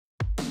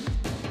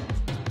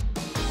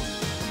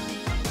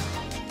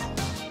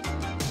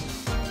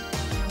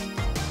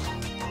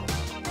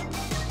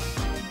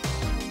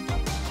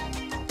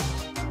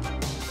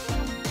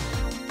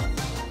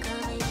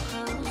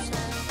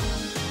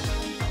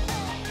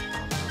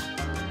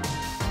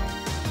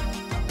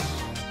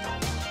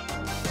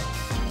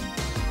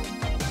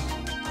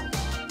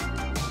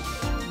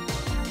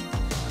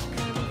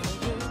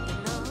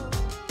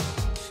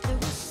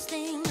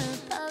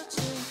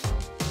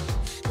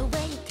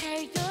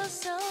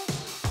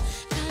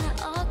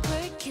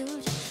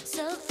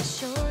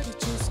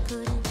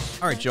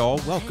All right, y'all,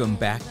 welcome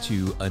back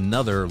to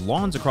another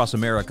Lawns Across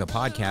America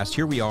podcast.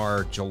 Here we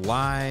are,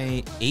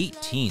 July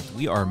 18th.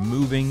 We are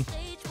moving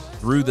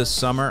through the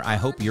summer. I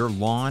hope your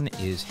lawn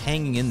is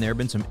hanging in there.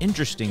 Been some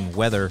interesting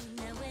weather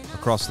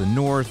across the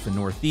north, the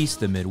northeast,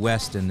 the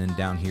Midwest, and then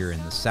down here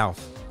in the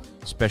south,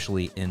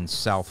 especially in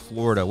South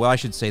Florida. Well, I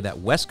should say that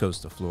west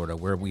coast of Florida,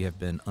 where we have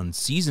been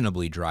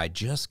unseasonably dry,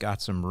 just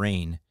got some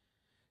rain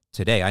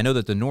today. I know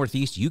that the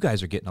Northeast, you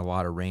guys are getting a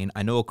lot of rain.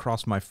 I know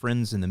across my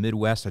friends in the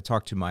Midwest, I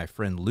talked to my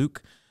friend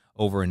Luke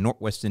over in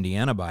Northwest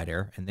Indiana by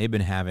there, and they've been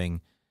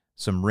having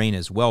some rain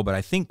as well. But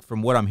I think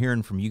from what I'm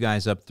hearing from you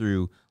guys up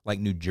through like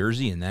New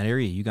Jersey and that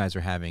area, you guys are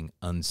having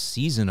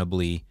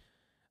unseasonable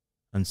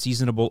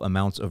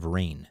amounts of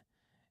rain.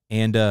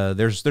 And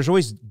there's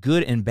always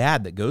good and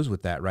bad that goes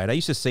with that, right? I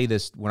used to say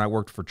this when I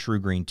worked for True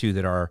Green too,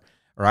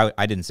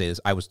 I didn't say this,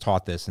 I was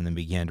taught this and then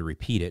began to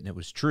repeat it, and it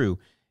was true,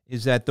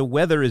 is that the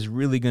weather is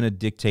really going to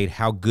dictate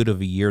how good of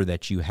a year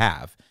that you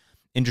have.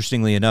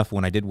 Interestingly enough,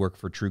 when I did work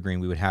for True Green,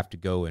 we would have to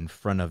go in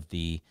front of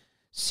the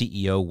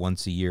CEO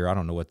once a year. I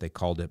don't know what they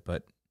called it,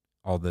 but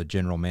all the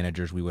general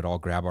managers, we would all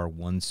grab our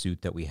one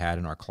suit that we had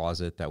in our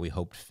closet that we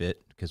hoped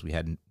fit because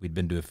we'd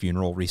been to a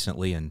funeral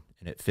recently and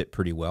it fit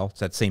pretty well.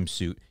 It's that same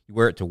suit. You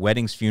wear it to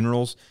weddings,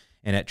 funerals,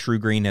 and at True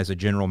Green as a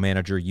general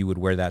manager, you would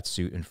wear that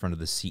suit in front of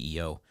the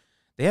CEO.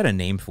 They had a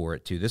name for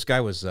it too. This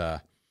guy was...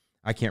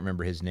 I can't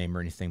remember his name or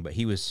anything, but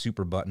he was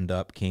super buttoned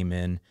up, came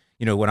in.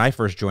 You know, when I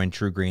first joined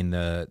True Green,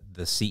 the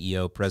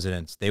CEO,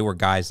 presidents, they were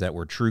guys that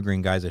were True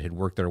Green guys that had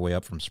worked their way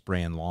up from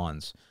spraying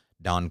lawns.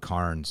 Don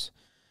Carnes,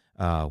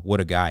 what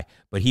a guy.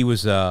 But he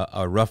was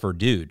a rougher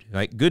dude,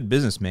 like good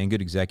businessman,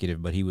 good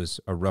executive, but he was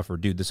a rougher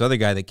dude. This other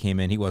guy that came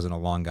in, he wasn't a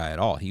lawn guy at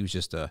all. He was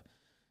just a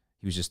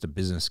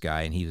business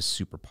guy, and he was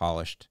super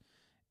polished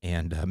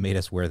and made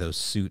us wear those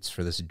suits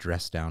for this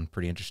dress down.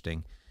 Pretty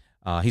interesting.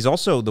 He's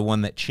also the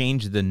one that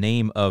changed the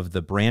name of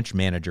the branch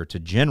manager to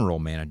general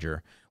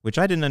manager, which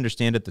I didn't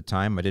understand at the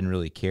time. I didn't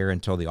really care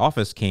until the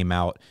office came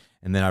out,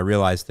 and then I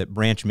realized that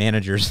branch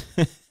managers,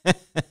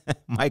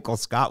 Michael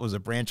Scott was a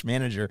branch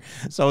manager,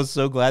 so I was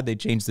so glad they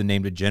changed the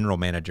name to general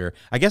manager.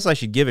 I guess I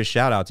should give a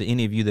shout out to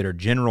any of you that are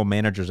general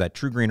managers at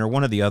True Green or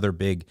one of the other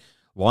big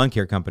lawn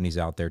care companies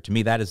out there. To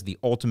me, that is the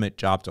ultimate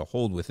job to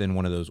hold within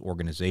one of those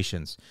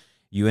organizations.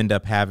 You end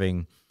up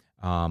having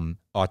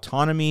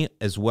autonomy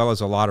as well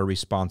as a lot of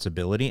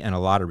responsibility and a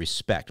lot of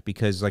respect,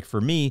 because like for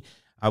me,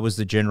 I was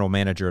the general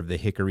manager of the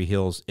Hickory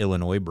Hills,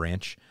 Illinois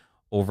branch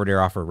over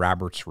there off of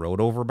Roberts Road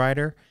over by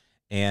there.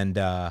 And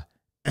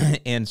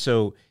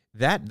so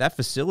that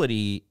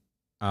facility,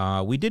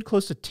 we did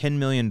close to $10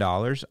 million.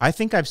 I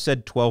think I've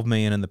said 12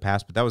 million in the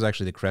past, but that was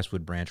actually the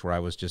Crestwood branch where I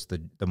was just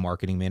the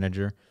marketing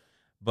manager.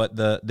 But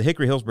the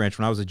Hickory Hills branch,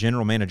 when I was a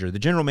general manager, the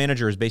general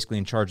manager is basically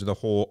in charge of the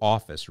whole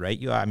office, right?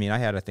 I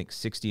had, I think,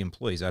 60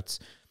 employees. That's,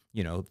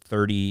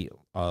 30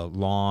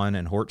 lawn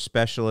and hort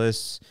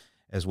specialists,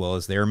 as well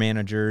as their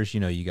managers.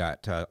 You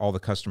got all the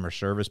customer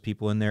service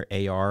people in there,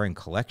 AR and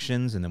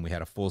collections, and then we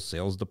had a full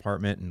sales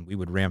department, and we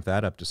would ramp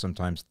that up to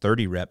sometimes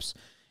 30 reps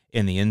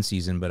in the in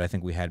season, but I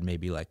think we had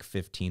maybe like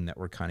 15 that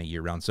were kind of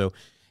year-round. So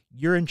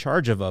you're in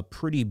charge of a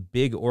pretty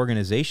big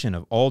organization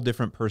of all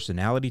different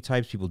personality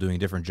types, people doing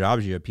different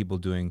jobs. You have people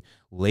doing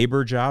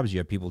labor jobs. You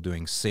have people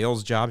doing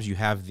sales jobs. You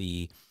have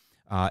the,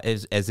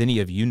 as any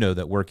of you know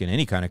that work in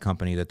any kind of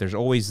company, that there's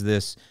always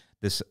this,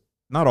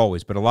 not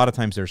always, but a lot of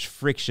times there's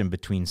friction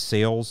between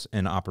sales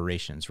and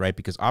operations, right?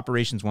 Because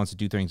operations wants to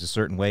do things a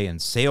certain way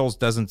and sales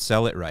doesn't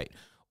sell it right.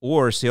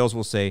 Or sales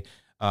will say,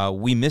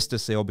 we missed a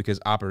sale because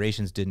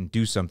operations didn't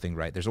do something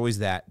right. There's always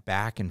that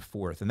back and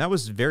forth. And that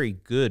was very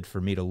good for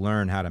me to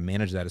learn how to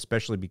manage that,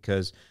 especially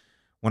because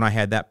when I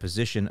had that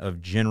position of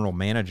general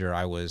manager,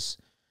 I was,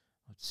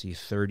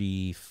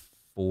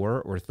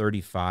 34 or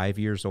 35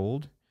 years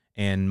old.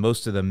 And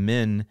most of the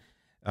men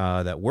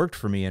that worked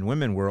for me and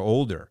women were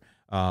older.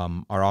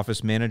 Our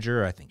office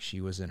manager, I think she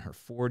was in her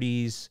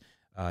 40s.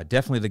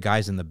 Definitely the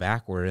guys in the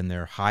back were in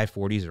their high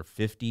 40s or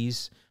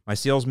 50s. My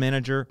sales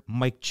manager,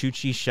 Mike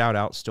Chucci, shout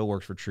out, still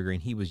works for True Green.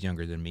 He was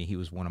younger than me. He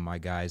was one of my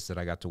guys that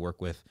I got to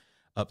work with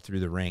up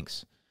through the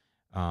ranks.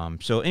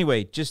 So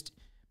anyway, just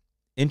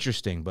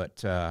interesting,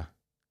 but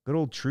good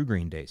old True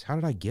Green days. How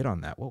did I get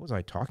on that? What was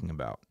I talking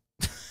about?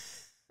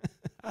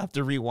 I have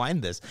to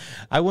rewind this.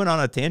 I went on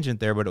a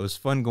tangent there, but it was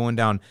fun going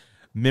down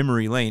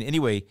memory lane.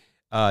 Anyway, you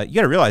got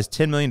to realize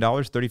 $10 million,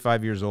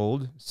 35 years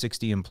old,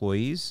 60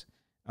 employees.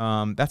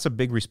 That's a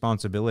big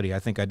responsibility. I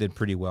think I did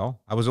pretty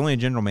well. I was only a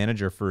general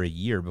manager for a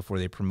year before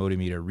they promoted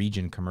me to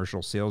region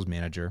commercial sales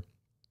manager.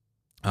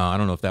 I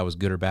don't know if that was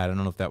good or bad. I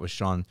don't know if that was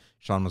Sean.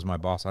 Sean was my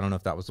boss. I don't know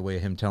if that was the way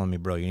of him telling me,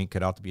 bro, you ain't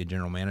cut out to be a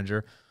general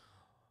manager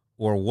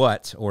or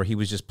what, or he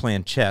was just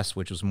playing chess,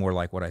 which was more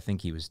like what I think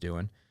he was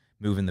doing,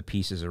 moving the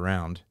pieces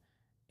around.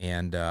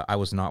 And I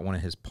was not one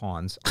of his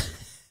pawns.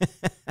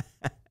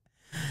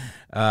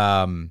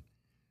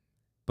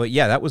 But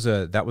yeah, that was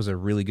a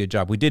really good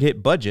job. We did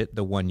hit budget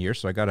the one year,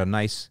 so I got a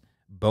nice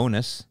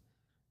bonus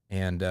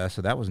And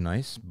so that was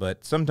nice.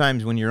 But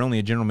sometimes when you're only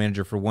a general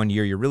manager for 1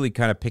 year, you're really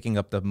kind of picking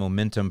up the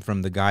momentum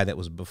from the guy that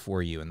was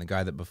before you. And the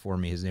guy that before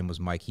me, his name was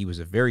Mike. He was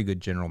a very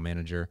good general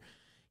manager.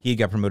 He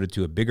got promoted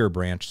to a bigger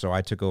branch, so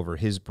I took over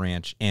his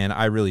branch, and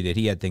I really did.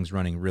 He had things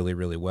running really,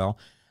 really well.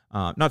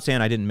 Not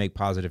saying I didn't make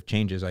positive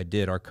changes. I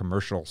did. Our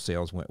commercial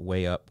sales went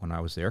way up when I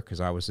was there because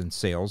I was in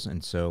sales,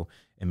 and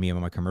me and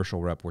my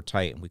commercial rep were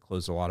tight, and we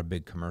closed a lot of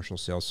big commercial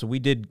sales. So we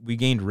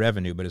gained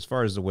revenue, but as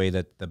far as the way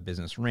that the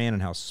business ran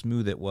and how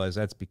smooth it was,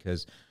 that's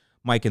because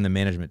Mike and the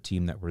management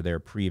team that were there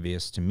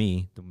previous to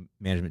me, the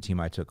management team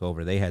I took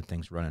over, they had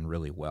things running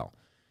really well.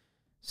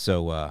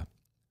 So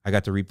I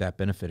got to reap that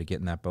benefit of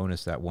getting that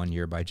bonus that 1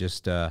 year by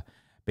just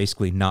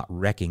basically not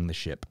wrecking the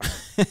ship,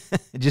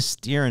 just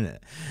steering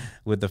it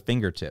with the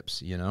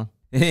fingertips, you know?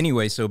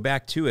 Anyway, so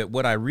back to it,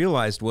 what I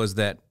realized was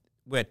that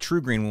at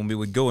TruGreen, when we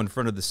would go in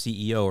front of the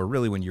CEO, or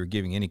really when you were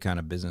giving any kind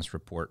of business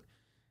report,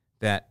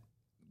 that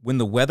when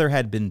the weather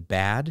had been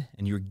bad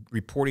and you were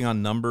reporting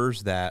on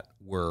numbers that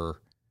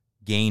were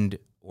gained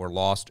or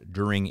lost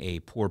during a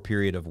poor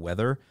period of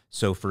weather,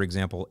 so for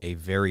example, a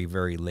very,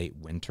 very late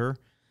winter,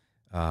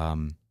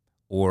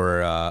 or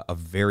a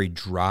very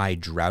dry,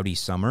 droughty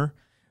summer,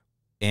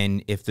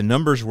 and if the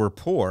numbers were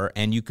poor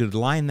and you could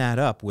line that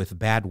up with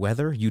bad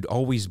weather, you'd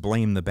always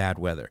blame the bad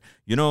weather.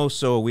 You know,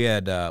 so we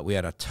had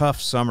a tough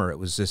summer. It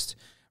was just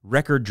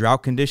record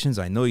drought conditions.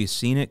 I know you've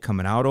seen it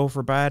coming out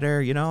over by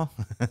there, you know.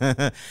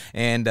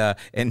 and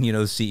you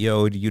know, the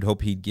CEO, you'd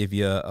hope he'd give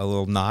you a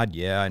little nod.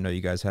 Yeah, I know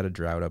you guys had a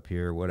drought up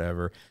here,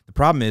 whatever. The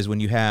problem is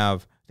when you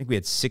have, I think we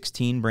had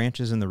 16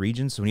 branches in the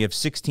region. So when you have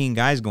 16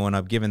 guys going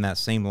up giving that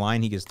same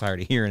line, he gets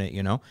tired of hearing it,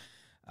 you know.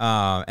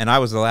 And I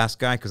was the last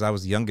guy because I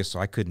was the youngest, so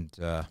I couldn't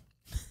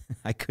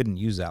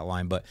use that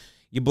line. But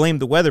you blamed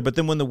the weather. But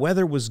then when the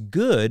weather was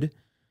good,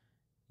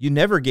 you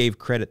never gave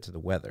credit to the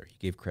weather. You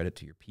gave credit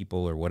to your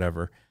people or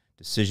whatever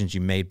decisions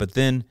you made. But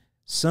then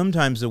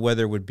sometimes the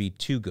weather would be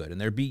too good, and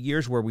there'd be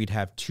years where we'd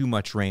have too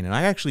much rain. And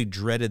I actually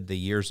dreaded the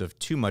years of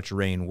too much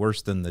rain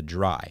worse than the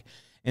dry.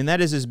 And that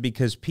is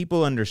because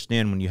people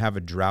understand when you have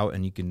a drought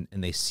and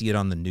they see it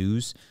on the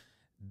news,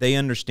 they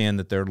understand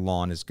that their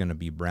lawn is going to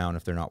be brown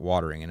if they're not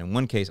watering. And in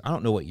one case, I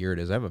don't know what year it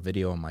is. I have a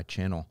video on my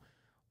channel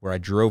where I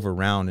drove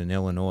around in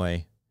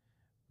Illinois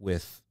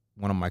with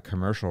one of my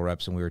commercial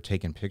reps, and we were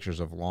taking pictures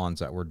of lawns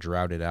that were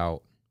droughted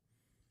out.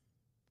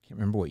 Can't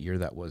remember what year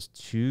that was.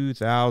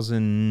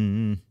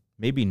 2000,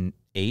 maybe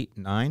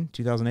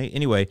 2008.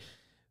 Anyway,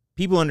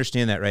 people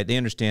understand that, right? They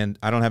understand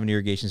I don't have an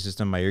irrigation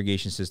system. My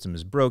irrigation system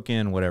is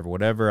broken,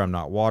 whatever. I'm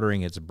not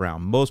watering. It's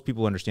brown. Most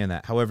people understand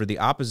that. However, the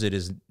opposite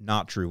is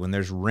not true. When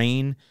there's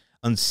rain,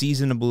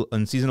 unseasonable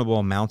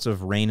amounts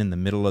of rain in the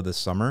middle of the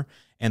summer,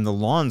 and the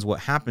lawns,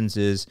 what happens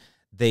is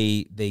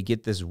they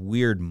get this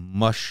weird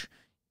mush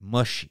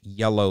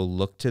yellow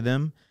look to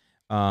them.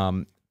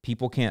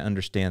 People can't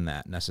understand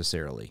that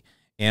necessarily.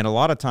 And a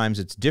lot of times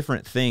it's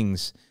different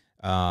things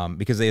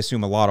because they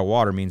assume a lot of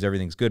water means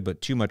everything's good,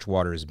 but too much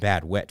water is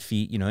bad. Wet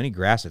feet, you know, any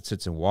grass that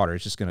sits in water,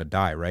 it's just going to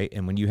die, right?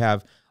 And when you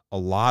have a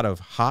lot of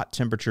hot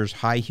temperatures,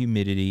 high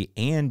humidity,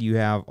 and you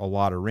have a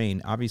lot of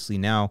rain, obviously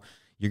now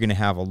you're going to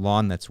have a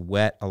lawn that's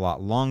wet a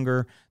lot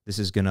longer. This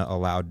is going to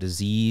allow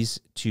disease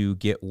to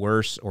get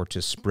worse or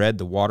to spread.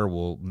 The water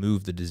will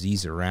move the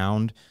disease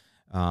around.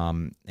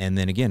 And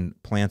then again,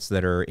 plants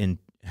that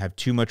have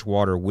too much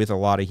water with a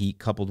lot of heat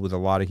coupled with a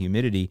lot of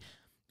humidity,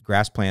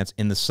 grass plants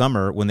in the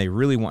summer when they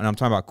really want, and I'm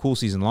talking about cool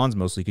season lawns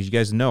mostly because you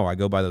guys know I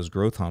go by those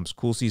growth humps.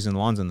 Cool season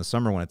lawns in the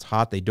summer when it's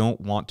hot, they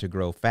don't want to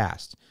grow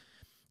fast.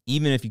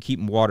 Even if you keep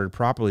them watered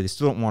properly, they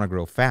still don't want to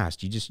grow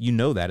fast. You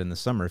know that in the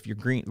summer. If your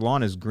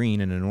lawn is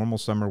green in a normal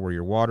summer where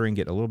you're watering,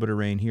 get a little bit of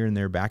rain here and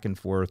there, back and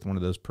forth, one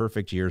of those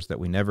perfect years that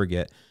we never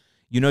get,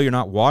 you know you're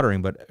not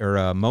watering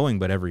or mowing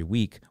but every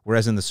week,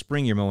 whereas in the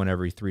spring you're mowing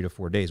every 3 to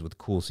 4 days with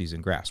cool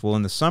season grass. Well,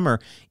 in the summer,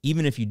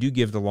 even if you do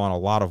give the lawn a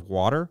lot of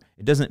water,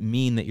 it doesn't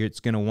mean that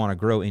it's going to want to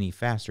grow any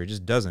faster. It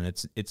just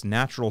doesn't. Its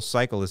natural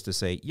cycle is to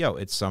say, yo,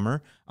 it's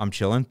summer, I'm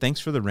chilling, thanks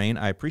for the rain,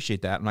 I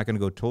appreciate that. I'm not going to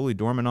go totally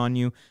dormant on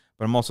you,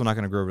 but I'm also not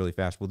going to grow really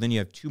fast. Well, then you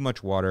have too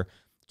much water,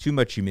 too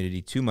much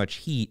humidity, too much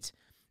heat,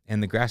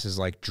 and the grass is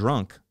like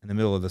drunk in the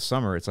middle of the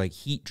summer. It's like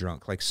heat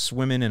drunk, like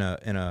swimming in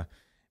a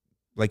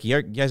like,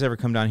 you guys ever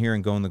come down here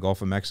and go in the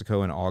Gulf of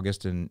Mexico in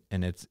August and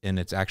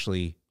it's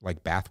actually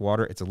like bath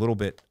water? It's a little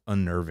bit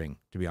unnerving,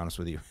 to be honest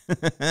with you.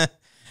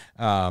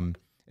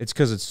 It's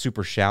because it's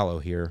super shallow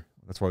here.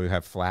 That's why we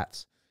have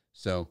flats.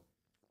 So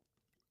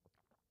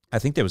I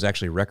think there was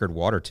actually record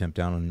water temp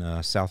down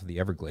in south of the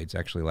Everglades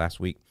actually last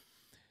week.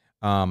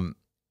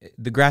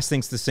 The grass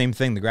thinks the same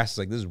thing. The grass is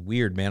like, this is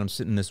weird, man. I'm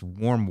sitting in this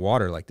warm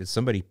water. Like, did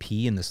somebody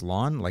pee in this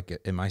lawn? Like,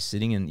 am I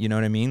sitting in, you know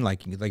what I mean?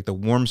 Like the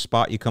warm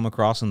spot you come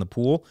across in the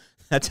pool.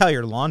 That's how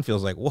your lawn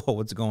feels like, whoa,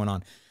 what's going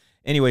on?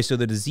 Anyway, so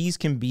the disease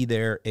can be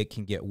there. It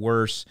can get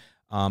worse.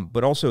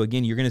 But also,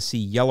 again, you're going to see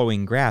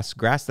yellowing grass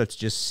that's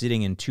just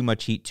sitting in too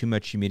much heat, too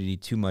much humidity,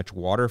 too much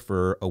water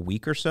for a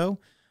week or so,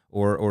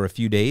 or a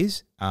few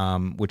days,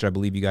 which I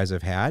believe you guys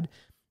have had.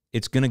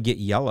 It's going to get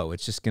yellow.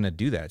 It's just going to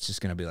do that. It's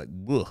just going to be like,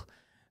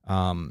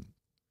 ugh.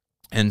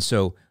 And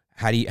so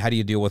How do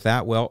you deal with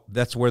that? Well,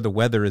 that's where the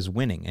weather is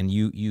winning, and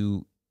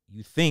you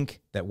think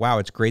that, wow,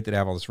 it's great that I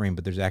have all this rain,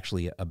 but there's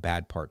actually a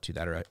bad part to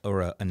that,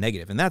 or a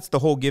negative. And that's the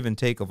whole give and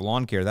take of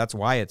lawn care. That's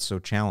why it's so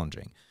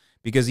challenging,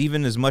 because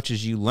even as much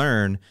as you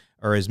learn,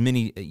 or as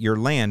many your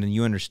land, and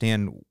you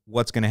understand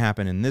what's going to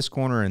happen in this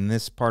corner and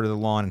this part of the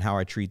lawn, and how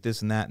I treat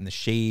this and that, and the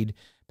shade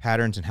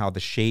patterns, and how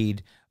the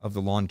shade of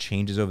the lawn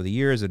changes over the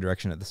years, the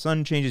direction of the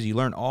sun changes. You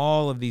learn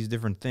all of these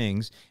different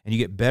things, and you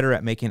get better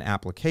at making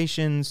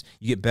applications.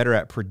 You get better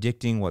at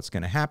predicting what's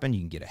going to happen.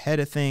 You can get ahead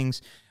of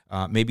things.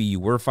 Maybe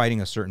you were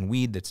fighting a certain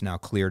weed that's now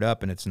cleared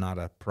up and it's not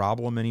a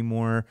problem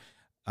anymore.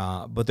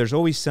 But there's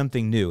always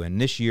something new. And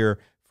this year,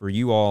 for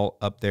you all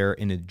up there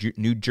in the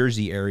New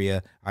Jersey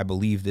area, I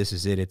believe this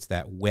is it. It's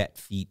that wet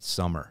feet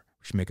summer.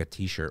 We should make a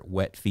t-shirt,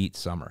 wet feet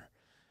summer.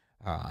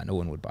 No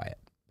one would buy it.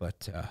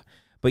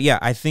 But yeah,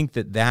 I think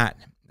that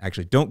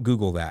actually, don't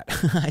Google that.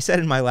 I said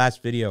in my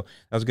last video,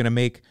 I was going to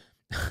make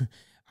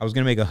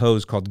a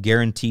hose called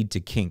Guaranteed to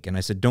Kink. And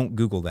I said, don't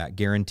Google that,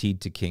 Guaranteed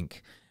to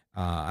Kink.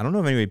 I don't know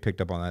if anybody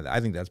picked up on that.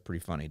 I think that's pretty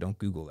funny. Don't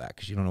Google that,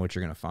 because you don't know what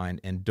you're going to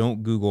find. And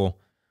don't Google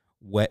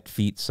wet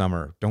feet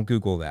summer. Don't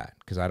Google that,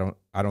 because I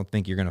don't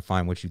think you're going to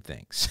find what you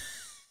think.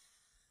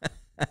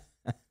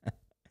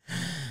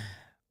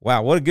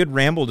 Wow, what a good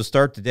ramble to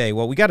start today.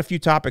 Well, we got a few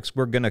topics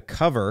we're going to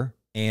cover,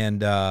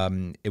 and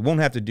it won't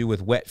have to do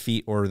with wet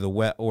feet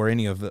or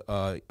any of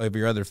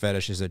your other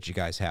fetishes that you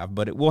guys have,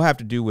 but it will have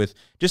to do with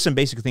just some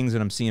basic things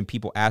that I'm seeing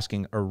people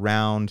asking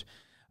around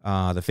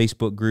the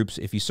Facebook groups.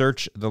 If you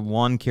search the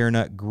Lawn Care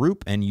Nut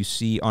group, and you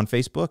see on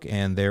Facebook,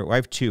 and I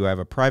have two. I have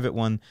a private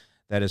one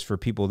that is for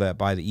people that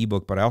buy the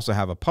ebook, but I also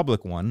have a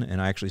public one,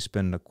 and I actually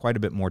spend quite a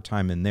bit more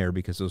time in there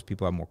because those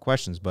people have more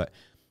questions. But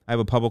I have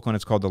a public one.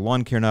 It's called the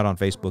Lawn Care Nut on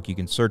Facebook. You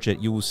can search it.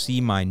 You will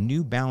see my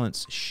New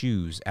Balance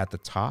shoes at the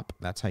top.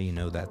 That's how you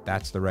know that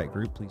that's the right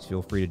group. Please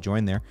feel free to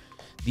join there.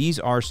 These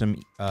are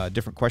some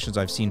different questions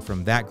I've seen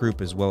from that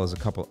group, as well as a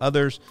couple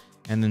others,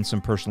 and then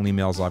some personal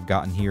emails I've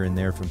gotten here and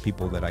there from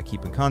people that I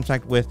keep in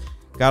contact with.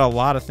 Got a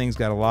lot of things,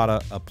 got a lot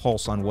of a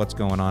pulse on what's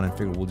going on, and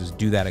figured we'll just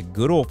do that, a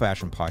good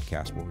old-fashioned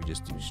podcast where we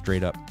just do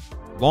straight-up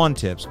lawn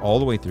tips all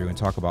the way through and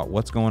talk about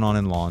what's going on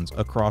in lawns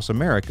across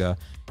America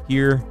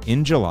here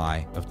in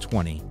July of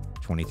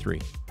 2023.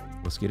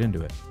 Let's get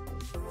into it.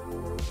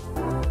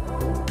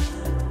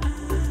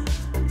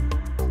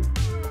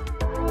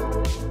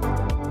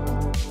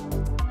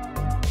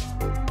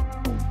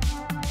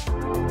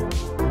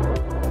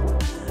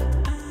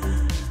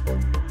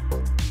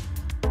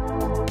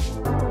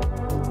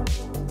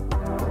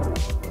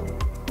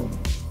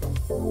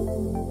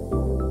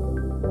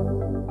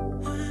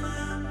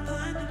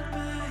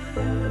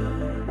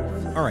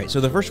 All right,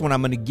 so the first one,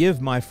 I'm going to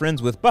give my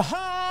friends with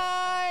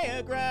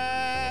Bahia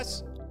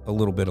grass a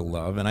little bit of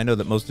love, and I know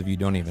that most of you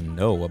don't even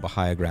know what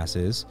Bahia grass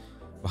is.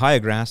 Bahia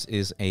grass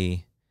is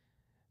a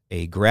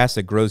grass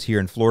that grows here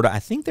in Florida. I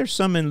think there's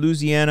some in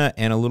Louisiana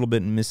and a little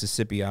bit in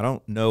Mississippi. I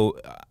don't know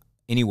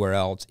anywhere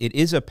else. It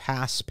is a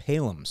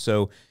paspalum,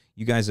 so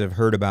you guys have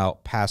heard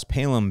about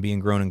paspalum being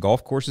grown in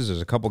golf courses.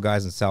 There's a couple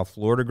guys in South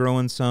Florida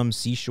growing some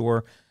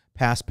seashore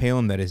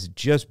paspalum that is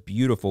just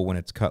beautiful when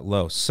it's cut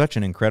low. Such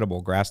an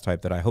incredible grass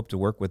type that I hope to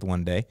work with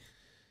one day.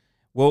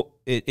 Well,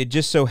 it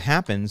just so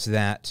happens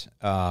that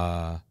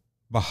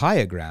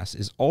Bahia grass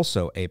is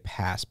also a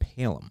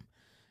paspalum.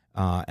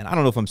 And I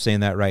don't know if I'm saying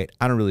that right.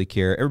 I don't really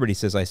care. Everybody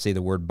says I say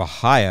the word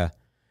Bahia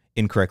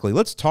incorrectly.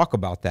 Let's talk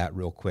about that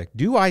real quick.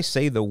 Do I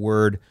say the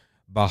word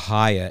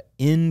Bahia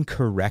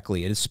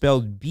incorrectly? It is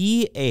spelled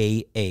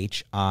B-A-H-I-A.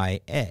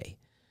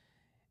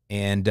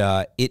 And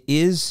it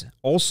is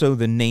also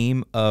the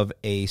name of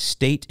a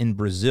state in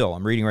Brazil.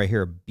 I'm reading right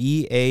here,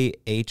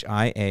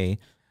 B-A-H-I-A.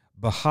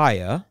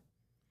 Bahia,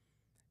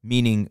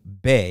 meaning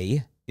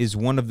bay, is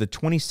one of the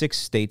 26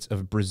 states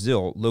of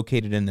Brazil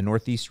located in the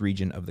northeast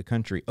region of the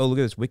country. Oh, look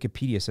at this.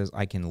 Wikipedia says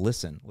I can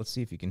listen. Let's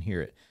see if you can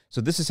hear it. So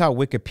this is how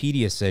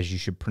Wikipedia says you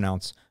should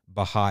pronounce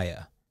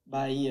Bahia.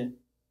 Bahia.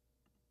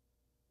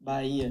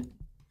 Bahia.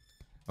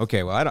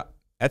 Okay, well,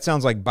 that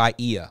sounds like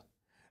Bahia.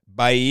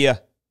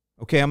 Bahia.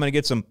 Okay, I'm going to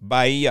get some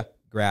Bahia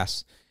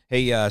grass.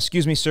 Hey,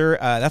 excuse me, sir.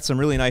 That's some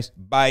really nice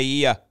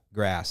Bahia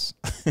grass.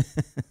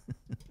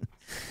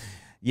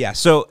 Yeah,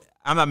 so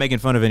I'm not making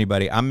fun of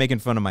anybody. I'm making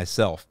fun of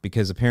myself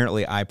because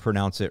apparently I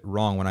pronounce it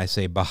wrong when I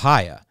say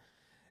Bahia.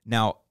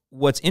 Now,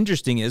 what's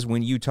interesting is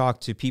when you talk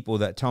to people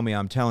that tell me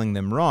I'm telling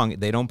them wrong,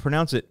 they don't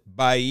pronounce it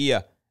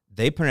Bahia.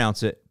 They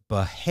pronounce it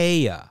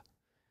Bahia.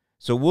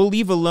 So we'll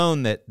leave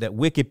alone that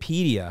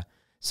Wikipedia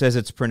says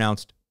it's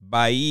pronounced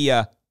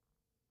Bahia.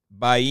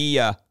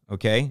 Bahia.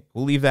 Okay,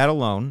 we'll leave that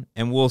alone,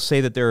 and we'll say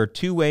that there are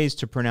two ways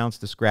to pronounce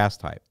this grass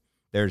type.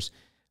 There's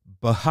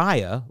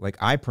Bahia, like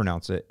I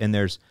pronounce it, and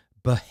there's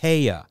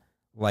Bahia,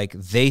 like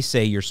they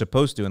say you're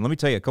supposed to. And let me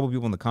tell you, a couple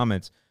people in the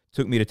comments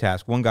took me to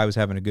task. One guy was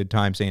having a good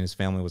time saying his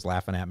family was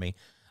laughing at me.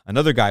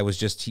 Another guy was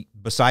just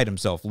beside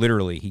himself,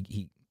 literally.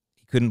 He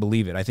couldn't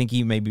believe it. I think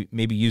he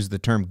maybe used the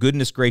term,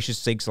 goodness gracious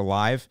sakes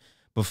alive,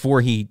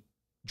 before he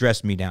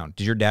dressed me down.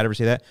 Did your dad ever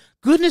say that?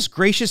 Goodness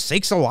gracious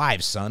sakes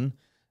alive, son.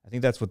 I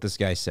think that's what this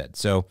guy said.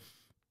 So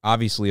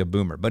obviously a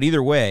boomer. But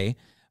either way,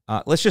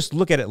 let's just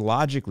look at it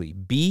logically.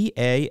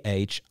 Bahia.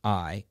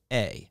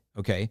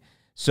 Okay.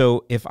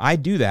 So if I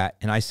do that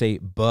and I say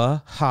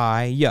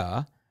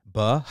Bahia,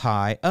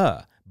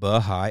 Bahia,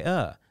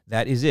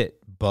 that is it.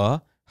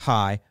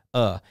 Bahia.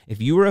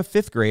 If you were a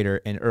fifth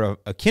grader or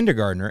a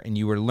kindergartner and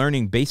you were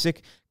learning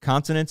basic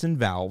consonants and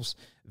vowels,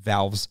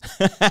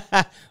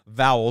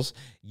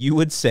 you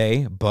would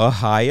say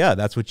Bahia.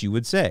 That's what you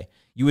would say.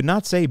 You would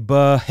not say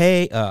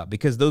Bahia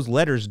because those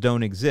letters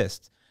don't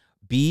exist.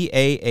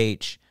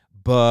 B-A-H,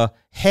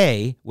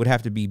 Bahia would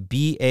have to be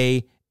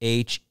B-A-H-E-Y-A,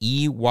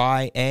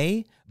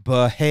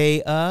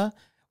 Bahia,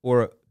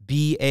 or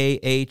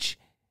B-A-H-A-Y-A,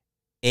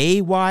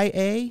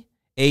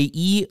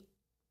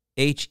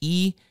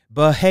 A-E-H-E,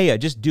 Bahia.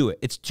 Just do it.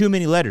 It's too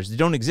many letters. They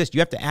don't exist.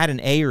 You have to add an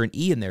A or an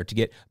E in there to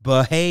get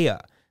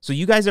Bahia. So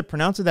you guys that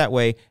pronounce it that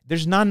way,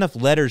 there's not enough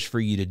letters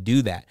for you to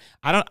do that.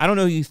 I don't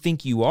know who you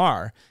think you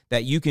are,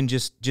 that you can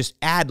just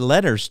add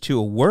letters to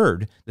a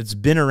word that's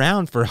been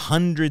around for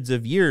hundreds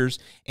of years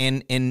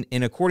and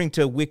according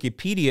to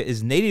Wikipedia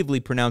is natively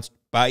pronounced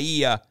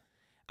Bahia.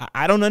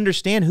 I don't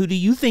understand. Who do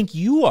you think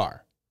you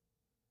are?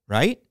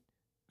 Right?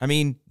 I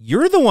mean,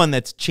 you're the one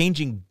that's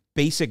changing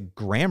basic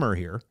grammar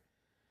here.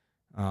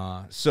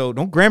 So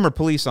don't grammar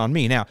police on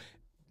me. Now,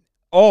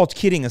 all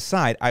kidding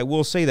aside, I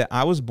will say that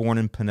I was born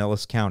in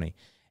Pinellas County,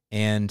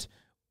 and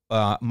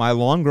my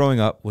lawn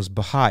growing up was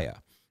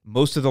Bahia.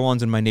 Most of the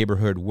lawns in my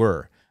neighborhood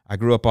were. I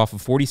grew up off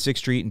of 46th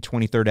Street and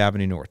 23rd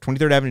Avenue North.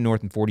 23rd Avenue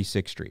North and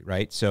 46th Street,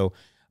 right? So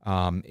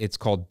it's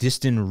called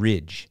Diston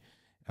Ridge.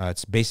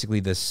 It's basically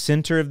the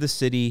center of the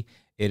city.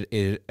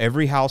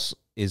 Every house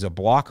is a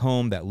block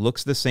home that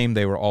looks the same.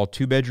 They were all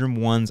two-bedroom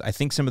ones. I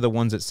think some of the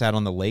ones that sat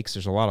on the lakes,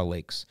 there's a lot of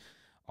lakes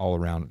all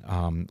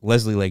around.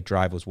 Leslie Lake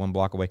Drive was 1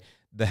 block away.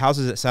 The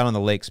houses that sat on the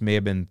lakes may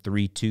have been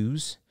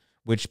 3-2s,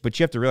 but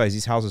you have to realize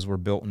these houses were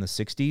built in the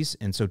 60s,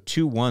 and so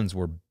 2-1s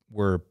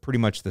were pretty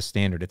much the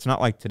standard. It's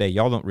not like today.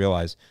 Y'all don't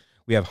realize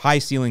we have high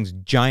ceilings,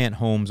 giant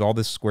homes, all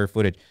this square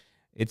footage.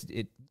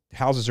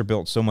 Houses are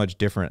built so much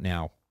different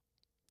now.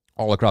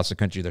 All across the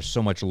country, they're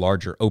so much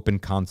larger, open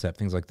concept,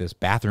 things like this.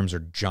 Bathrooms are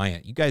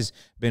giant. You guys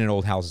been in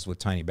old houses with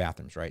tiny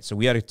bathrooms, right? So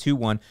we had a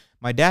 2-1.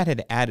 My dad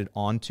had added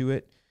on to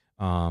it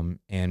and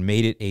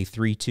made it a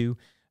 3-2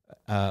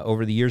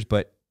 over the years,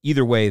 but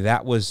either way,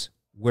 that was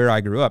where I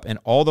grew up, and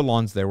all the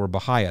lawns there were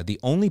Bahia. The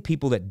only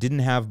people that didn't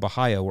have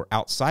Bahia were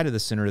outside of the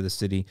center of the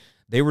city.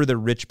 They were the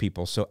rich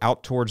people, so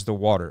out towards the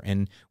water.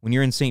 And when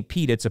you're in St.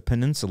 Pete, it's a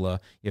peninsula.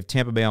 You have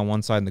Tampa Bay on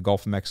one side and the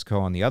Gulf of Mexico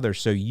on the other,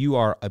 so you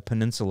are a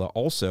peninsula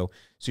also.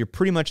 So you're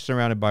pretty much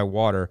surrounded by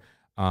water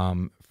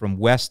from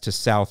west to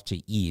south to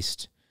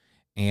east.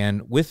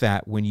 And with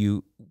that, when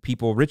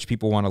rich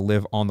people want to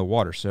live on the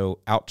water. So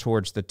out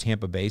towards the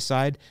Tampa Bay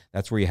side,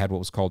 that's where you had what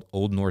was called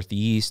Old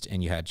Northeast,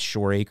 and you had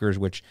Shore Acres,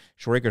 which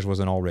Shore Acres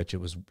wasn't all rich.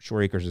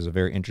 Shore Acres is a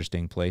very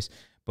interesting place,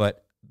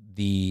 but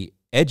the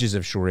edges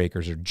of Shore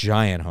Acres are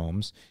giant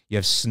homes. You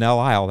have Snell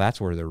Isle. That's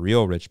where the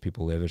real rich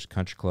people live. There's a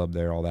country club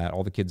there, all that.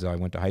 All the kids I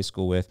went to high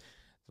school with,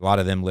 a lot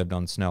of them lived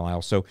on Snell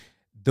Isle. So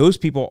those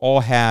people all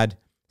had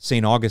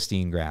St.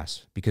 Augustine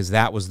grass because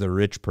that was the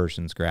rich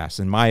person's grass.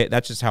 And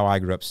that's just how I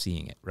grew up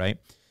seeing it, right?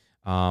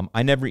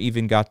 I never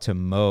even got to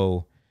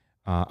mow.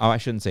 I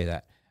shouldn't say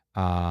that.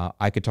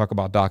 I could talk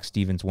about Doc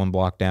Stevens 1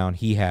 block down.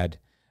 He had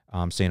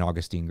St.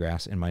 Augustine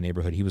grass in my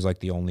neighborhood. He was like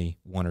the only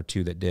 1 or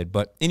 2 that did.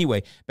 But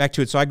anyway, back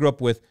to it. So I grew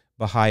up with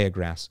Bahia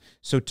grass.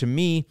 So to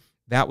me,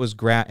 that was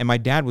grass. And my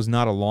dad was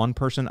not a lawn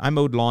person. I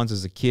mowed lawns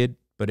as a kid,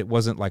 but it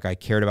wasn't like I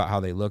cared about how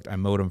they looked. I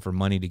mowed them for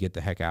money to get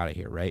the heck out of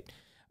here, right?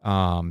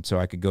 So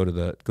I could go to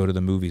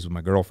the movies with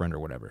my girlfriend or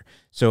whatever.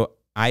 So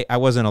I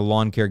wasn't a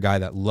lawn care guy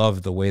that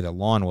loved the way the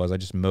lawn was. I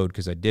just mowed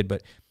because I did.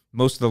 But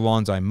most of the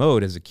lawns I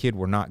mowed as a kid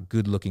were not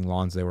good-looking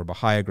lawns. They were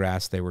Bahia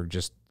grass. They were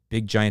just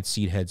big, giant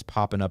seed heads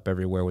popping up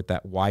everywhere with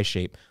that Y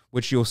shape,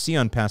 which you'll see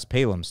on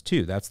paspalums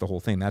too. That's the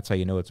whole thing. That's how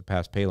you know it's a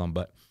paspalum.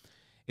 But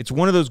it's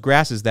one of those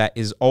grasses that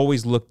is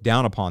always looked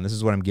down upon. This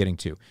is what I'm getting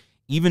to.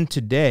 Even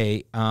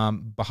today,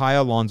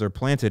 Bahia lawns are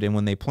planted, and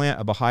when they plant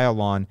a Bahia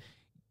lawn,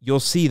 you'll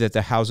see that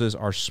the houses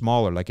are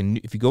smaller. Like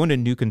if you go into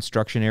new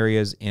construction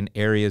areas in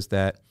areas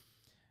that,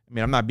 I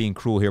mean, I'm not being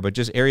cruel here, but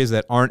just areas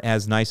that aren't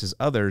as nice as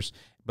others,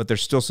 but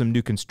there's still some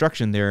new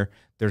construction there.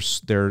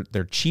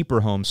 They're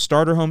cheaper homes,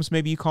 starter homes,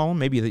 maybe you call them.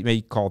 Maybe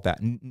you call it that.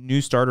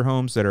 New starter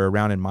homes that are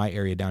around in my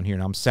area down here.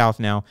 And I'm south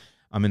now.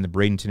 I'm in the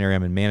Bradenton area.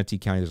 I'm in Manatee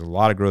County. There's a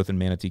lot of growth in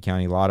Manatee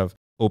County, a lot of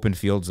open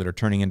fields that are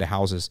turning into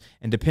houses.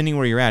 And depending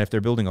where you're at, if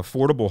they're building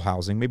affordable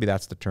housing, maybe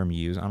that's the term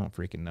you use. I don't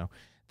freaking know.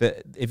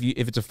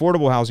 If it's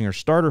affordable housing or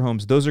starter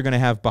homes, those are going to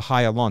have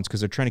Bahia lawns because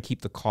they're trying to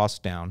keep the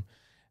cost down,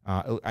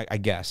 I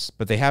guess.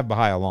 But they have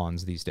Bahia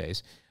lawns these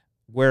days.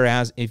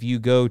 Whereas if you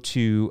go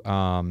to,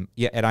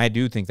 and I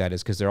do think that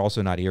is because they're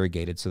also not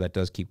irrigated, so that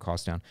does keep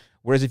costs down.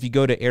 Whereas if you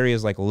go to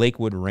areas like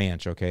Lakewood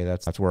Ranch, okay,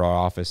 that's where our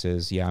office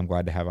is. Yeah, I'm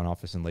glad to have an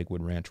office in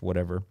Lakewood Ranch,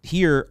 whatever.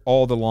 Here,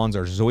 all the lawns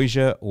are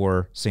zoysia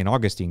or St.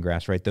 Augustine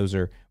grass, right? Those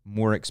are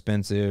more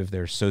expensive.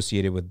 They're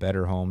associated with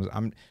better homes.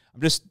 I'm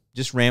just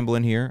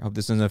rambling here. I hope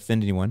this doesn't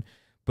offend anyone.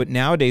 But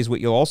nowadays,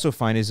 what you'll also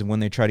find is when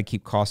they try to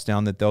keep costs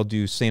down, that they'll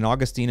do St.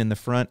 Augustine in the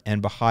front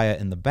and Bahia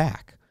in the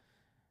back.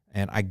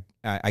 And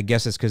I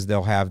guess it's because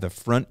they'll have the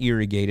front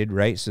irrigated,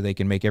 right? So they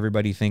can make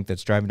everybody think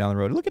that's driving down the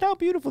road, look at how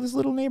beautiful this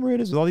little neighborhood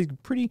is with all these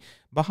pretty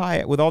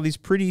Bahia, with all these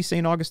pretty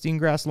St. Augustine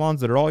grass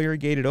lawns that are all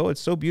irrigated. Oh,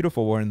 it's so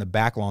beautiful. Where in the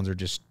back lawns are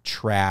just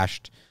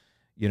trashed,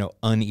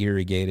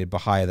 unirrigated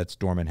Bahia that's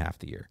dormant half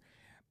the year.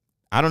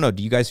 I don't know.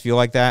 Do you guys feel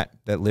like that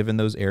live in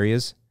those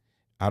areas?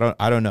 I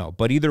don't know.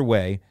 But either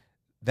way,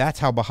 that's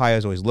how Bahia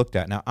is always looked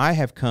at. Now, I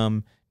have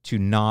come to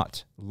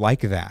not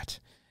like that.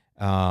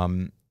 I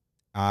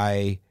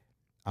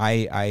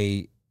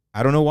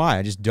don't know why.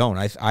 I just don't.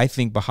 I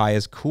think Bahia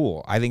is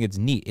cool. I think it's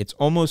neat. It's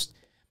almost,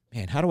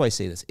 man, how do I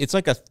say this? It's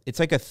like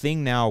a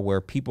thing now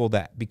where people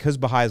because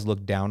Bahia is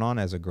looked down on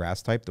as a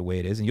grass type the way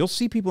it is, and you'll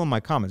see people in my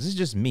comments. This is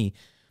just me.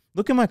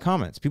 Look at my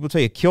comments. People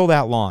tell you, kill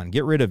that lawn,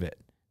 get rid of it.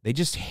 They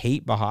just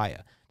hate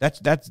Bahia.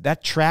 That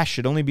trash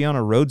should only be on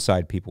a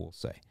roadside, people will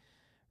say,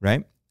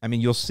 right? I mean,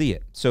 you'll see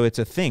it. So it's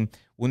a thing.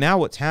 Well, now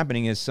what's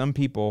happening is some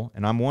people,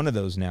 and I'm one of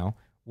those now,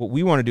 what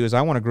we want to do is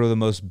I want to grow the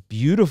most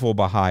beautiful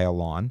Bahia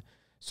lawn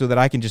so that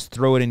I can just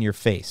throw it in your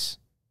face.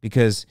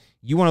 Because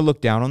you want to look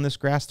down on this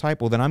grass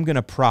type? Well, then I'm going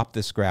to prop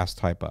this grass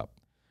type up.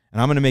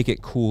 And I'm going to make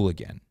it cool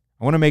again.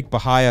 I want to make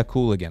Bahia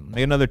cool again.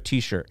 Make another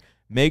t-shirt.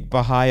 Make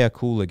Bahia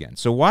cool again.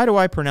 So why do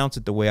I pronounce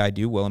it the way I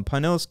do? Well, in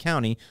Pinellas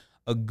County,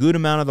 a good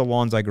amount of the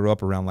lawns I grew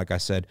up around, like I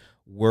said,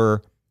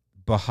 were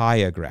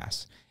Bahia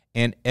grass.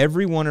 And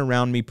everyone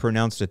around me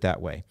pronounced it that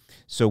way.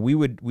 So we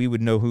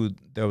would know who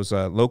those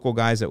local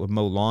guys that would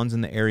mow lawns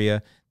in the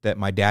area that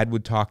my dad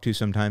would talk to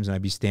sometimes, and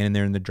I'd be standing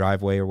there in the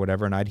driveway or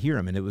whatever, and I'd hear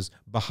him, and it was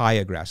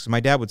Bahia grass. So my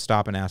dad would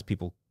stop and ask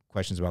people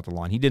questions about the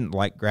lawn. He didn't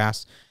like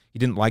grass. He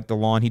didn't like the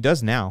lawn. He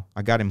does now.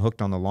 I got him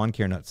hooked on the lawn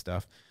care nut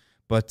stuff.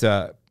 But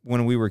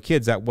when we were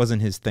kids, that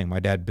wasn't his thing. My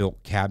dad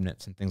built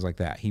cabinets and things like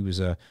that. He was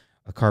a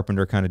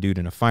carpenter kind of dude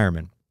and a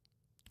fireman.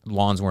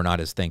 Lawns were not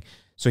his thing.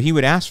 So he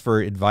would ask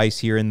for advice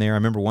here and there. I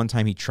remember one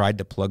time he tried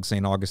to plug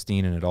St.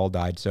 Augustine and it all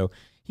died. So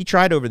he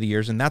tried over the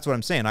years, and that's what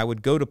I'm saying. I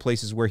would go to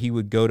places where he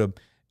would go to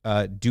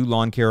do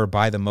lawn care or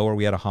buy the mower.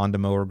 We had a Honda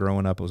mower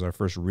growing up. It was our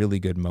first really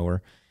good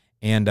mower.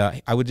 And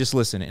I would just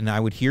listen, and I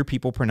would hear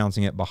people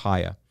pronouncing it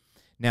Bahia.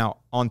 Now,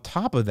 on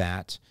top of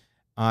that,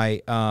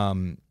 I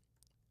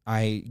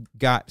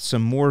got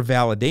some more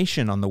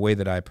validation on the way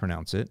that I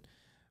pronounce it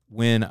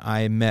when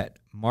I met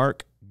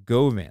Mark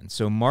Govan.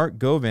 So Mark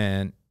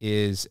Govan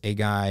is a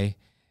guy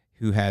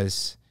who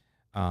has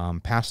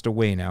passed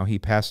away now. He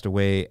passed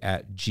away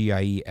at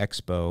GIE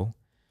Expo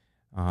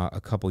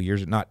a couple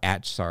years. Not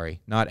at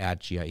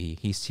GIE.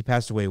 He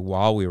passed away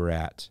while we were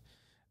at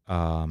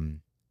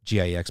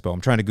GIE Expo. I'm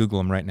trying to Google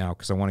him right now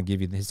because I want to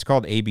give you. It's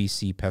called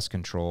ABC Pest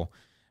Control.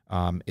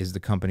 Is the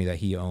company that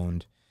he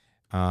owned,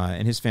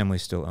 and his family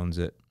still owns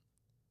it.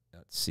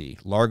 Let's see,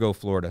 Largo,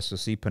 Florida. So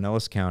see,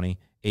 Pinellas County,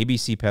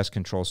 ABC Pest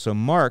Control. So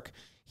Mark,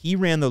 he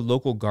ran the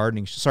local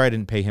gardening. Sorry, I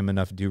didn't pay him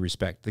enough due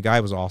respect. The guy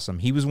was awesome.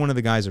 He was one of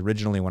the guys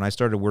originally when I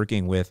started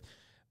working with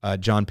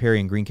John Perry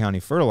and Greene County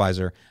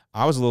Fertilizer.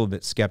 I was a little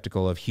bit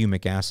skeptical of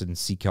humic acid and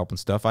sea kelp and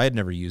stuff. I had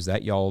never used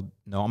that. Y'all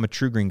know I'm a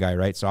True Green guy,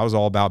 right? So I was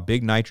all about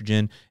big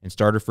nitrogen and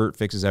starter fert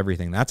fixes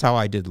everything. That's how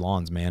I did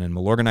lawns, man. And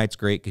Milorganite's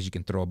great because you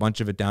can throw a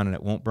bunch of it down and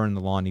it won't burn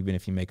the lawn even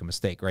if you make a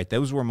mistake, right?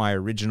 Those were my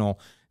original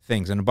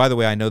things. And by the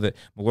way, I know that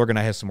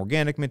Milorganite has some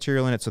organic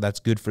material in it, so that's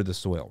good for the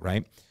soil,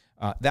 right?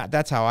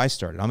 That's how I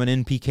started. I'm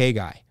an NPK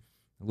guy,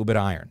 a little bit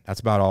of iron.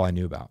 That's about all I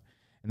knew about.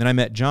 And then I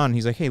met John.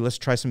 He's like, hey, let's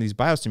try some of these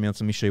biostimulants.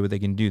 Let me show you what they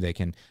can do. They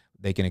can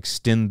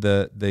extend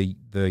the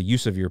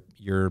use of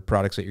your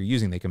products that you're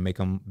using. They can make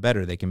them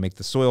better. They can make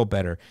the soil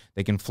better.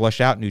 They can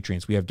flush out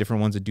nutrients. We have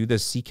different ones that do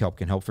this. Sea kelp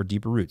can help for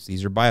deeper roots.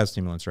 These are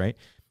biostimulants, right?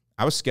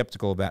 I was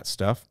skeptical of that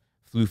stuff,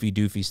 floofy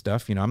doofy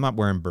stuff. I'm not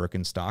wearing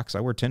Birkenstocks. I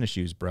wear tennis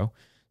shoes, bro.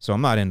 So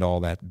I'm not into all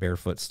that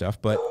barefoot stuff.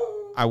 But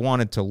I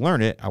wanted to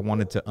learn it. I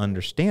wanted to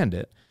understand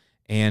it.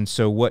 And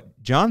so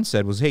what John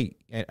said was, hey,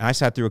 I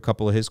sat through a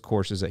couple of his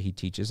courses that he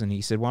teaches, and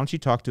he said, why don't you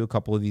talk to a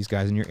couple of these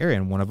guys in your area?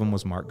 And one of them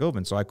was Mark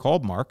Govan. So I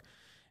called Mark,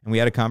 and we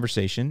had a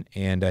conversation,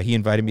 and he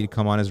invited me to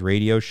come on his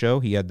radio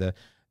show. He had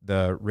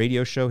the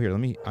radio show here.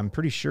 I'm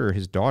pretty sure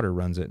his daughter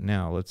runs it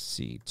now. Let's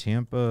see,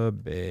 Tampa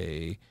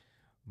Bay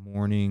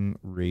Morning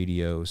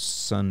Radio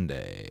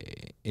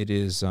Sunday. It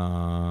is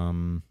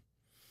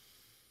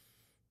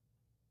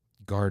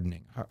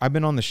gardening. I've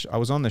been on I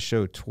was on the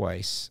show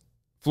twice.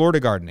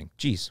 Florida Gardening.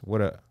 Jeez, what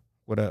a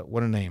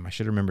name. I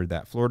should have remembered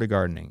that. Florida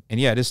Gardening.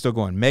 And yeah, it is still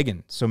going.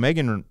 Megan. So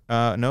Megan,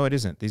 no, it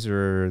isn't.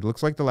 It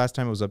looks like the last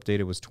time it was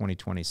updated was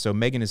 2020. So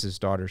Megan is his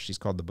daughter. She's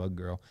called the Bug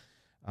Girl.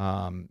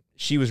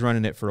 She was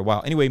running it for a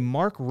while. Anyway,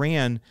 Mark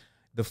ran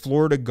the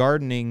Florida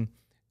Gardening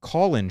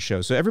call-in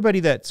show. So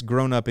everybody that's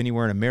grown up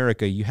anywhere in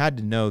America, you had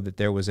to know that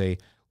there was a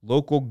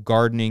local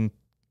gardening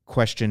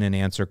question and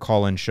answer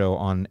call-in show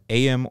on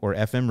AM or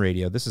FM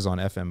radio. This is on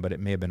FM, but it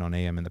may have been on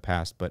AM in the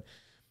past. But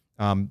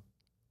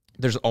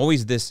there's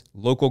always this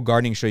local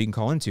gardening show you can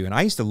call into. And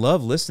I used to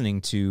love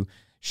listening to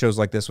shows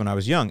like this when I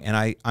was young,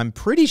 and I'm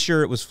pretty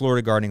sure it was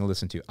Florida Gardening I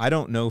listened to. I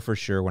don't know for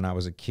sure when I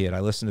was a kid. I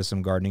listened to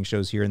some gardening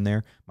shows here and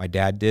there. My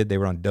dad did. They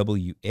were on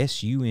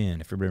WSUN,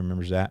 if everybody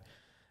remembers that.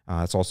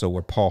 That's also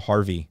where Paul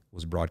Harvey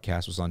was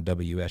broadcast, was on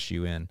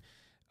WSUN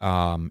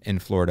in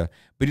Florida.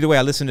 But either way,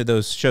 I listened to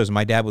those shows.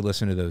 My dad would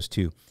listen to those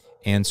too.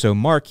 And so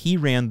Mark, he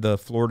ran the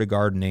Florida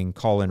Gardening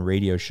call-in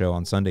radio show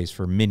on Sundays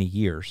for many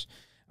years.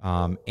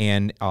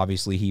 And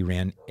obviously he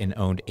ran and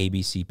owned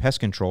ABC Pest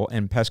Control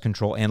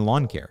and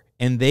Lawn Care.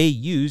 And they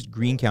used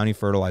Greene County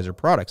fertilizer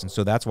products. And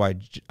so that's why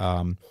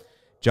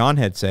John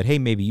had said, hey,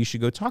 maybe you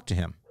should go talk to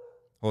him.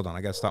 Hold on,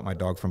 I got to stop my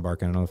dog from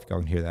barking. I don't know if y'all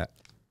can hear that.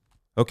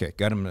 Okay,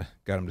 got him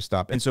to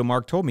stop. And so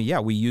Mark told me, yeah,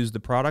 we use the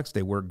products.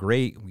 They work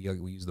great. We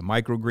use the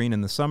microgreen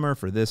in the summer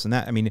for this and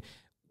that. I mean,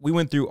 we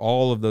went through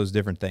all of those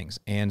different things.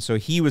 And so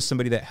he was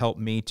somebody that helped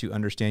me to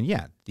understand,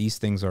 yeah, these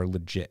things are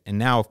legit. And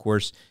now, of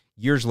course,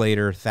 years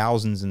later,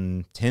 thousands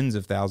and tens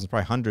of thousands,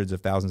 probably hundreds of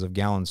thousands of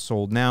gallons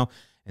sold now.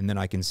 And then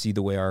I can see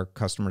the way our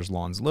customers'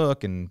 lawns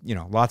look and, you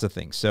know, lots of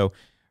things. So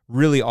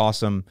really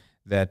awesome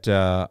that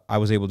I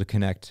was able to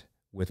connect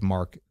with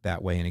Mark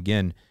that way. And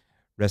again,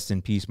 rest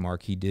in peace,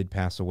 Mark. He did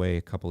pass away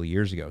a couple of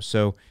years ago.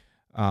 So,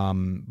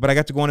 but I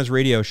got to go on his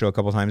radio show a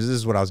couple of times. This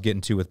is what I was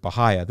getting to with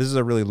Bahia. This is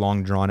a really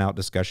long, drawn-out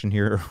discussion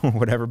here or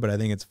whatever, but I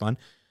think it's fun.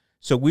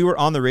 So we were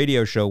on the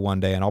radio show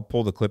one day, and I'll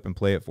pull the clip and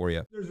play it for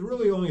you. There's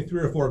really only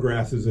 3 or 4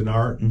 grasses in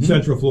our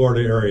Central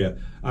Florida area.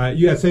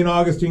 You got St.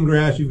 Augustine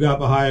grass, you've got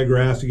Bahia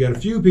grass, you got a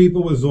few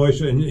people with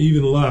zoysia, and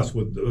even less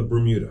with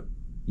Bermuda.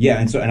 Yeah,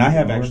 and I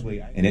have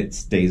actually, and it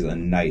stays a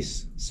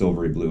nice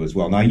silvery blue as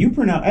well. Now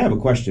I have a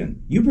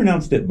question. You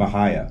pronounced it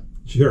Bahia.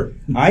 Sure.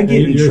 I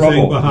get in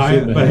trouble.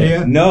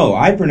 Bahia? No,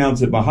 I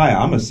pronounce it Bahia.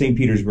 I'm a St.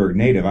 Petersburg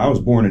native. I was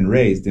born and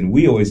raised, and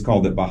we always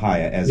called it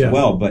Bahia as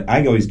well. But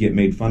I always get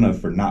made fun of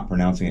for not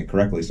pronouncing it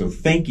correctly. So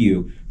thank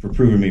you for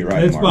proving me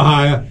right, It's Mark.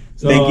 Bahia.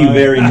 So thank you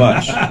very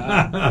much.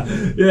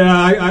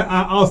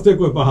 Yeah, I'll stick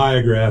with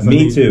Bahia grass.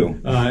 Me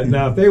too.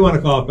 Now, if they want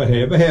to call it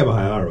Bahia,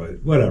 all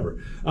right,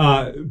 whatever.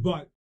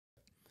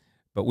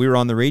 But we were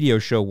on the radio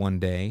show one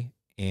day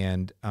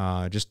and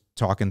just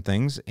talking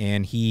things,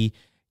 and he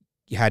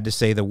had to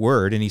say the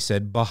word, and he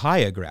said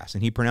Bahia grass,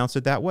 and he pronounced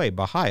it that way,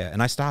 Bahia.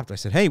 And I stopped. I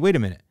said, hey, wait a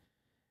minute.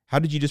 How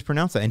did you just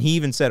pronounce that? And he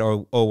even said,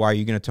 oh, are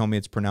you going to tell me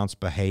it's pronounced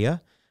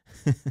Bahia?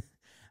 I'm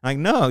like,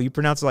 no, you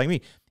pronounce it like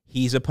me.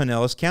 He's a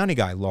Pinellas County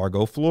guy,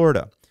 Largo,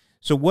 Florida.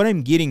 So what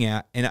I'm getting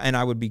at, and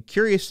I would be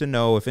curious to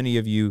know if any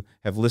of you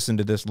have listened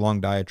to this long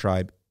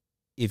diatribe,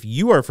 if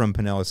you are from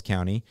Pinellas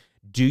County,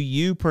 do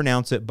you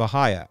pronounce it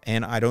Bahia?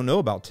 And I don't know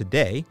about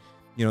today.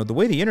 You know, the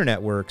way the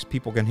internet works,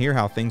 people can hear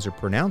how things are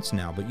pronounced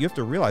now, but you have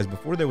to realize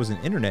before there was an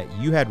internet,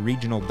 you had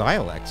regional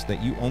dialects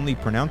that you only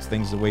pronounced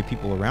things the way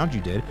people around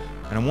you did.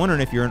 And I'm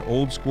wondering if you're an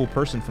old school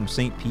person from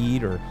St.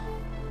 Pete or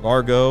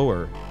Largo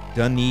or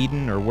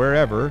Dunedin or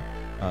wherever,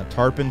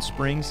 Tarpon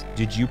Springs,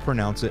 did you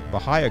pronounce it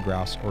Bahia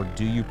grass or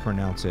do you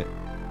pronounce it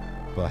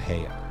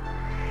Bahia?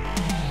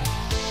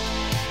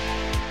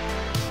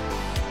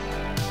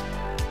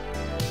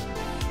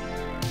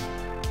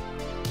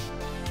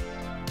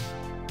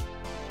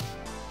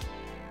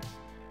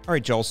 All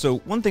right, y'all. So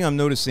one thing I'm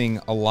noticing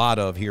a lot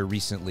of here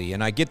recently,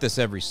 and I get this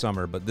every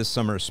summer, but this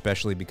summer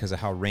especially because of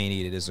how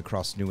rainy it is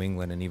across New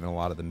England and even a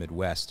lot of the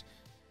Midwest,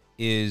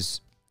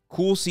 is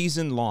cool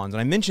season lawns.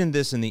 And I mentioned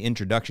this in the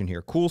introduction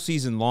here. Cool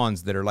season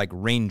lawns that are like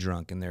rain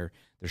drunk and they're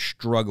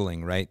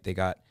struggling, right? They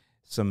got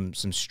some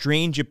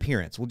strange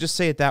appearance. We'll just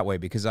say it that way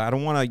because I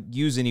don't want to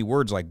use any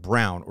words like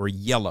brown or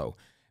yellow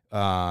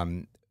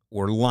or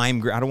lime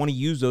green. I don't want to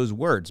use those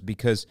words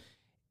because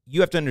you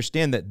have to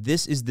understand that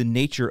this is the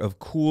nature of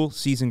cool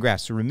season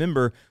grass. So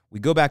remember, we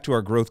go back to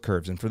our growth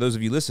curves. And for those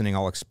of you listening,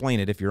 I'll explain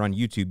it. If you're on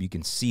YouTube, you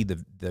can see the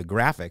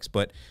graphics.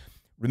 But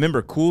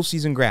remember, cool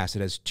season grass,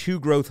 it has 2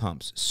 growth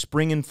humps,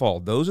 spring and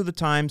fall. Those are the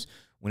times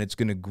when it's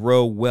going to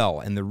grow well.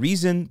 And the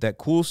reason that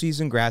cool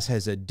season grass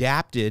has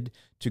adapted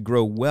to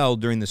grow well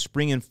during the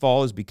spring and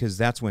fall is because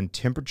that's when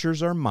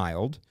temperatures are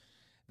mild.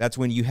 That's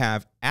when you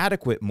have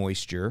adequate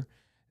moisture,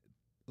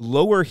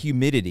 lower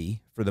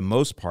humidity for the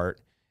most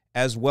part,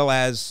 as well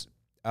as,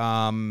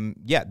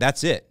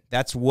 that's it.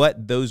 That's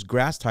what those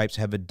grass types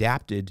have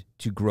adapted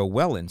to grow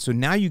well in. So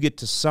now you get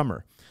to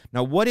summer.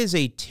 Now, what is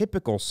a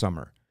typical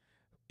summer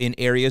in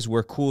areas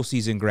where cool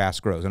season grass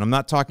grows? And I'm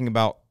not talking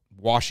about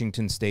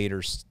Washington State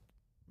or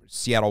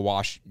Seattle,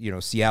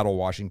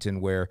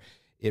 Washington, where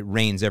it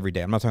rains every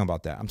day. I'm not talking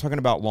about that. I'm talking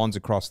about lawns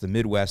across the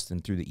Midwest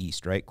and through the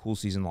East, right? Cool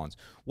season lawns.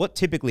 What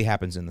typically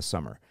happens in the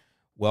summer?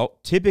 Well,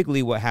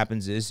 typically what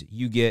happens is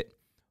you get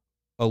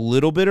a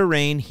little bit of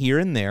rain here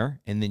and there,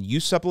 and then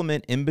you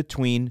supplement in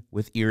between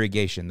with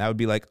irrigation. That would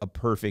be like a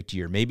perfect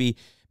year. Maybe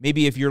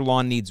if your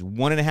lawn needs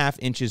 1.5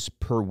 inches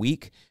per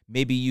week,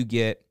 maybe you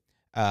get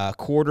a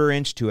 1/4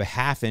 inch to a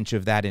 1/2 inch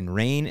of that in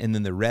rain, and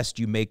then the rest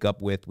you make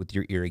up with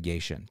your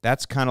irrigation.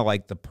 That's kind of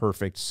like the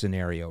perfect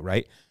scenario,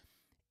 right?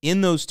 In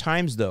those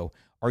times, though,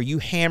 Are you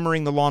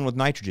hammering the lawn with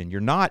nitrogen? You're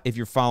not if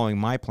you're following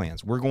my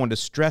plans. We're going to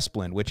stress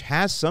blend, which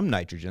has some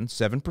nitrogen,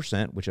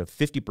 7%, which of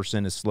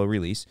 50% is slow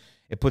release.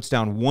 It puts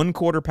down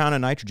 1/4 pound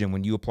of nitrogen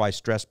when you apply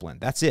stress blend.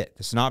 That's it.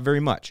 It's not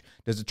very much.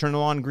 Does it turn the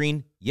lawn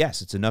green?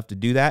 Yes, it's enough to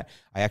do that.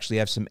 I actually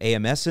have some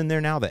AMS in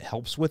there now that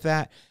helps with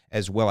that,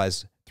 as well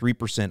as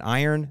 3%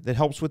 iron that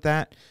helps with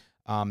that.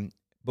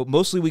 But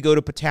mostly we go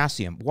to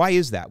potassium. Why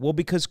is that? Well,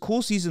 because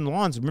cool season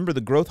lawns, remember the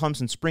growth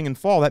humps in spring and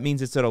fall, that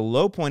means it's at a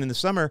low point in the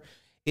summer.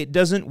 It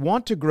doesn't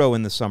want to grow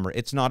in the summer.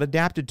 It's not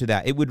adapted to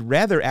that. It would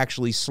rather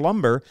actually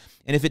slumber,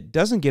 and if it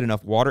doesn't get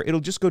enough water,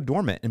 it'll just go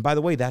dormant. And by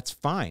the way, that's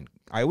fine.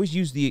 I always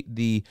use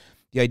the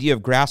idea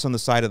of grass on the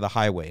side of the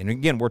highway. And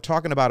again, we're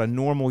talking about a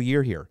normal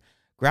year here.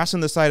 Grass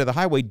on the side of the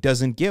highway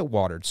doesn't get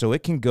watered, so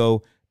it can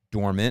go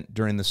dormant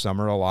during the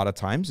summer a lot of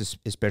times,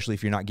 especially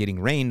if you're not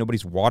getting rain.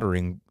 Nobody's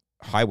watering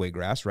highway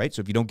grass, right? So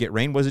if you don't get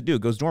rain, what does it do?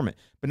 It goes dormant.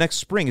 But next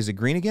spring, is it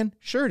green again?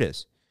 Sure it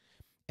is.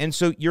 And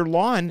so your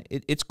lawn,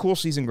 it's cool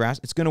season grass.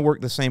 It's going to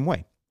work the same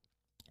way.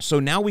 So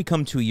now we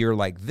come to a year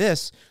like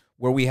this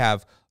where we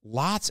have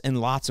lots and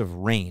lots of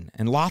rain.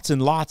 And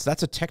lots,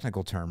 that's a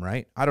technical term,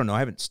 right? I don't know. I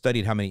haven't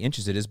studied how many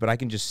inches it is, but I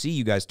can just see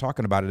you guys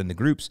talking about it in the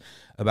groups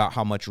about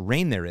how much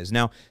rain there is.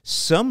 Now,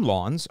 some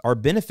lawns are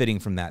benefiting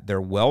from that.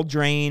 They're well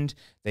drained.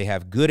 They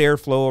have good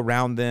airflow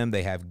around them.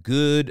 They have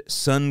good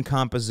sun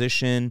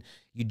composition.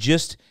 You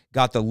just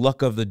got the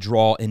luck of the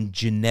draw in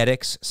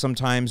genetics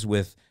sometimes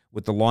with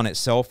the lawn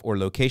itself or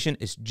location.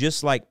 It's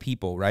just like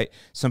people, right?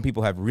 Some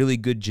people have really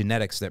good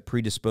genetics that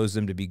predispose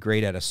them to be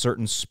great at a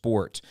certain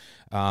sport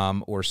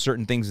or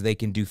certain things they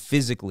can do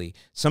physically.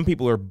 Some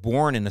people are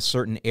born in a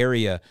certain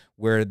area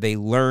where they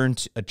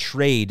learned a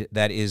trade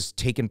that is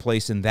taking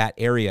place in that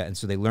area, and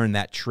so they learn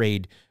that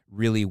trade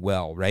really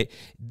well, right?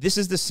 This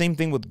is the same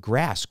thing with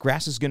grass.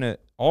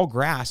 All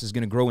grass is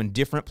going to grow in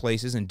different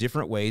places in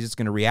different ways. It's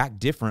going to react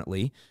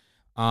differently.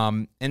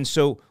 And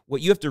so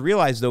what you have to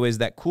realize, though, is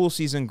that cool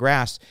season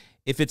grass,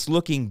 if it's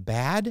looking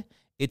bad,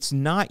 it's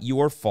not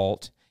your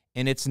fault,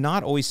 and it's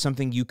not always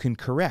something you can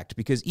correct,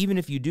 because even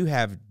if you do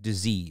have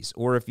disease,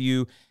 or if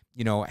you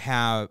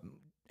have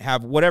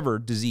whatever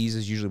disease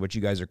is usually what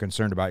you guys are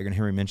concerned about, you're going to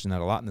hear me mention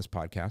that a lot in this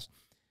podcast,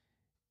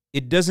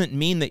 it doesn't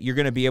mean that you're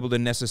going to be able to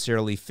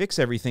necessarily fix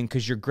everything,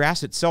 because your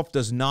grass itself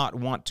does not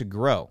want to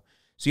grow.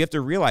 So you have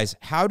to realize,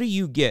 how do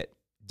you get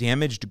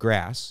damaged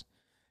grass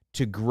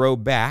to grow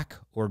back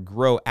or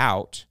grow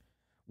out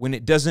when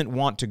it doesn't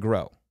want to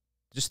grow?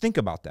 Just think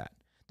about that.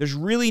 There's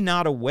really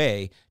not a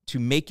way to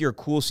make your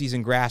cool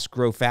season grass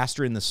grow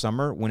faster in the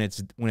summer when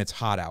it's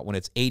hot out, when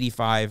it's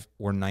 85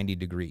 or 90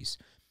 degrees.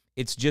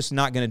 It's just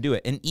not going to do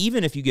it. And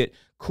even if you get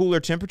cooler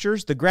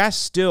temperatures, the grass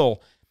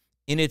still,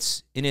 in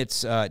its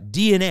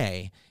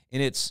DNA,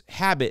 in its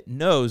habit,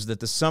 knows that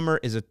the summer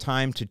is a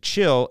time to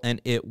chill,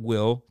 and it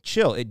will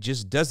chill. It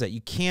just does that.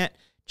 You can't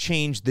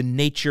change the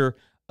nature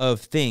of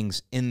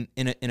things in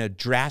a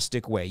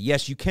drastic way.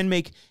 Yes, you can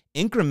make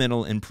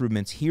incremental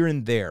improvements here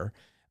and there.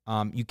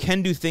 You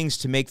can do things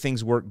to make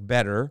things work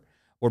better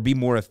or be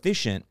more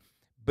efficient,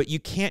 but you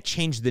can't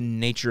change the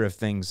nature of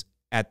things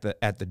at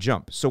the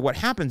jump. So what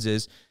happens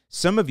is,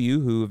 some of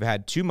you who have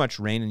had too much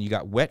rain and you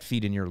got wet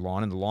feet in your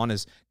lawn, and the lawn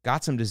has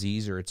got some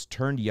disease, or it's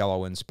turned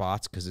yellow in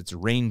spots because it's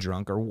rain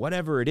drunk or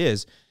whatever it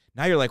is,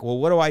 now you're like, well,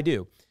 what do I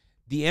do?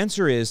 The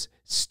answer is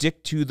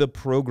stick to the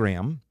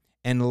program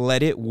and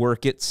let it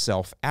work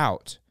itself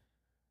out,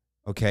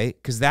 okay?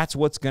 Because that's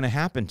what's going to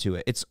happen to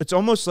it. It's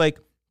almost like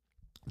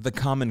the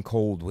common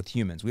cold with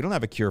humans. We don't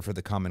have a cure for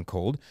the common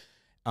cold.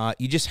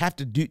 You just have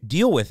to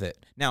deal with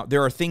it. Now,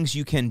 there are things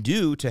you can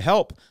do to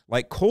help,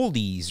 like cold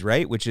ease,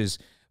 right, which is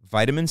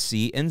vitamin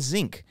C and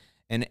zinc.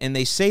 And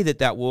they say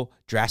that will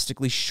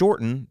drastically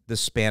shorten the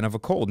span of a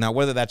cold. Now,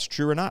 whether that's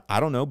true or not, I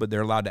don't know, but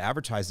they're allowed to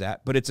advertise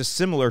that. But it's a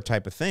similar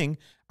type of thing.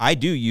 I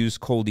do use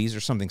cold ease or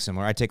something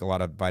similar. I take a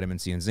lot of vitamin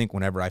C and zinc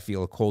whenever I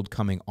feel a cold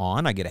coming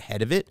on. I get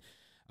ahead of it.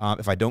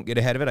 If I don't get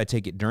ahead of it, I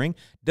take it during.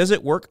 Does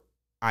it work?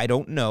 I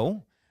don't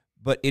know.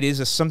 But it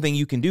is something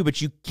you can do,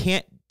 but you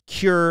can't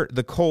cure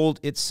the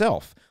cold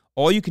itself.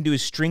 All you can do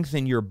is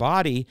strengthen your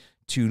body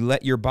to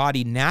let your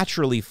body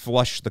naturally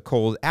flush the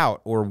cold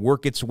out or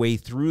work its way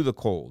through the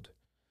cold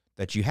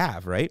that you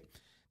have, right?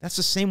 That's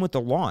the same with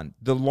the lawn.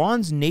 The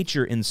lawn's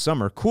nature in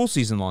summer, cool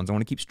season lawns, I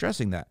want to keep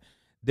stressing that,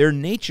 their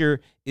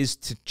nature is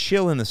to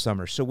chill in the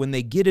summer. So when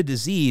they get a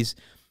disease,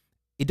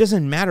 it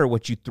doesn't matter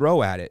what you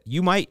throw at it.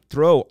 You might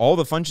throw all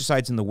the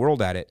fungicides in the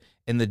world at it,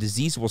 and the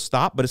disease will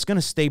stop, but it's going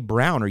to stay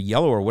brown or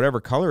yellow or whatever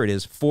color it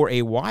is for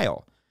a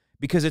while,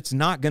 because it's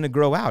not going to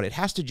grow out. It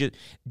has to just,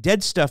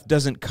 dead stuff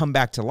doesn't come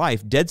back to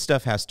life. Dead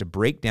stuff has to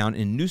break down,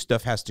 and new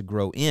stuff has to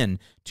grow in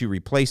to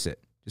replace it.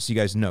 Just so you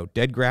guys know,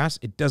 dead grass,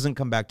 it doesn't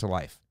come back to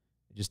life.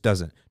 It just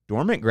doesn't.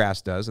 Dormant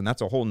grass does, and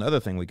that's a whole nother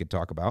thing we could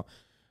talk about.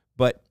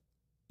 But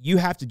you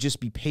have to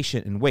just be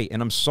patient and wait.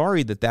 And I'm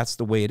sorry that that's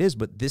the way it is,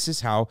 but this is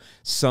how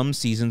some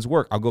seasons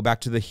work. I'll go back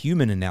to the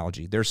human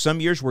analogy. There are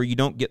some years where you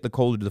don't get the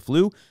cold or the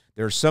flu.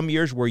 There are some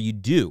years where you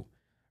do,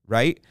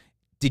 right?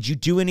 Did you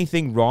do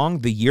anything wrong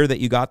the year that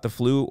you got the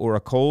flu or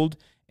a cold,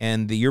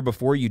 and the year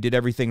before you did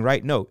everything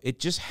right? No, it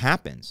just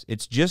happens.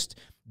 It's just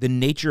the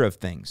nature of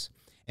things.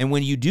 And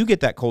when you do get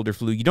that cold or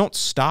flu, you don't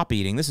stop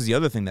eating. This is the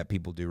other thing that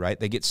people do, right?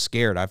 They get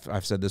scared.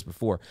 I've said this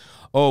before.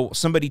 Oh,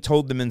 somebody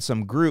told them in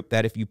some group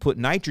that if you put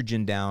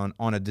nitrogen down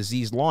on a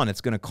diseased lawn,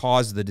 it's going to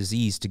cause the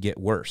disease to get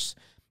worse.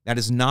 That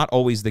is not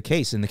always the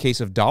case. In the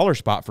case of dollar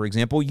spot, for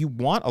example, you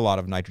want a lot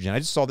of nitrogen. I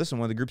just saw this in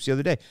one of the groups the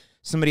other day.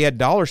 Somebody had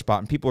dollar spot,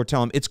 and people were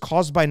telling them it's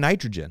caused by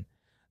nitrogen.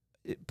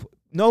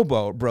 No,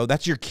 bro,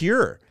 that's your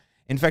cure.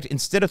 In fact,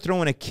 instead of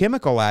throwing a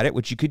chemical at it,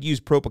 which you could use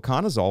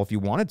propiconazole if you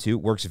wanted to,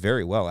 it works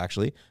very well,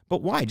 actually.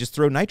 But why? Just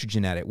throw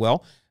nitrogen at it.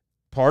 Well,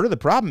 part of the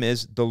problem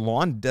is the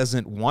lawn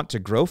doesn't want to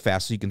grow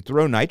fast, so you can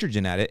throw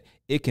nitrogen at it.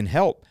 It can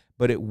help,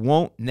 but it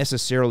won't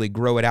necessarily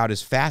grow it out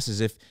as fast as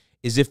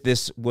if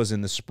this was in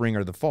the spring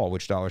or the fall,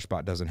 which dollar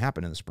spot doesn't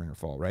happen in the spring or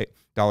fall, right?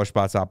 Dollar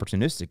spot's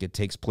opportunistic. It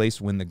takes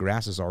place when the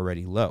grass is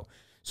already low.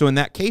 So in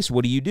that case,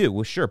 what do?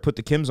 Well, sure, put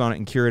the chems on it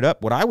and cure it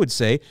up. What I would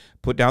say,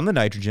 put down the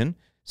nitrogen,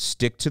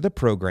 stick to the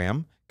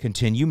program,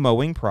 continue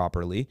mowing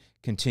properly,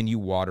 continue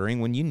watering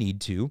when you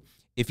need to.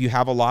 If you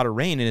have a lot of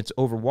rain and it's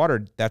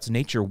overwatered, that's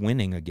nature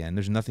winning again.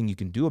 There's nothing you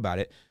can do about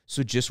it.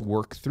 So just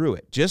work through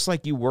it. Just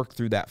like you work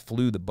through that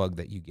flu, the bug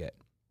that you get.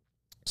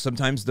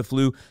 Sometimes the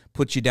flu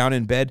puts you down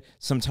in bed.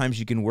 Sometimes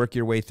you can work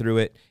your way through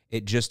it.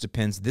 It just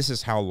depends. This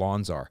is how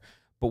lawns are.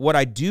 But what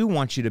I do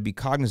want you to be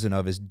cognizant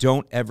of is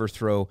don't ever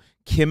throw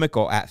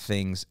chemical at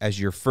things as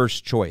your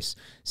first choice.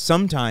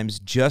 Sometimes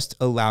just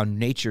allow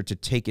nature to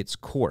take its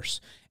course.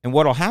 And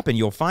what will happen,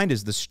 you'll find,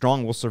 is the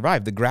strong will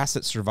survive. The grass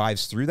that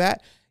survives through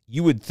that,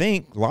 you would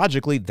think,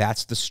 logically,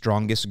 that's the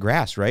strongest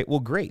grass, right? Well,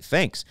 great,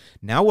 thanks.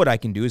 Now what I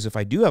can do is if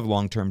I do have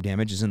long-term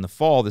damage, is in the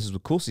fall, this is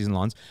with cool season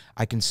lawns,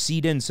 I can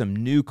seed in some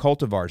new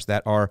cultivars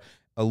that are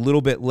a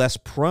little bit less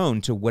prone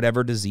to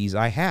whatever disease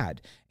I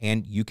had.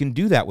 And you can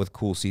do that with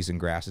cool season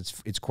grass.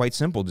 It's quite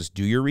simple. Just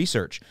do your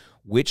research.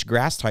 Which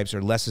grass types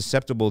are less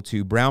susceptible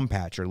to brown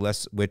patch or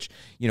less, which,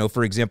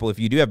 for example, if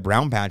you do have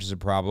brown patch as a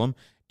problem,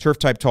 turf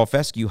type tall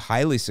fescue,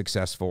 highly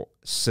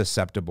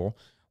susceptible,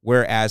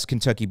 whereas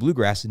Kentucky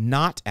bluegrass,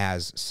 not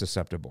as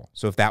susceptible.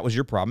 So if that was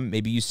your problem,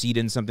 maybe you seed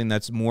in something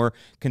that's more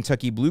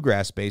Kentucky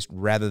bluegrass based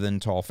rather than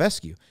tall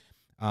fescue.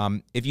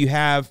 If you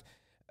have,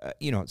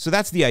 so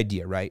that's the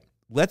idea, right?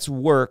 Let's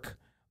work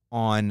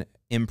on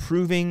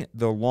improving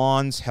the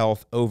lawn's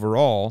health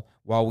overall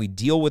while we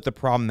deal with the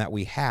problem that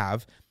we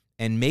have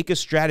and make a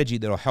strategy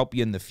that'll help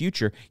you in the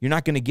future. You're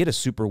not going to get a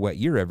super wet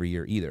year every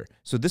year either.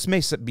 So this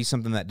may be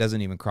something that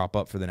doesn't even crop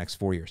up for the next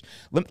 4 years.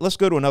 Let's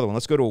go to another one.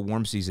 Let's go to a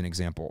warm season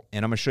example.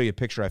 And I'm going to show you a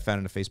picture I found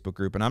in a Facebook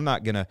group. And I'm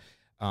not going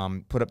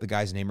to put up the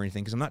guy's name or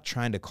anything because I'm not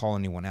trying to call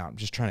anyone out. I'm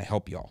just trying to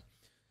help y'all.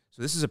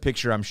 So this is a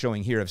picture I'm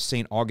showing here of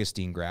St.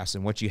 Augustine grass.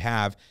 And what you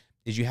have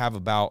is you have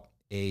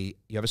a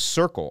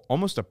circle,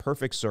 almost a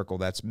perfect circle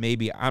that's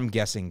maybe, I'm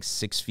guessing,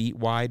 6 feet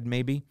wide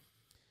maybe.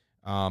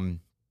 And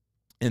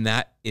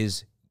that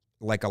is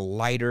like a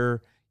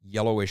lighter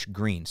yellowish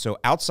green. So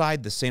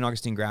outside, the St.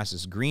 Augustine grass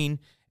is green,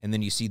 and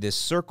then you see this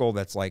circle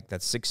that's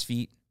 6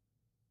 feet,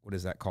 what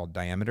is that called,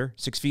 diameter?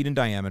 6 feet in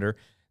diameter,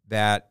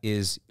 that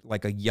is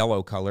like a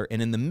yellow color,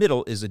 and in the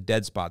middle is a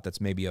dead spot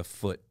that's maybe a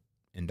foot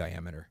in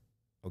diameter,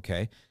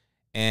 okay?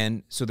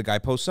 And so the guy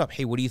posts up,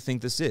 hey, what do you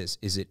think this is?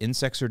 Is it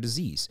insects or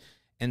disease?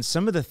 And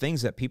some of the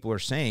things that people are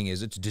saying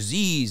is it's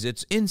disease,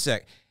 it's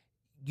insect.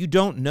 You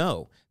don't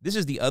know. This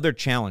is the other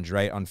challenge,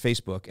 right, on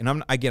Facebook. And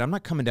I'm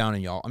not coming down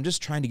on y'all. I'm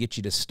just trying to get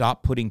you to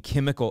stop putting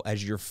chemical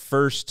as your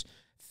first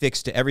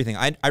fix to everything.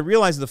 I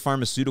realize the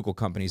pharmaceutical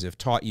companies have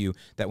taught you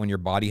that when your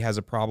body has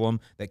a problem,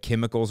 that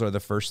chemicals are the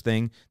first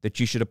thing that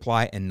you should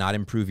apply and not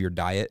improve your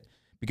diet.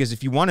 Because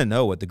if you want to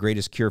know what the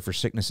greatest cure for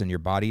sickness in your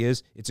body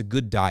is, it's a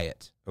good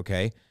diet,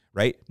 okay?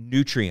 Right?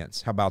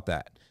 Nutrients, how about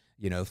that?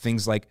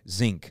 Things like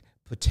zinc,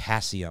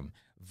 potassium,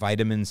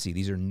 vitamin C.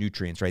 These are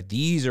nutrients, right?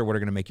 These are what are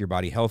going to make your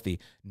body healthy,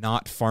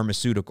 not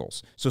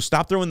pharmaceuticals. So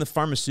stop throwing the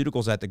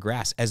pharmaceuticals at the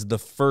grass as the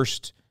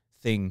first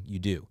thing you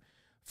do.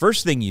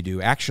 First thing you do,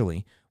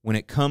 actually, when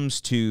it comes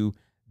to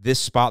this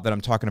spot that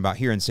I'm talking about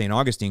here in St.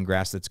 Augustine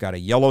grass that's got a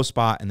yellow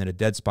spot and then a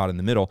dead spot in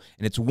the middle,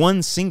 and it's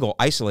one single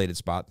isolated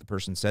spot, the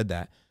person said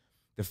that,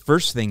 the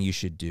first thing you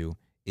should do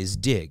is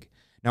dig.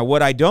 Now,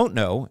 what I don't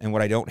know and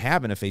what I don't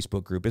have in a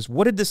Facebook group is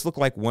what did this look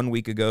like 1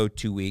 week ago,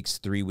 2 weeks,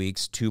 3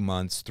 weeks, 2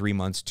 months, 3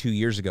 months, 2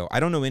 years ago? I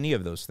don't know any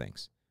of those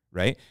things,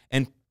 right?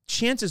 And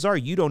chances are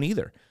you don't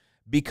either.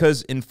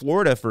 Because in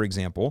Florida, for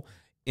example,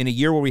 in a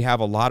year where we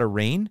have a lot of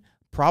rain,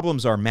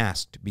 problems are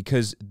masked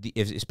because,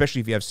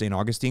 especially if you have St.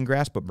 Augustine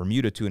grass, but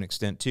Bermuda to an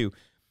extent too,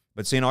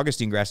 but St.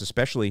 Augustine grass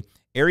especially,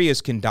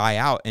 areas can die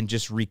out and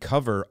just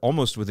recover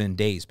almost within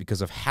days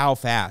because of how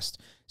fast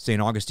St.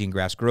 Augustine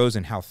grass grows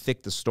and how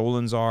thick the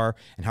stolons are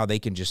and how they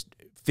can just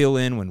fill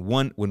in when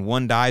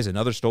one dies,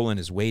 another stolon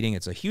is waiting.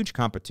 It's a huge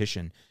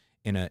competition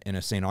in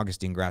a St.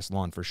 Augustine grass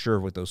lawn for sure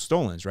with those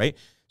stolons, right?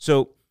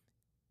 So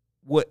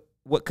what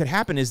could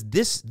happen is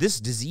this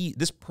disease,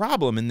 this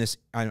problem in this,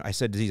 I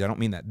said disease, I don't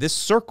mean that. This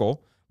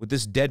circle with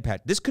this dead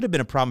patch, this could have been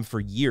a problem for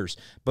years.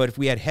 But if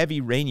we had heavy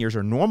rain years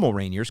or normal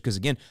rain years, because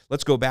again,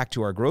 let's go back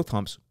to our growth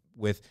humps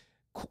with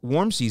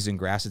warm season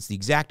grass, it's the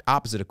exact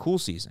opposite of cool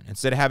season.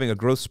 Instead of having a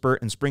growth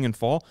spurt in spring and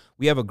fall,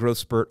 we have a growth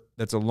spurt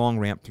that's a long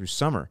ramp through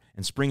summer.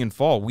 In spring and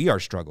fall, we are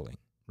struggling,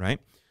 right?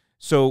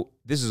 So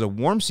this is a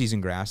warm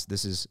season grass.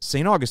 This is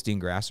St. Augustine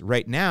grass.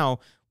 Right now,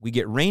 we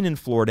get rain in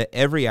Florida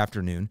every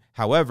afternoon.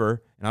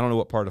 However, and I don't know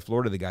what part of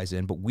Florida the guy's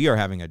in, but we are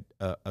having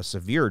a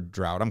severe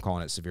drought. I'm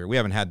calling it severe. We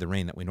haven't had the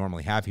rain that we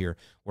normally have here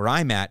where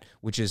I'm at,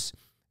 which is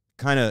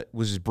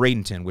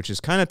Bradenton, which is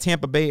kind of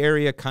Tampa Bay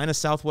area, kind of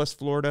southwest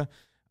Florida.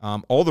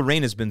 All the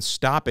rain has been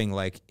stopping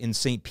like in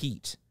St.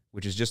 Pete,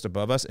 which is just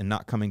above us, and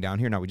not coming down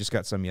here. Now, we just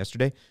got some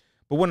yesterday.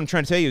 But what I'm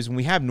trying to tell you is when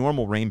we have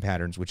normal rain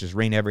patterns, which is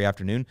rain every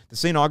afternoon, the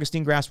St.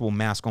 Augustine grass will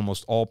mask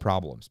almost all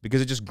problems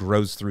because it just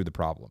grows through the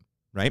problem,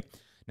 right?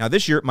 Now,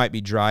 this year it might be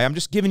dry. I'm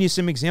just giving you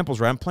some examples,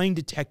 right? I'm playing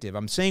detective.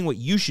 I'm saying what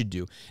you should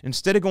do.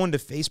 Instead of going to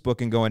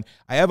Facebook and going,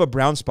 I have a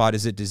brown spot,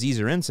 is it disease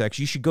or insects?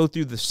 You should go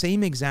through the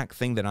same exact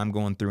thing that I'm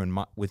going through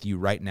with you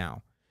right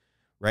now,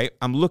 right?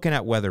 I'm looking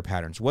at weather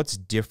patterns. What's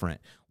different?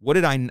 Why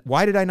did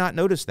I not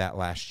notice that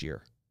last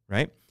year,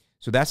 right?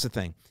 So that's the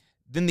thing.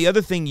 Then the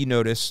other thing you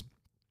notice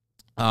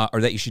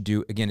or that you should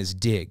do, again, is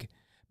dig.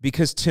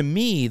 Because to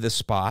me, the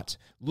spot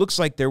looks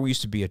like there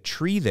used to be a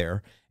tree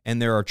there,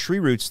 and there are tree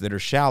roots that are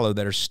shallow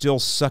that are still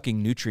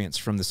sucking nutrients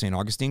from the St.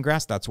 Augustine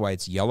grass. That's why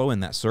it's yellow in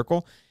that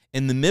circle.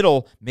 In the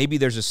middle, maybe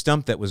there's a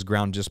stump that was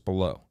ground just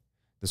below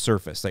the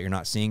surface that you're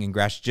not seeing, and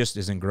grass just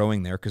isn't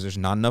growing there because there's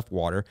not enough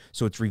water,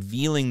 so it's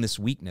revealing this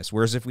weakness.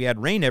 Whereas if we had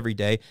rain every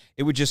day,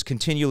 it would just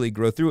continually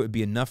grow through. It would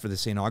be enough for the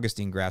St.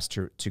 Augustine grass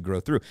to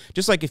grow through.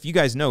 Just like if you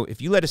guys know,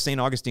 if you let a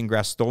St. Augustine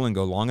grass stolon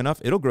go long enough,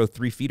 it'll grow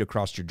 3 feet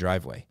across your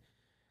driveway.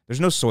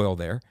 There's no soil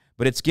there,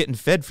 but it's getting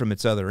fed from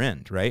its other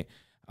end, right?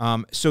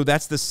 So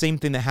that's the same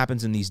thing that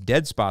happens in these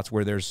dead spots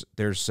where there's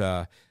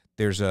a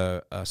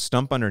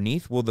stump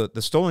underneath. Well,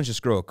 the stolons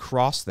just grow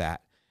across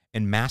that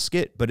and mask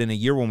it, but in a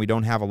year when we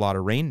don't have a lot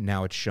of rain,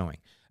 now it's showing.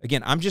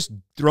 Again, I'm just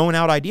throwing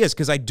out ideas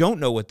because I don't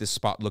know what this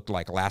spot looked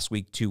like last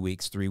week, 2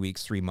 weeks,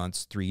 3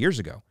 months, 3 years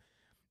ago.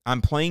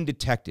 I'm playing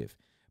detective,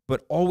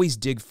 but always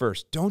dig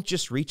first. Don't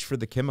just reach for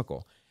the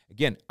chemical.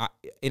 Again,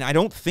 I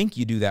don't think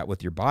you do that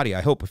with your body.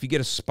 I hope if you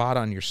get a spot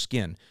on your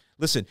skin.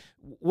 Listen,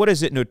 what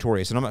is it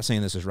notorious? And I'm not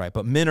saying this is right,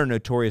 but men are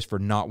notorious for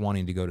not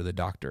wanting to go to the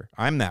doctor.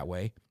 I'm that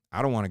way.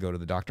 I don't want to go to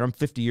the doctor. I'm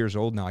 50 years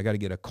old now. I got to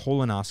get a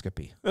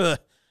colonoscopy. Ugh.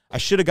 I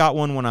should have got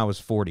one when I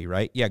was 40,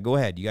 right? Yeah, go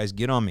ahead. You guys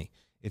get on me.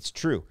 It's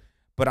true.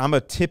 But I'm a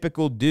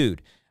typical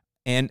dude.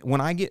 And when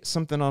I get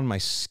something on my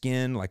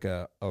skin, like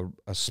a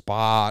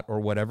spot or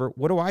whatever,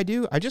 what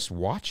do? I just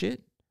watch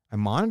it. I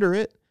monitor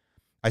it.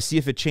 I see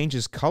if it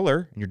changes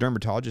color. And your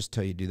dermatologist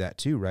tell you to do that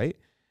too, right?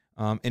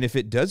 And if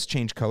it does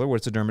change color,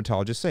 what's the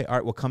dermatologist say? All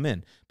right, well, come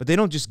in. But they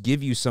don't just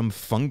give you some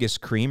fungus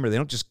cream, or they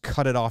don't just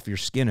cut it off your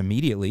skin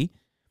immediately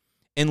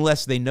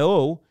unless they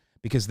know,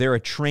 because they're a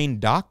trained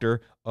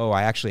doctor, oh,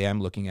 I actually am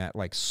looking at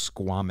like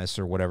squamous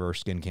or whatever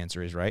skin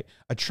cancer is, right?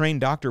 A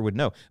trained doctor would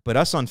know. But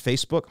us on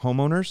Facebook,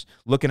 homeowners,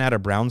 looking at a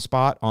brown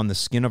spot on the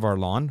skin of our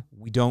lawn,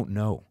 we don't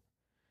know.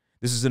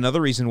 This is another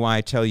reason why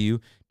I tell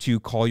you to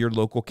call your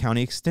local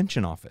county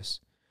extension office.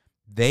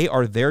 They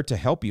are there to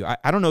help you.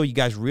 I don't know if you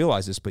guys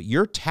realize this, but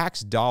your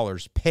tax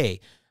dollars pay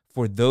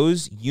for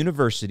those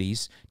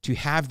universities to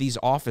have these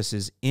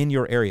offices in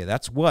your area.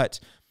 That's what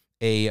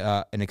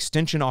an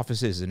extension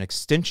office is, an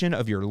extension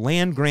of your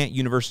land-grant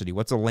university.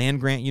 What's a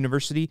land-grant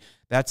university?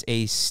 That's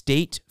a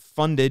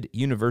state-funded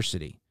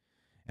university.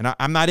 And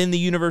I'm not in the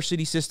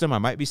university system. I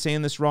might be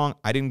saying this wrong.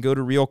 I didn't go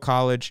to real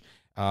college.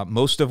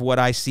 Most of what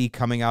I see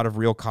coming out of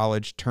real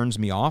college turns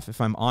me off, if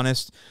I'm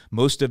honest.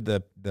 Most of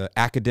the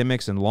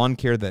academics in lawn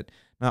care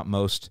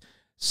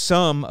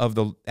some of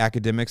the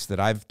academics that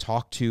I've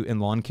talked to in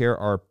lawn care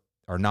are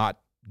not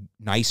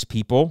nice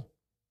people,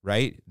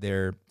 right?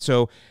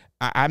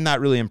 I'm not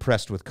really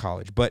impressed with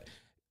college, but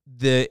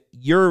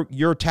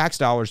your tax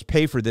dollars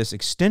pay for this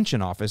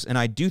extension office, and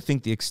I do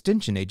think the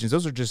extension agents,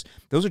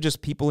 those are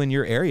just people in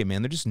your area,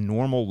 man. They're just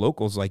normal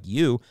locals like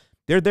you.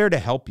 They're there to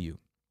help you.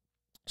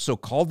 So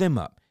call them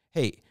up.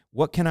 Hey,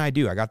 what can I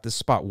do? I got this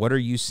spot. What are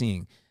you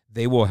seeing?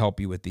 They will help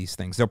you with these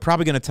things. They're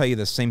probably going to tell you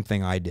the same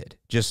thing I did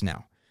just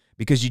now,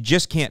 because you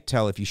just can't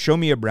tell. If you show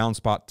me a brown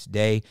spot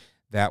today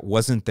that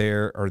wasn't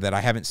there, or that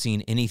I haven't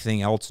seen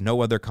anything else,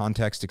 no other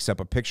context except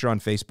a picture on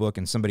Facebook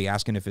and somebody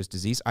asking if it's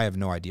disease, I have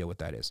no idea what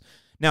that is.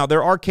 Now,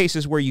 there are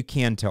cases where you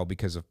can tell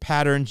because of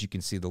patterns. You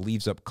can see the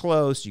leaves up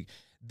close.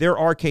 There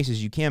are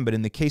cases you can, but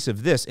in the case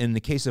of this, in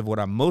the case of what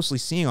I'm mostly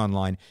seeing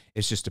online,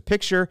 it's just a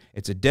picture,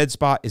 it's a dead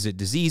spot, is it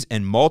disease,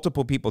 and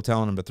multiple people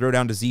telling them to throw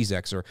down Disease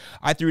X, or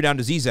I threw down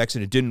Disease X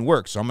and it didn't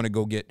work, so I'm going to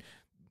go get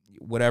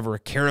whatever,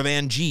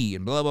 Caravan G,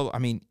 and blah, blah, blah. I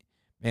mean,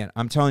 man,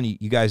 I'm telling you,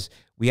 you guys,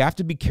 we have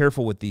to be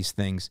careful with these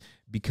things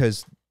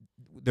because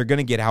they're going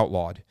to get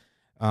outlawed.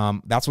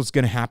 That's what's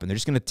going to happen. They're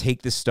just going to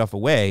take this stuff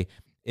away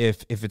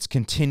if it's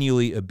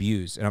continually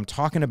abused. And I'm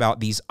talking about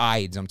these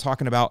ides. I'm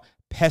talking about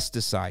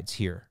pesticides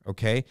here,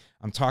 okay?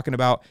 I'm talking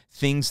about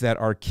things that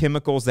are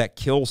chemicals that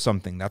kill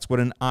something. That's what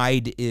an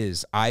ide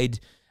is. Ide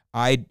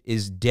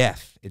is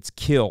death. It's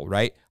kill,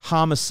 right?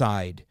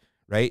 Homicide,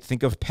 right?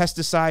 Think of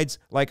pesticides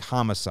like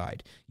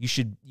homicide. You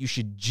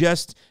should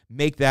just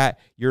make that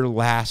your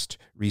last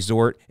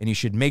resort, and you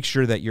should make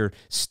sure that you're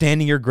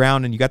standing your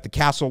ground and you got the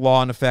castle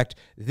law in effect.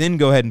 Then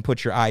go ahead and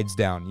put your ides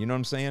down. You know what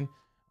I'm saying?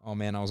 Oh,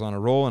 man, I was on a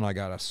roll, and I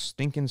got a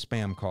stinking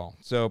spam call.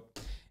 So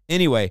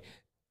anyway,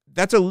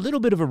 that's a little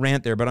bit of a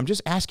rant there, but I'm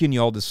just asking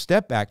you all to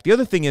step back. The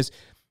other thing is,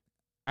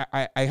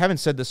 I haven't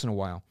said this in a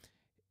while.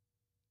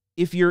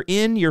 If you're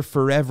in your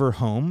forever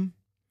home,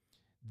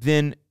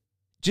 then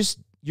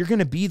you're going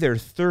to be there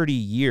 30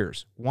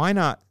 years. Why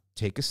not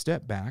take a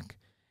step back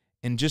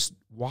and just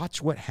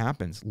watch what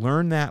happens?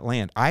 Learn that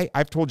land.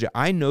 I've told you,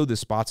 I know the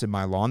spots in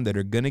my lawn that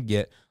are going to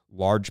get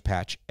large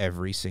patch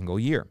every single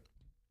year.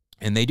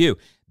 And they do.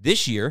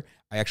 This year,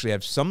 I actually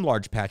have some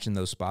large patch in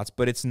those spots,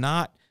 but it's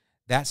not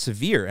that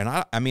severe. And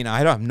I mean, I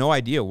have no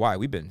idea why.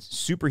 We've been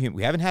super humid.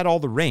 We haven't had all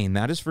the rain,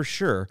 that is for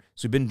sure.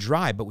 So we've been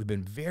dry, but we've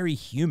been very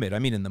humid. I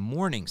mean, in the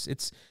mornings,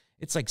 it's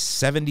like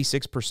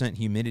 76%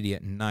 humidity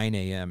at 9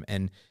 a.m.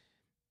 And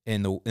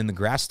the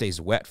grass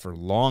stays wet for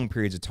long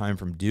periods of time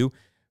from dew.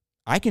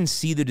 I can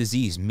see the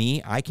disease.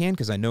 I can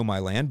because I know my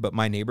land, but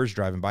my neighbors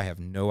driving by have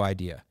no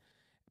idea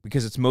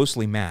because it's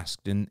mostly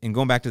masked. And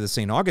going back to the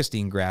St.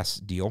 Augustine grass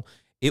deal,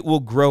 it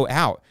will grow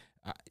out.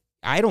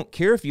 I don't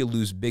care if you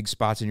lose big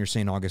spots in your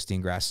St. Augustine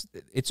grass.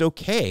 It's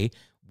okay.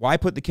 Why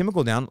put the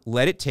chemical down?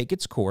 Let it take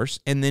its course,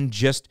 and then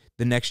just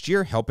the next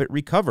year help it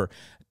recover.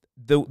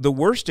 The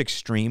worst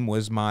extreme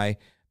was my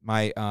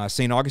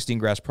St. Augustine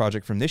grass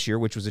project from this year,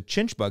 which was a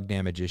chinch bug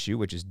damage issue,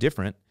 which is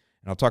different.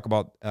 And I'll talk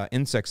about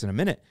insects in a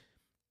minute.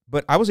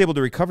 But I was able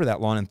to recover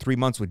that lawn in 3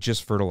 months with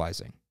just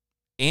fertilizing.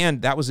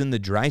 And that was in the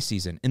dry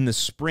season. In the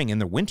spring, in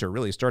the winter,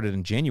 really started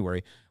in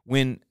January,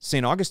 when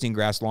St. Augustine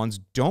grass lawns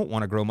don't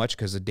want to grow much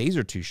because the days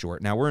are too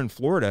short. Now, we're in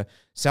Florida,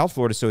 South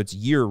Florida, so it's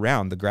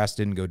year-round. The grass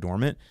didn't go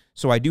dormant.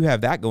 So I do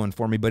have that going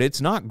for me, but it's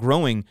not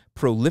growing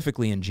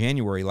prolifically in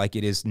January like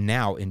it is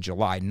now in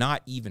July,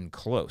 not even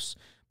close.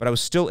 But I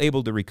was still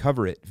able to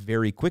recover it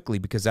very quickly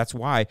because that's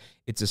why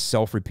it's a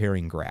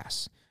self-repairing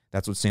grass.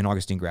 That's what St.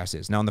 Augustine grass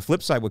is. Now, on the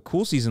flip side, with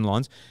cool season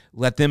lawns,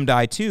 let them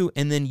die too,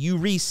 and then you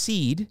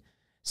reseed.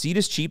 Seed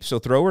is cheap, so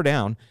throw her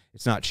down.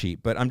 It's not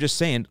cheap, but I'm just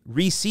saying,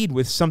 reseed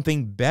with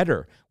something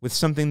better, with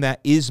something that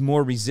is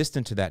more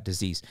resistant to that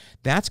disease.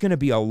 That's going to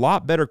be a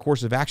lot better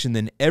course of action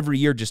than every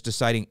year just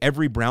deciding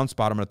every brown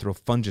spot I'm going to throw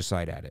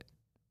fungicide at it,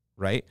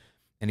 right?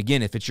 And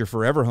again, if it's your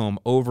forever home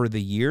over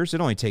the years,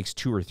 it only takes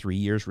 2 or 3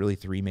 years, really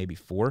 3, maybe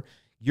 4.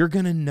 You're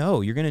going to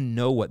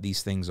know what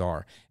these things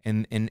are.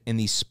 And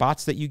these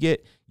spots that you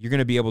get, you're going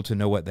to be able to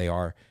know what they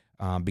are.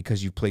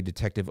 Because you've played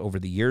detective over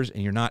the years,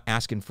 and you're not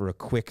asking for a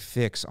quick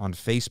fix on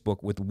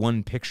Facebook with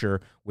one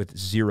picture with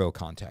 0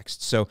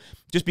 context. So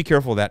just be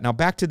careful of that. Now,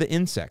 back to the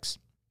insects.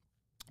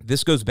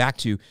 This goes back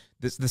to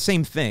the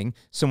same thing.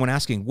 Someone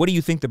asking, what do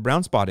you think the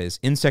brown spot is,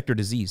 insect or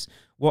disease?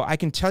 Well, I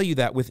can tell you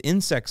that with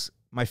insects,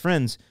 my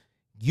friends,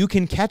 you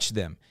can catch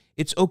them.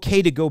 It's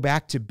okay to go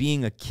back to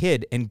being a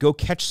kid and go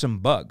catch some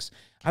bugs.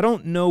 I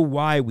don't know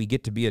why we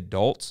get to be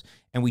adults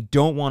and we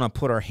don't want to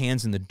put our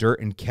hands in the dirt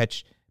and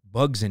catch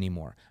bugs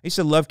anymore. I used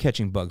to love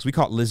catching bugs. We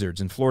call it lizards.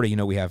 In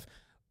Florida, we have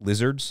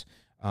lizards,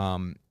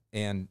 and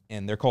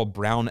they're called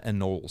brown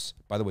anoles.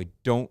 By the way,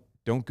 don't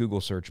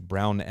Google search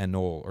brown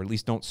anole, or at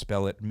least don't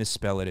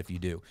misspell it if you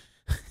do.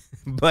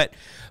 but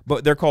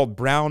they're called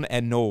brown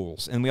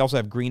anoles, and we also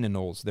have green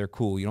anoles. They're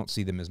cool. You don't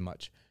see them as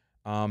much.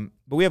 But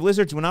we have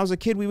lizards. When I was a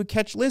kid, we would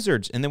catch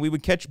lizards, and then we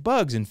would catch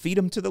bugs and feed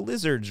them to the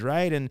lizards,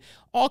 right? And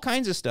all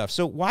kinds of stuff.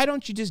 So why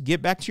don't you just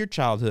get back to your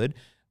childhood,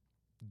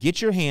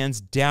 get your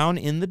hands down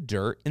in the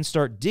dirt and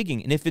start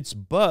digging. And if it's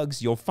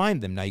bugs, you'll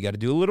find them. Now, you got to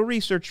do a little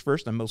research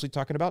first. I'm mostly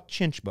talking about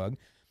chinch bug.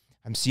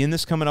 I'm seeing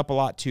this coming up a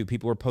lot, too.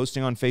 People are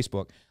posting on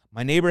Facebook.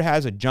 My neighbor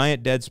has a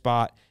giant dead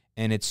spot,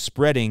 and it's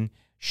spreading.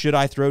 Should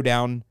I throw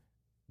down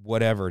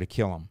whatever to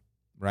kill him,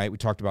 right? We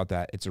talked about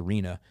that. It's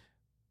arena.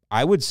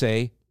 I would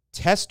say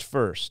test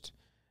first.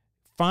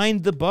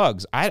 Find the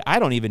bugs. I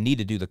don't even need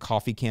to do the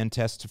coffee can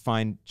test to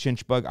find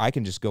chinch bug. I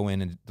can just go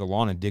in the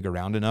lawn and dig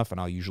around enough,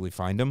 and I'll usually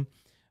find them.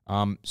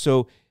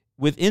 So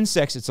with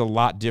insects, it's a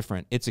lot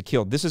different. It's a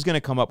kill. This is going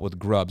to come up with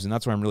grubs, and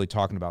that's why I'm really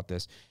talking about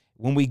this.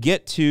 When we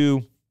get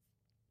to,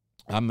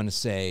 I'm going to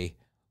say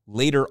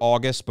later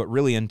August, but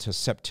really into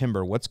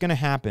September, what's going to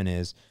happen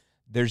is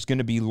there's going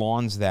to be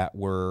lawns that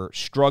were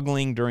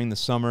struggling during the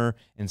summer,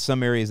 and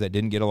some areas that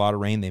didn't get a lot of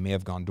rain, they may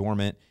have gone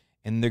dormant,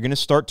 and they're going to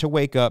start to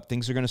wake up.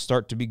 Things are going to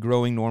start to be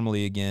growing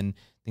normally again.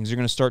 Things are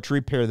going to start to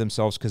repair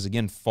themselves because,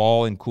 again,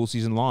 fall and cool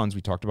season lawns,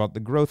 we talked about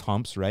the growth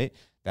humps, right?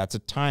 That's a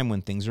time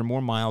when things are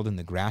more mild and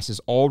the grass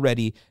is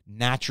already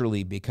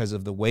naturally, because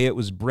of the way it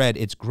was bred,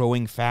 it's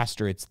growing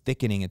faster, it's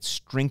thickening, it's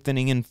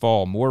strengthening in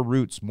fall, more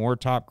roots, more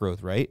top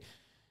growth, right?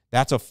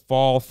 That's a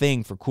fall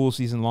thing for cool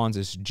season lawns.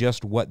 It's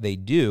just what they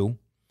do.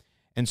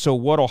 And so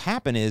what'll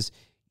happen is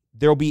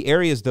there'll be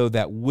areas, though,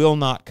 that will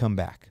not come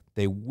back.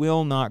 They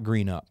will not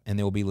green up, and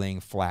they will be laying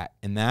flat.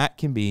 And that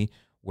can be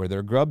where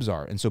their grubs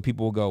are. And so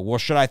people will go, well,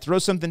 should I throw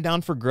something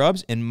down for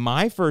grubs? And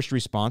my first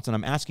response, and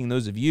I'm asking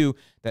those of you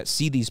that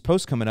see these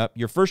posts coming up,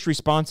 your first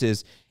response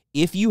is,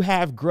 If you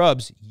have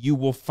grubs, you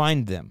will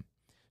find them.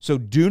 So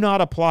do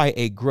not apply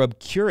a grub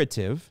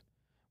curative,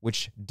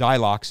 which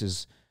Dilox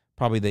is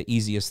probably the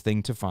easiest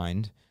thing to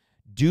find.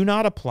 Do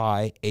not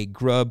apply a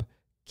grub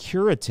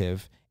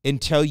curative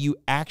until you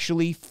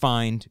actually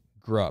find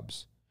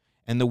grubs.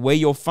 And the way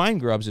you'll find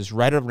grubs is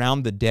right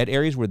around the dead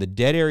areas where the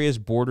dead areas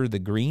border the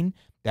green.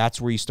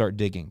 That's where you start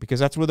digging, because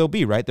that's where they'll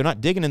be, right? They're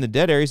not digging in the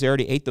dead areas. They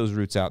already ate those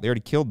roots out. They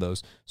already killed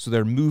those. So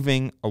they're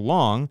moving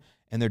along,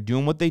 and they're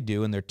doing what they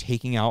do, and they're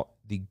taking out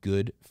the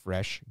good,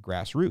 fresh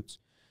grass roots.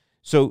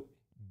 So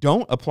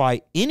don't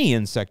apply any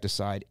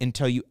insecticide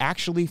until you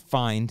actually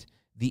find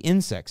the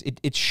insects.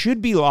 It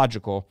should be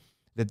logical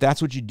that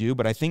that's what you do,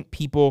 but I think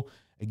people,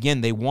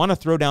 again, they want to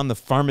throw down the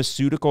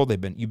pharmaceutical.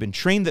 You've been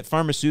trained that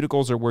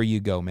pharmaceuticals are where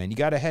you go, man. You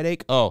got a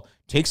headache? Oh,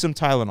 take some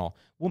Tylenol.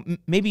 Well,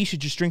 maybe you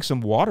should just drink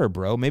some water,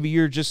 bro. Maybe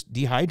you're just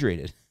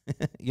dehydrated.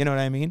 You know what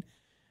I mean?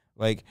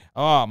 Like,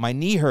 oh, my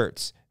knee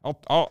hurts.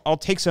 I'll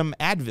take some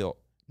Advil.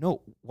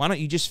 No, why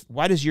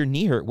does your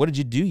knee hurt? What did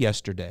you do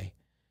yesterday?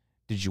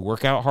 Did you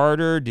work out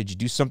harder? Did you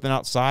do something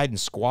outside and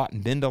squat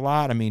and bend a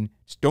lot? I mean,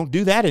 just don't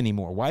do that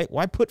anymore.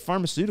 Why put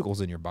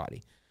pharmaceuticals in your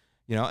body?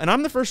 You know, and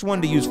I'm the first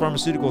one to use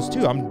pharmaceuticals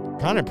too. I'm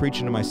kind of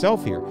preaching to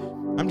myself here.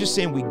 I'm just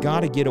saying we got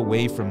to get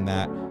away from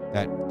that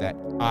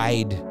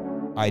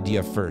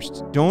idea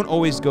first. Don't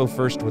always go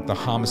first with the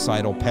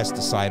homicidal,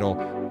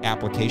 pesticidal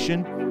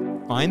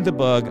application. Find the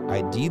bug,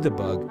 ID the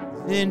bug,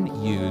 then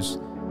use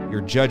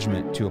your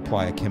judgment to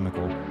apply a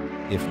chemical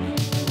if needed.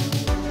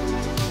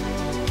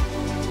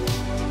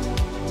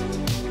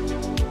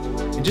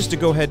 And just to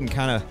go ahead and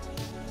kind of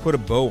put a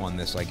bow on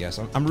this, I guess.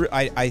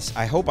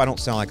 I hope I don't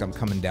sound like I'm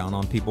coming down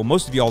on people.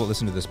 Most of y'all that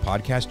listen to this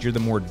podcast, you're the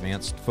more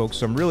advanced folks.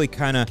 So I'm really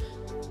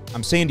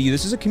I'm saying to you,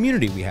 this is a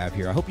community we have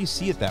here. I hope you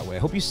see it that way. I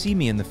hope you see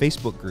me in the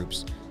Facebook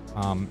groups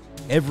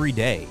every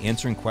day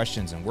answering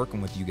questions and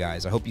working with you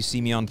guys. I hope you see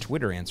me on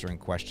Twitter answering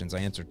questions. I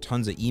answer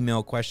tons of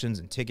email questions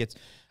and tickets.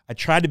 I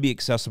try to be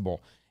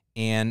accessible.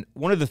 And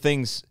one of the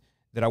things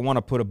that I want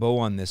to put a bow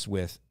on this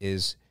with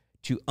is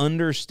to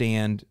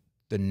understand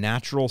the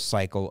natural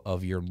cycle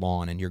of your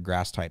lawn and your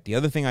grass type. The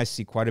other thing I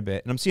see quite a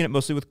bit, and I'm seeing it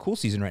mostly with cool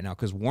season right now,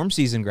 because warm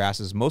season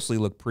grasses mostly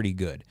look pretty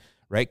good,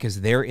 right?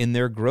 Because they're in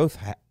their growth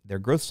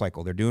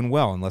cycle. They're doing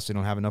well unless they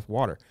don't have enough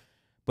water.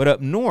 But up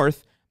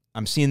north,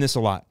 I'm seeing this a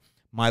lot.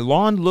 My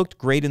lawn looked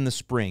great in the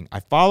spring. I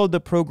followed the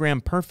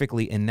program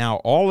perfectly, and now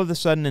all of a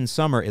sudden in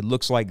summer, it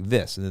looks like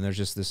this, and then there's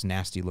just this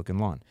nasty looking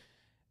lawn.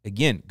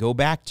 Again, go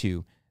back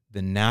to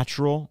the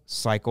natural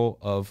cycle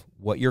of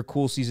what your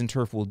cool season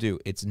turf will do.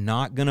 It's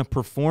not going to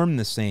perform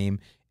the same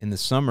in the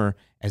summer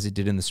as it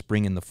did in the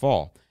spring and the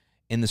fall.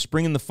 In the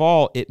spring and the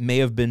fall, it may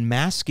have been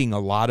masking a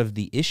lot of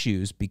the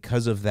issues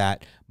because of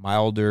that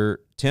milder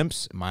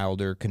temps,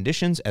 milder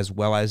conditions, as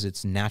well as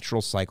its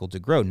natural cycle to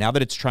grow. Now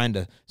that it's trying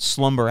to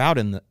slumber out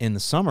in the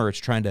summer, it's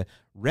trying to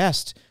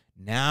rest.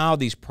 Now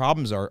these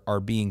problems are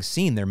being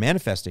seen. They're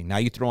manifesting. Now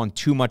you throw on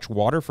too much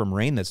water from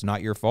rain that's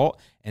not your fault,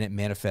 and it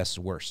manifests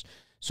worse.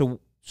 So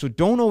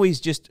don't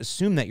always just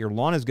assume that your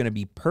lawn is going to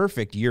be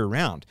perfect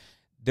year-round.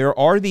 There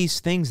are these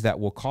things that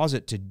will cause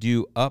it to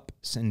do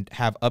ups and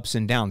have ups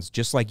and downs,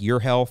 just like your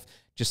health,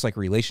 just like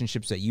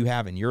relationships that you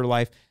have in your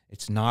life.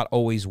 It's not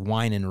always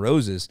wine and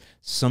roses.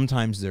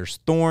 Sometimes there's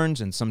thorns,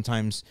 and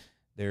sometimes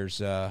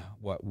there's,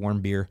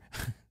 warm beer.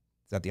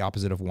 Is that the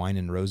opposite of wine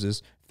and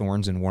roses?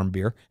 Thorns and warm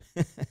beer?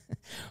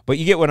 But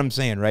you get what I'm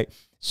saying, right?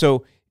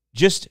 So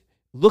just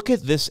look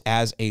at this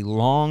as a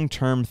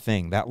long-term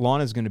thing. That lawn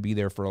is going to be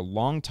there for a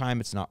long time.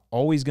 It's not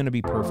always going to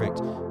be perfect,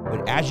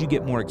 but as you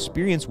get more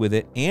experience with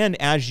it,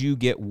 and as you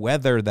get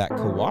weather that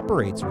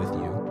cooperates with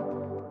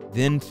you,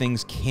 then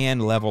things can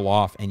level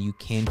off, and you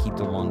can keep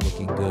the lawn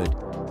looking good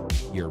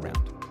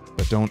year-round.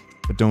 But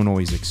don't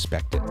always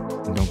expect it,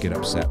 and don't get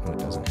upset when it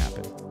doesn't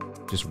happen.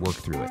 Just work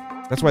through it.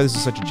 That's why this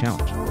is such a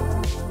challenge.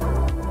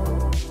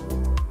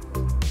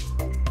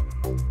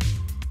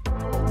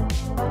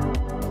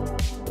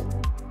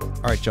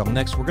 All right, y'all,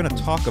 next we're going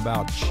to talk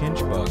about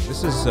chinch bug.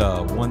 This is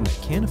one that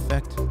can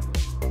affect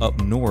up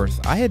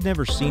north. I had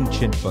never seen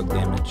chinch bug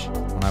damage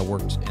when I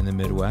worked in the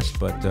Midwest,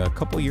 but a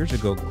couple of years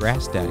ago,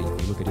 Grass Daddy,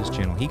 if you look at his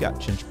channel, he got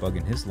chinch bug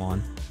in his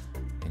lawn,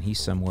 and he's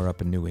somewhere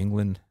up in New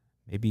England.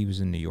 Maybe he was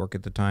in New York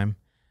at the time.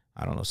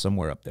 I don't know,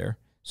 somewhere up there.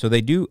 So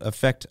they do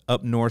affect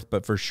up north,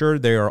 but for sure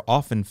they are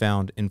often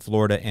found in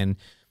Florida. And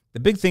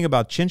the big thing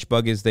about chinch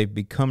bug is they've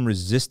become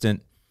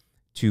resistant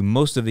to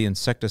most of the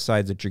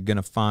insecticides that you're going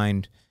to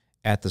find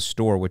at the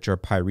store, which are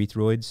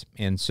pyrethroids.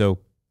 And so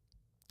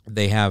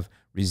they have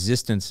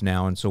resistance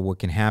now. And so what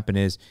can happen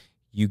is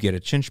you get a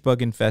chinch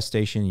bug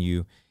infestation,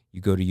 you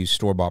go to use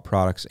store-bought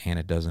products, and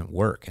it doesn't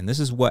work. And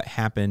this is what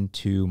happened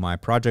to my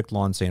Project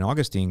Lawn St.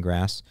 Augustine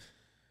grass,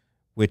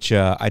 which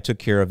I took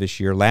care of this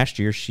year. Last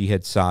year, she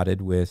had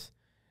sodded with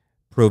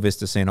Pro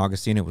Vista St.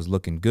 Augustine. It was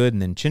looking good.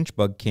 And then chinch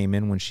bug came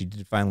in when she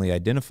did finally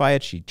identify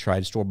it. She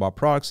tried store-bought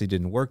products. It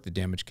didn't work. The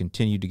damage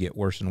continued to get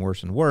worse and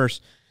worse and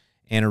worse.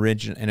 And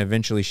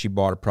eventually she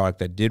bought a product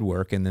that did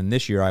work. And then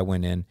this year I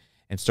went in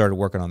and started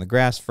working on the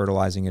grass,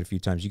 fertilizing it a few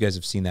times. You guys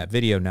have seen that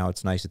video. Now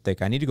it's nice and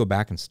thick. I need to go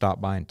back and stop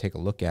by and take a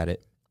look at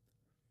it.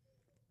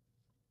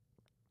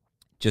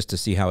 just to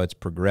see how it's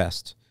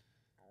progressed.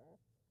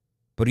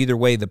 But either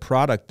way, the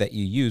product that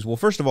you use, well,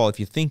 first of all, if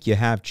you think you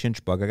have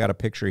chinch bug, I got a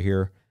picture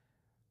here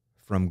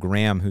from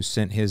Graham who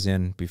sent his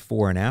in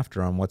before and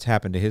after on what's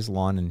happened to his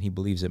lawn, and he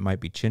believes it might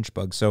be chinch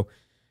bug. So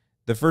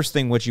the first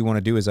thing what you want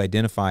to do is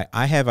identify.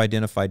 I have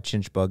identified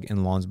chinch bug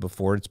in lawns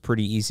before. It's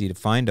pretty easy to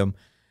find them.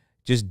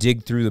 Just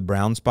dig through the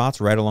brown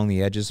spots right along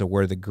the edges of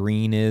where the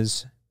green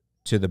is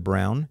to the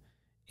brown,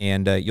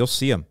 and you'll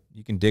see them.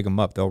 You can dig them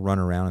up. They'll run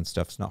around and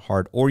stuff. It's not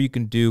hard. Or you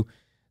can do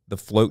the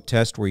float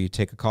test where you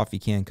take a coffee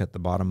can, cut the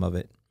bottom of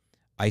it,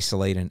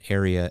 isolate an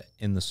area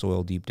in the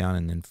soil deep down,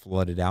 and then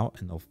flood it out,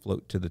 and they'll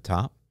float to the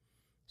top.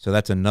 So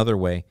that's another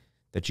way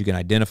that you can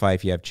identify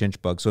if you have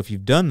chinch bug. So if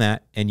you've done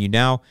that and you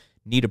now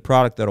need a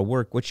product that'll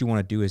work, what you want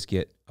to do is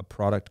get a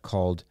product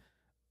called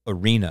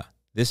Arena.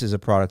 This is a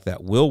product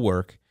that will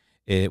work.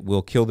 It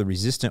will kill the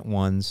resistant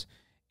ones,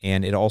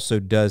 and it also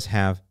does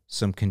have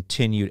some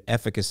continued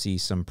efficacy,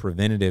 some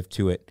preventative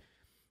to it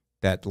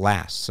that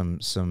lasts,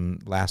 some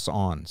lasts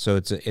on. So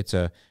it's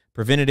a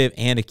preventative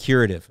and a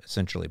curative,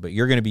 essentially. But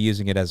you're going to be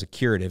using it as a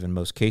curative in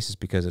most cases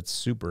because it's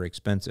super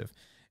expensive.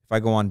 If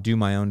I go on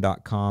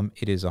domyown.com,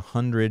 it is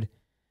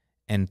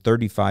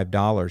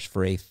 $135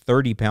 for a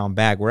 30-pound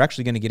bag. We're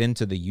actually going to get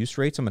into the use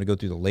rates. I'm going to go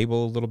through the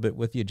label a little bit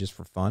with you just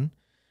for fun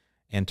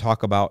and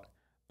talk about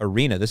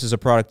Arena. This is a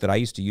product that I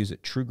used to use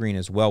at True Green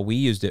as well. We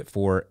used it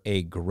for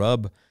a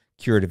grub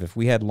curative. If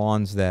we had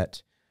lawns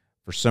that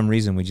for some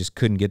reason we just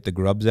couldn't get the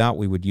grubs out,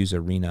 we would use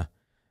Arena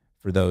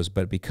for those.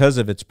 But because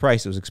of its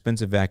price, it was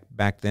expensive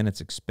back then.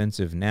 It's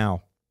expensive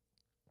now.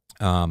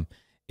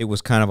 It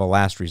was kind of a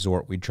last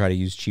resort. We'd try to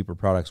use cheaper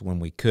products when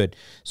we could.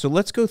 So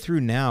let's go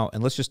through now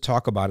and let's just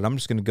talk about it. I'm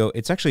just going to go.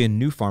 It's actually a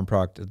New Farm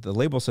product. The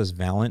label says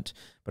Valent,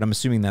 but I'm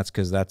assuming that's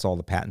because that's all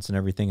the patents and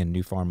everything, and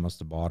New Farm must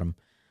have bought them.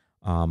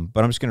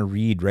 But I'm just going to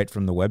read right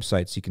from the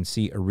website so you can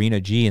see Arena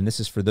G. And this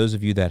is for those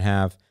of you that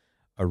have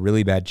a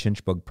really bad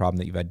chinch bug problem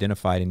that you've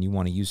identified and you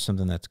want to use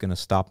something that's going to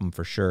stop them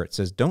for sure. It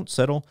says, don't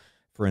settle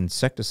for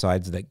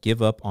insecticides that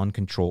give up on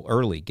control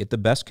early. Get the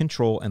best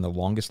control and the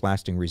longest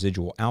lasting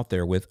residual out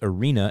there with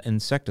Arena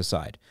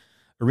insecticide.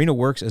 Arena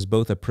works as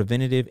both a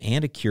preventative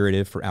and a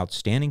curative for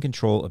outstanding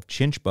control of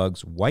chinch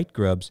bugs, white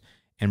grubs,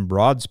 and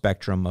broad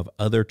spectrum of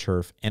other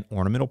turf and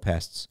ornamental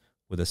pests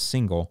with a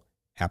single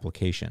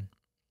application.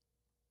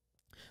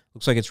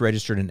 Looks like it's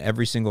registered in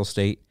every single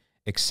state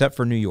except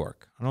for New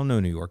York. I don't know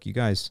New York. You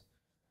guys,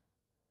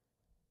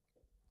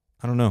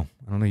 I don't know.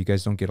 You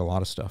guys don't get a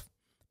lot of stuff.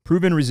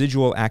 Proven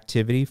residual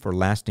activity for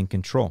lasting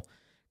control.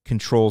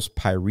 Controls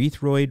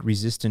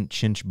pyrethroid-resistant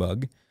chinch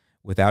bug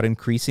without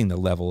increasing the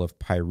level of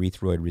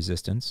pyrethroid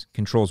resistance.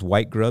 Controls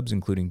white grubs,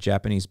 including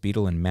Japanese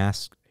beetle and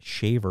masked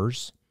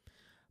shavers,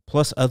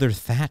 plus other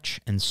thatch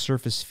and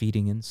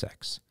surface-feeding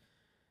insects.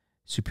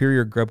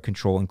 Superior grub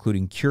control,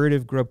 including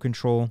curative grub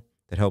control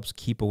that helps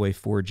keep away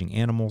foraging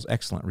animals.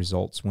 Excellent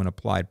results when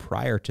applied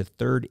prior to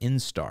third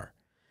instar.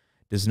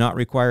 Does not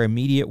require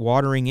immediate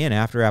watering in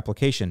after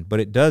application, but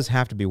it does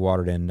have to be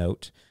watered in,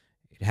 note.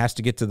 It has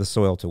to get to the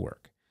soil to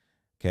work.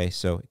 Okay,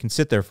 so it can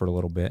sit there for a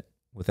little bit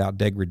without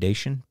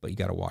degradation, but you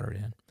got to water it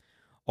in.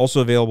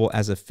 Also available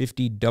as a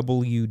 50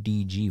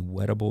 WDG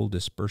wettable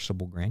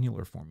dispersible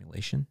granular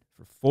formulation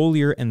for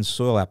foliar and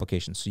soil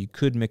applications. So you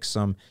could mix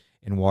some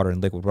in water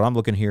and liquid. What I'm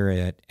looking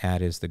here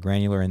at is the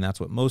granular, and that's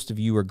what most of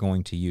you are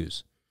going to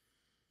use.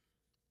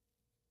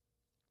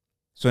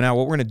 So now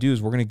what we're going to do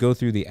is we're going to go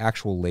through the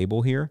actual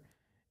label here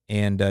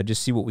and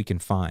just see what we can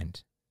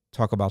find.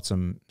 Talk about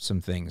some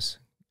things.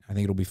 I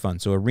think it'll be fun.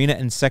 So Arena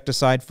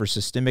insecticide for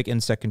systemic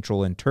insect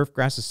control in turf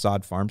grasses,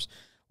 sod farms,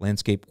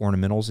 landscape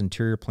ornamentals,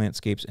 interior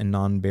plantscapes, and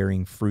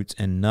non-bearing fruits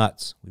and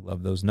nuts. We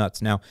love those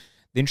nuts. Now,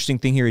 the interesting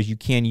thing here is you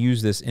can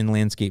use this in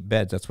landscape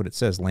beds. That's what it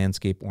says,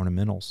 landscape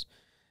ornamentals.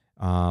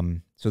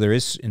 So there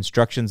is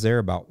instructions there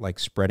about like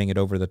spreading it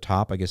over the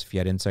top. I guess if you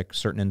had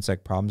certain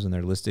insect problems and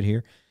they're listed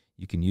here,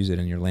 you can use it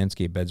in your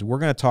landscape beds. We're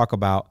going to talk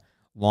about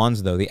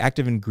lawns, though. The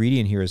active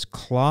ingredient here is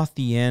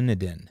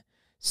clothianidin,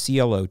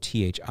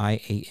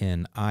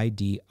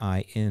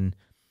 clothianidin,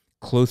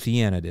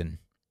 clothianidin.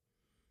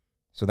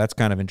 So that's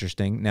kind of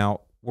interesting.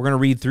 Now, we're going to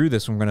read through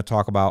this and we're going to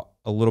talk about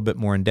a little bit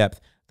more in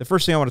depth. The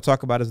first thing I want to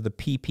talk about is the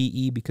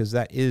PPE, because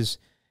that is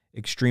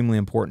extremely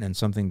important and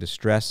something to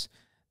stress.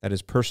 That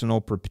is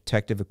personal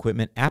protective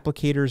equipment.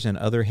 Applicators and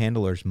other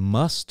handlers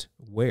must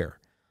wear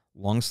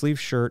long sleeve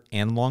shirt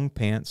and long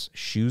pants,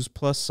 shoes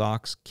plus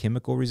socks,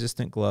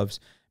 chemical-resistant gloves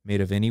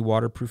made of any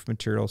waterproof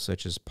material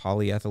such as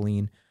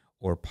polyethylene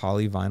or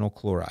polyvinyl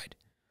chloride.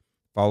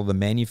 Follow the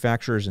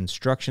manufacturer's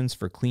instructions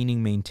for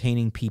cleaning,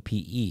 maintaining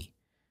PPE.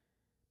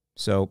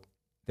 So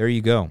there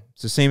you go.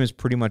 It's the same as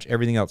pretty much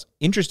everything else.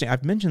 Interesting,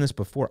 I've mentioned this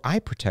before, eye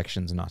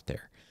protection's not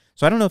there.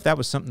 So I don't know if that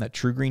was something that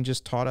True Green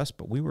just taught us,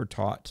 but we were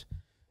taught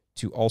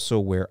to also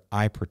wear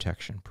eye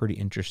protection. Pretty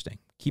interesting.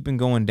 Keeping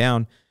going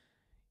down,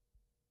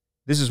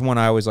 this is one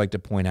I always like to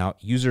point out.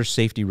 User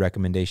safety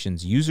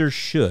recommendations. Users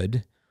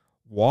should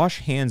wash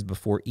hands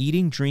before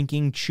eating,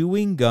 drinking,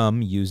 chewing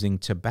gum, using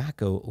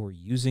tobacco, or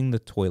using the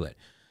toilet.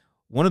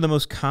 One of the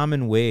most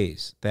common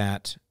ways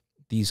that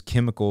these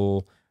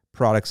chemical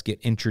products get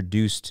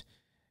introduced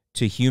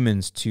to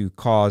humans to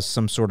cause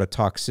some sort of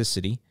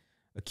toxicity.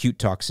 Acute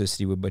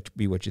toxicity would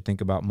be what you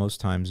think about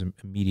most times,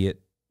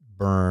 immediate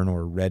burn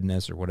or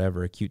redness or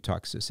whatever, acute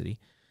toxicity.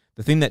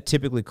 The thing that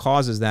typically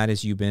causes that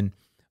is you've been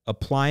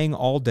applying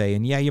all day,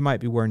 and yeah, you might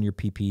be wearing your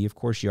PPE, of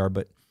course you are,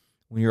 but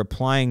when you're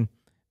applying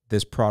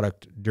this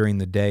product during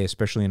the day,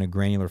 especially in a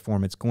granular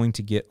form, it's going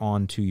to get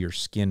onto your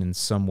skin in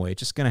some way. It's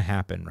just going to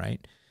happen,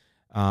 right?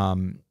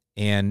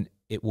 And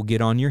it will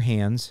get on your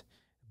hands,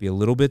 be a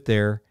little bit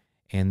there,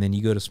 and then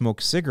you go to smoke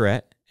a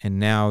cigarette, and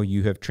now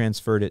you have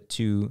transferred it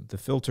to the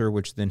filter,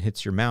 which then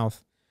hits your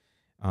mouth.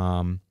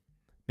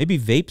 Maybe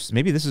vapes.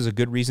 Maybe this is a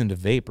good reason to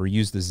vape or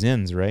use the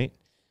Zins, right?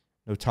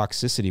 No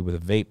toxicity with a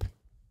vape.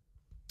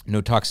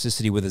 No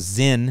toxicity with a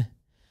Zin.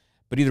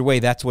 But either way,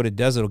 that's what it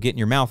does. It'll get in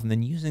your mouth. And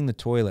then using the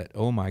toilet,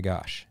 oh my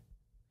gosh.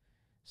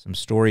 Some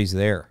stories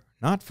there.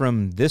 Not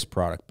from this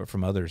product, but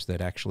from others that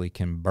actually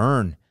can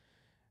burn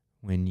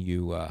when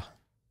you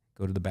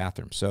go to the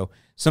bathroom. So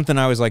something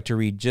I always like to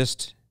read,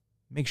 just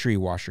make sure you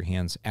wash your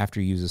hands after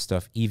you use this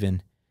stuff,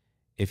 even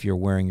if you're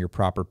wearing your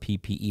proper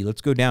PPE.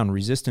 Let's go down.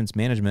 Resistance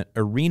management.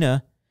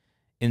 Arena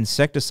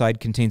insecticide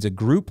contains a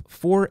Group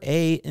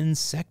 4A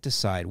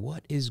insecticide.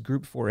 What is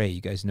Group 4A?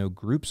 You guys know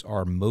groups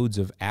are modes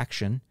of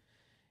action.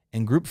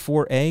 And Group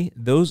 4A,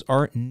 those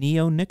are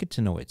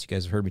neonicotinoids. You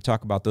guys have heard me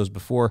talk about those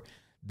before.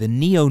 The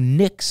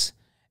neonics,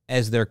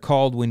 as they're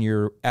called when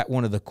you're at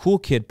one of the cool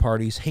kid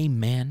parties. Hey,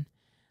 man,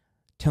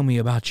 tell me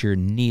about your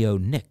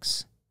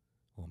neonics.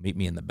 Well, meet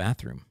me in the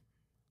bathroom.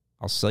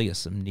 I'll sell you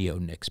some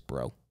neonics,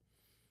 bro.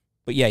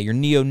 But yeah, your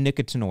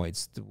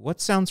neonicotinoids.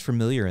 What sounds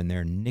familiar in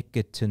there?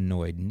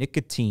 Nicotinoid,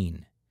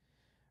 nicotine,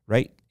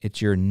 right?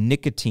 It's your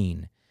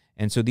nicotine.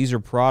 And so these are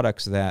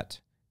products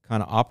that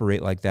kind of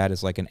operate like that,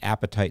 as like an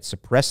appetite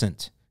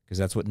suppressant, because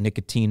that's what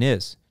nicotine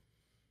is.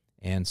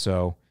 And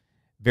so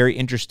very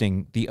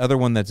interesting. The other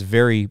one that's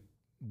very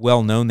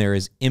well known there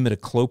is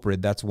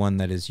imidacloprid. That's one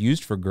that is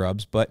used for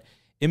grubs. But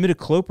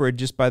imidacloprid,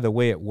 just by the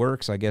way it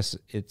works, I guess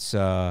it's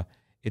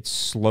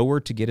slower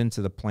to get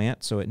into the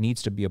plant, so it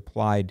needs to be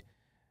applied,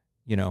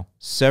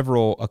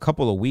 a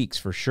couple of weeks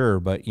for sure,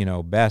 but,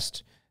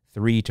 best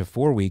 3 to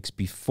 4 weeks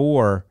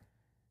before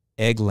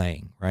egg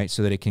laying, right?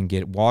 So that it can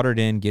get watered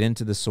in, get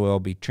into the soil,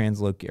 be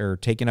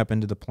taken up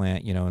into the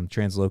plant, and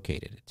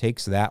translocated. It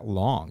takes that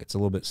long. It's a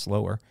little bit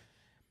slower.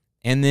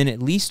 And then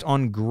at least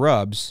on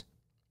grubs,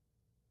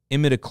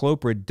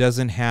 imidacloprid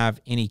doesn't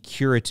have any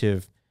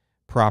curative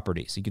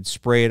properties. You could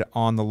spray it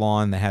on the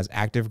lawn that has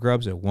active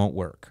grubs, it won't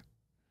work.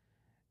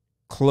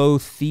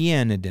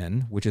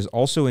 Clothianidin, which is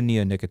also a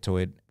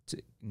neonicotinoid,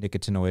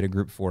 a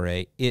Group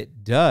 4A,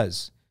 it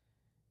does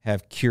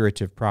have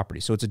curative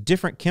properties. So it's a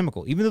different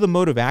chemical. Even though the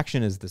mode of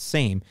action is the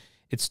same,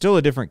 it's still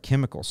a different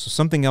chemical. So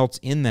something else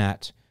in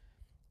that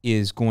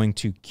is going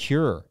to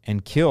cure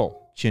and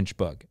kill chinch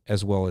bug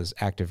as well as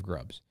active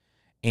grubs,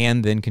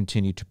 and then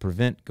continue to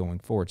prevent going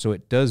forward. So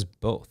it does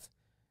both.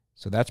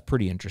 So that's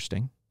pretty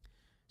interesting.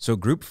 So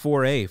Group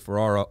 4A for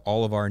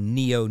all of our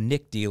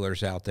neonic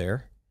dealers out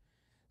there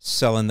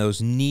selling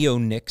those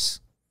neonics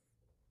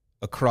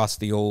across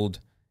the old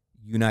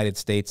United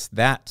States,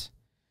 that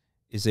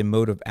is a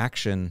mode of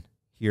action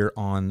here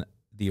on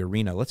the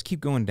Arena. Let's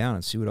keep going down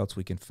and see what else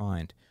we can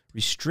find.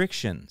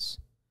 Restrictions.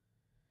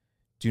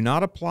 Do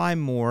not apply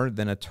more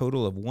than a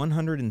total of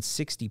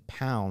 160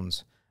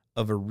 pounds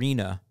of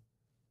Arena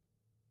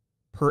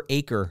per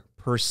acre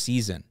per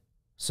season.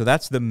 So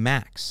that's the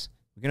max.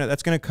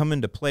 That's going to come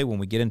into play when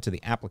we get into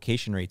the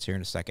application rates here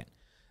in a second.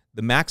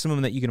 The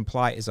maximum that you can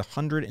apply is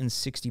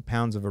 160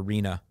 pounds of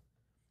Arena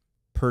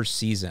per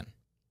season.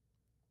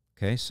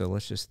 Okay, so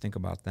let's just think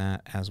about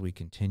that as we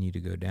continue to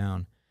go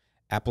down.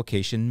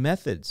 Application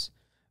methods.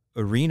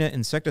 Arena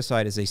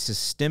insecticide is a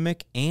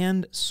systemic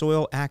and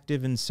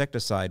soil-active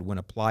insecticide when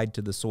applied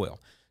to the soil.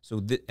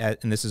 So,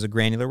 and this is a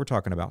granular we're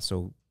talking about,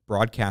 so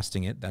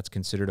broadcasting it, that's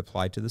considered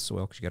applied to the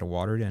soil because you got to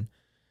water it in.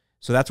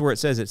 So that's where it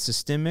says it's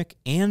systemic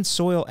and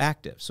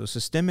soil-active. So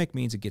systemic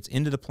means it gets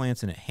into the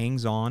plants and it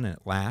hangs on and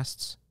it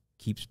lasts,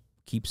 keeps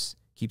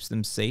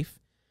them safe.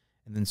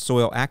 And then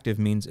soil-active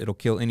means it'll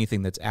kill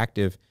anything that's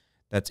active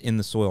that's in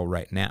the soil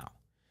right now.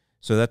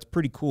 So that's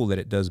pretty cool that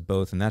it does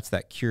both, and that's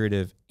that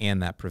curative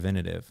and that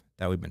preventative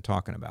that we've been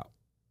talking about.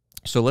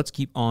 So let's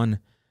keep on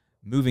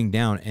moving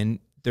down, and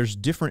there's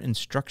different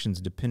instructions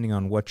depending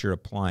on what you're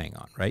applying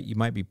on, right? You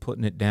might be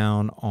putting it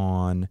down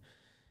on,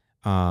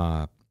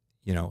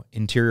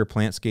 interior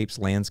plantscapes,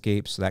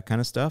 landscapes, that kind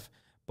of stuff,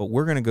 but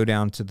we're going to go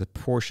down to the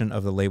portion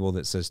of the label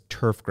that says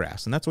turf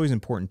grass, and that's always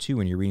important too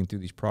when you're reading through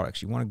these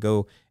products. You want to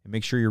go and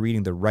make sure you're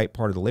reading the right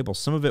part of the label.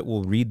 Some of it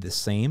will read the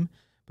same,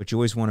 but you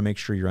always want to make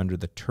sure you're under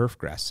the turf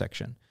grass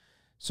section.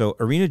 So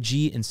Arena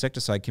G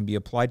insecticide can be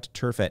applied to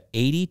turf at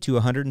 80 to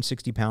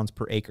 160 pounds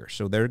per acre.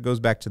 So there it goes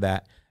back to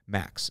that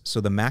max. So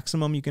the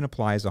maximum you can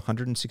apply is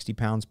 160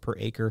 pounds per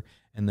acre,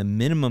 and the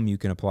minimum you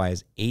can apply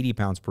is 80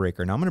 pounds per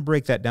acre. Now I'm going to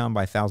break that down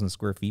by 1,000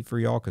 square feet for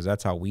y'all because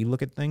that's how we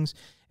look at things.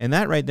 And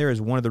that right there is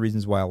one of the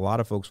reasons why a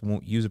lot of folks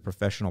won't use a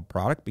professional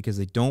product, because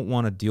they don't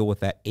want to deal with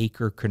that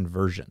acre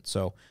conversion.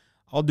 So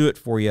I'll do it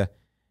for you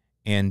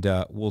and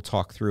we'll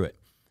talk through it.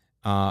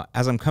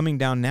 As I'm coming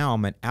down now,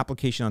 I'm at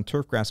application on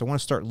turf grass. I want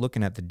to start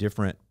looking at the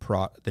different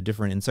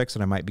insects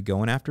that I might be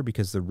going after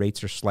because the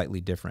rates are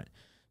slightly different.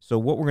 So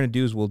what we're going to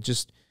do is we'll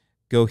just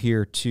go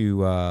here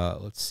to,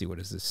 let's see, what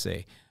does this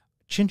say?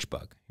 Chinch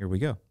bug. Here we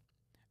go.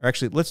 Or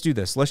actually, let's do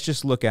this. Let's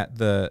just look at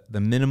the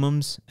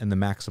minimums and the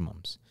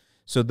maximums.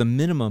 So the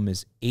minimum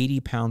is 80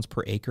 pounds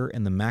per acre,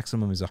 and the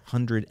maximum is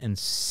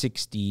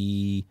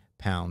 160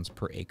 pounds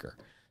per acre.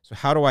 So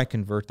how do I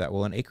convert that?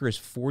 Well, an acre is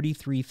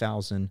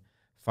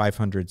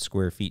 43,500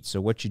 square feet. So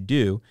what you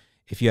do,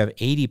 if you have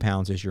 80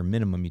 pounds as your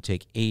minimum, you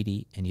take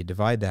 80 and you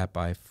divide that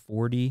by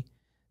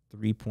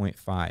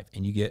 43.5,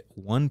 and you get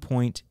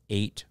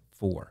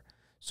 1.84.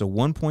 So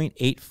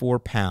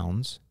 1.84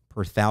 pounds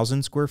per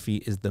 1,000 square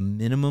feet is the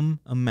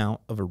minimum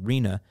amount of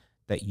arena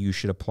that you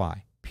should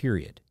apply,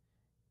 period.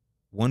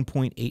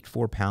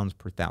 1.84 pounds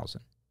per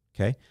 1,000,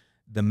 okay?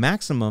 The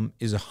maximum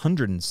is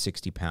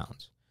 160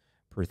 pounds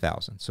per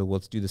 1,000. So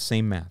let's do the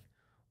same math.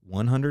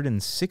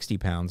 160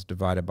 pounds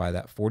divided by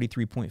that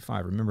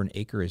 43.5. Remember, an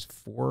acre is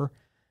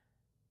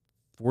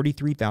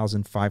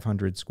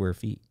 43,500 square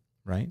feet,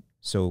 right?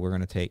 So we're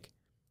going to take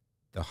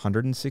the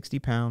 160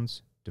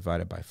 pounds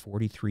divided by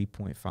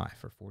 43.5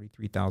 for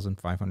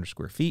 43,500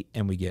 square feet,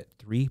 and we get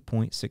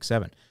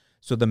 3.67.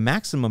 So the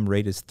maximum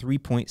rate is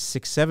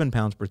 3.67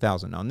 pounds per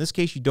 1,000. Now, in this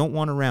case, you don't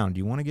want to round.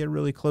 You want to get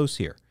really close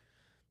here.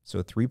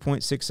 So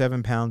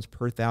 3.67 pounds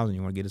per 1,000.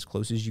 You want to get as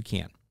close as you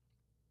can.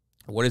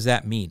 What does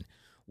that mean?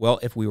 Well,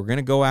 if we were going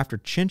to go after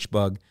chinch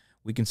bug,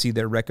 we can see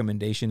their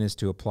recommendation is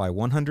to apply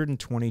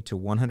 120 to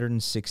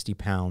 160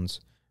 pounds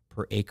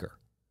per acre.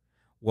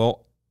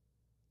 Well,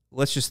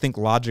 let's just think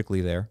logically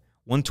there.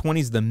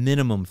 120 is the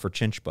minimum for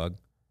chinch bug.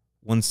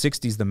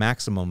 160 is the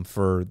maximum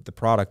for the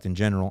product in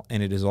general,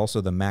 and it is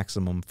also the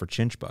maximum for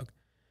chinch bug.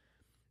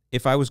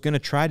 If I was going to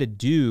try to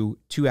do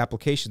 2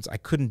 applications, I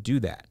couldn't do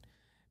that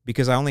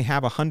because I only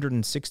have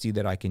 160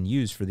 that I can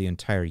use for the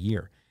entire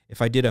year.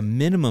 If I did a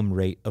minimum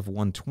rate of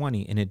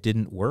 120 and it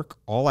didn't work,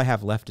 all I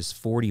have left is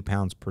 40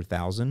 pounds per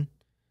 1,000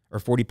 or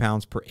 40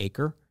 pounds per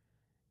acre,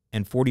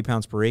 and 40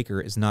 pounds per acre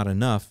is not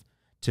enough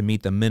to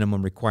meet the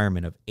minimum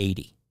requirement of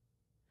 80.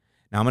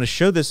 Now, I'm going to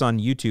show this on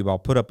YouTube. I'll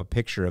put up a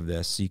picture of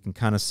this so you can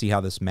kind of see how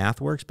this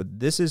math works. But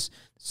this is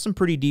some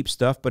pretty deep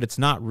stuff, but it's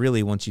not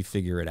really once you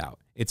figure it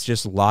out. It's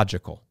just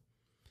logical.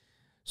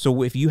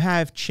 So if you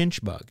have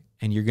chinch bug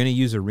and you're going to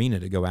use arena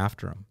to go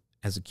after them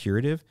as a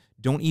curative,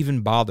 don't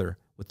even bother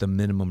with the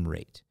minimum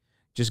rate.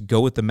 Just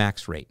go with the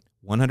max rate,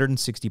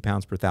 160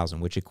 pounds per 1,000,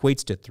 which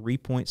equates to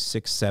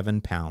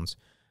 3.67 pounds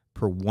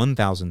per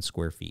 1,000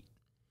 square feet.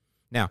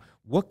 Now,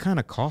 what kind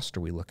of cost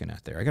are we looking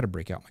at there? I got to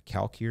break out my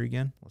calc here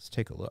again. Let's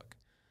take a look.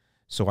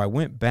 So I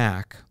went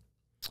back,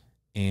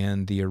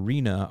 and the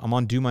arena, I'm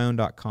on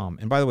domyown.com.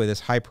 And by the way, this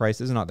high price,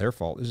 this is not their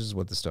fault. This is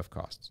what this stuff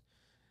costs.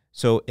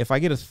 So if I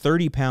get a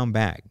 30-pound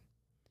bag,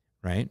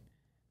 right?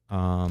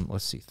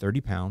 Let's see,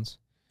 30 pounds.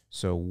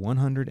 So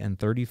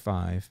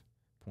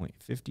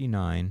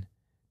 135.59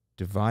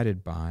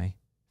 divided by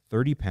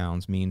 30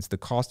 pounds means the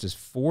cost is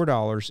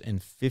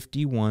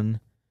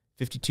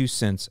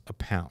 $4.52 a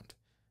pound.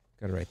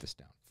 Got to write this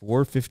down.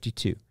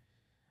 $4.52.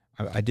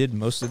 I did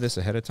most of this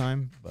ahead of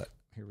time, but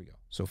here we go.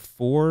 So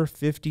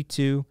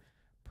 $4.52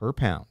 per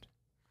pound.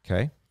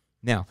 Okay.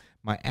 Now,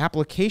 my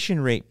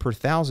application rate per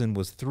 1,000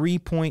 was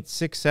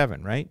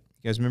 3.67, right?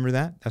 You guys remember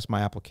that? That's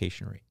my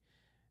application rate.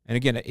 And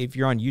again, if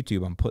you're on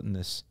YouTube, I'm putting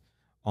this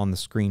on the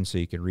screen so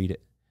you can read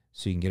it,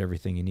 so you can get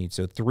everything you need.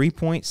 So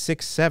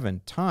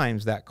 3.67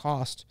 times that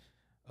cost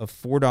of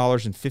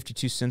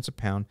 $4.52 a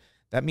pound.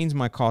 That means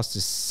my cost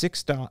is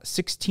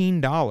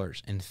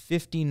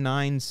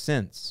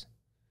 $16.59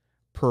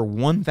 per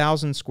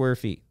 1,000 square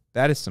feet.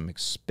 That is some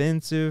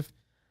expensive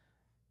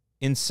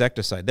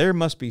insecticide. There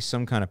must be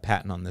some kind of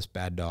patent on this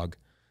bad dog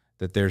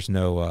that there's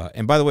no.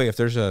 And by the way, if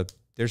there's a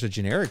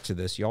generic to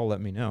this, y'all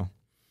let me know.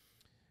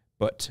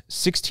 But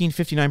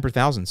 $16.59 per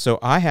 1,000. So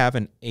I have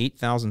an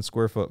 8,000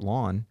 square foot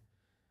lawn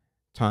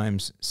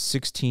times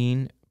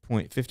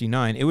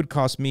 16.59. It would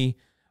cost me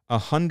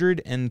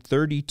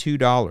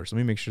 $132. Let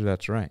me make sure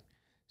that's right.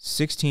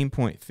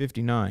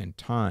 16.59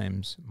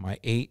 times my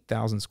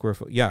 8,000 square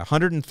foot. Yeah,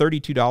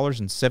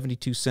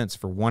 $132.72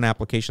 for one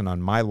application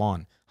on my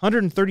lawn.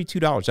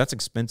 $132. That's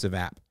expensive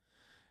app,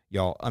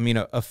 y'all. I mean,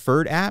 a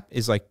Ferd app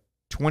is like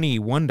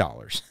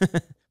 $21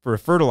 for a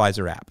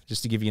fertilizer app,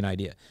 just to give you an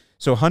idea.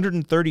 So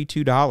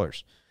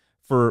 $132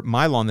 for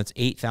my lawn that's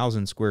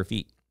 8,000 square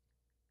feet.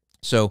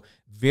 So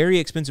very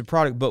expensive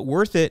product, but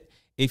worth it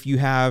if you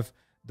have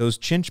those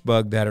chinch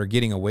bug that are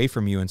getting away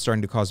from you and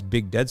starting to cause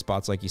big dead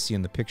spots like you see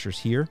in the pictures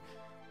here.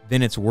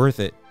 Then it's worth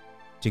it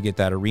to get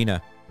that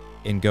arena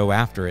and go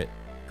after it.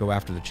 Go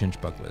after the chinch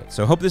bug with it.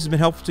 So I hope this has been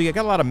helpful to you. I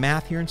got a lot of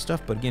math here and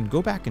stuff, but again,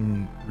 go back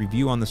and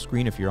review on the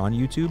screen if you're on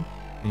YouTube,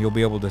 and you'll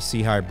be able to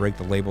see how I break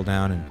the label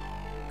down and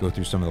go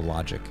through some of the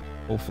logic,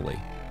 hopefully,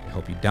 to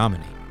help you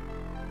dominate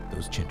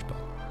those chinch bugs.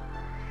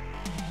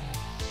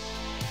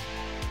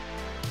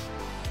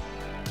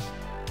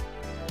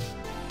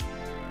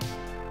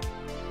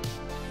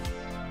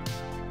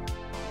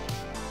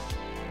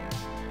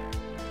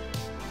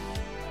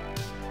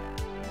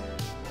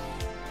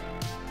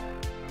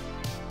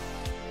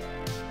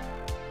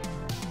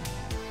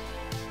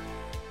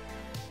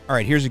 All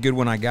right, here's a good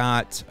one I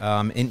got,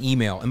 an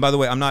email. And by the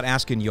way, I'm not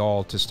asking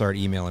y'all to start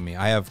emailing me.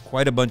 I have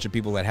quite a bunch of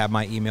people that have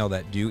my email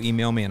that do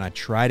email me, and I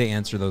try to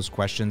answer those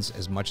questions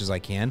as much as I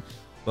can.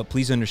 But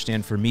please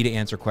understand, for me to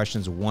answer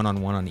questions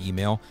one-on-one on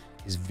email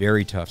is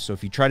very tough. So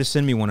if you try to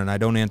send me one and I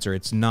don't answer,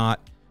 it's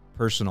not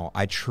personal.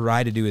 I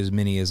try to do as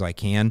many as I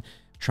can,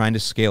 trying to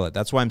scale it.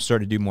 That's why I'm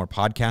starting to do more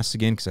podcasts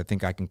again, because I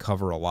think I can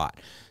cover a lot.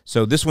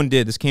 So this one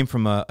did. This came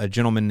from a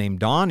gentleman named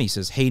Don. He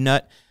says, "Hey,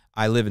 Nut,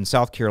 I live in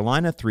South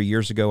Carolina. 3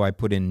 years ago, I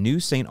put in new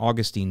St.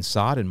 Augustine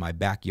sod in my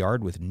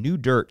backyard with new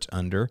dirt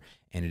under,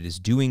 and it is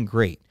doing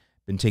great.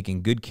 Been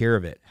taking good care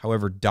of it.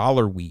 However,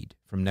 dollar weed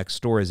from next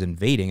door is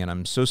invading, and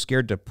I'm so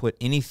scared to put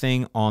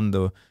anything on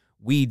the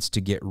weeds to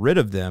get rid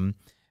of them,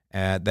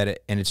 and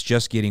it's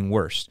just getting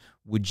worse.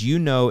 Would you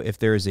know if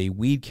there is a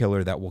weed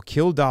killer that will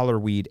kill dollar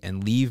weed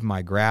and leave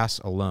my grass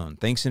alone?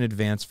 Thanks in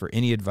advance for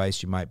any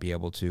advice you might be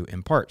able to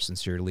impart.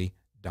 Sincerely,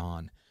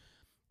 Don."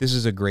 This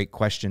is a great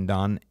question,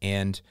 Don,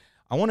 and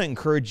I want to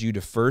encourage you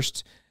to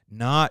first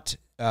not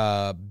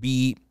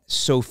be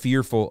so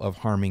fearful of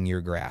harming your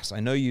grass. I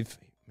know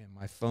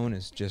my phone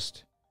is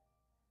just,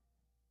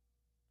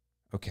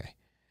 okay.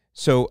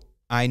 So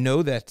I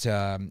know that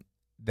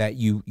that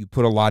you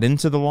put a lot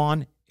into the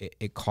lawn.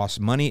 It costs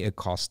money, it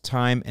costs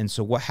time, and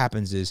so what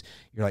happens is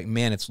you're like,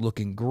 man, it's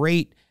looking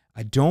great.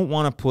 I don't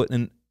want to put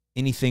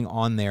anything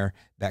on there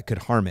that could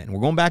harm it. And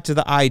we're going back to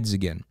the ides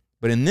again.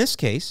 But in this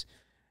case,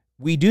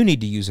 we do need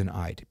to use an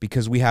ide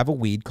because we have a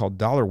weed called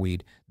dollar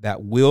weed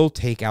that will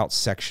take out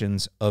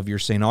sections of your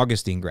St.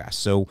 Augustine grass.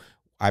 So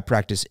I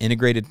practice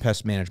integrated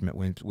pest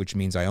management, which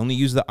means I only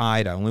use the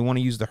ide. I only want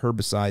to use the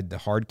herbicide, the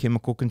hard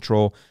chemical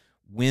control,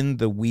 when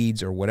the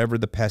weeds or whatever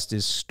the pest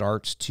is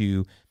starts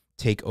to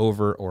take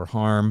over or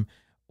harm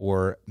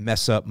or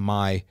mess up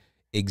my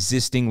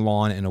existing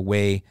lawn in a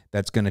way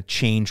that's going to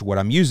change what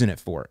I'm using it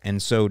for.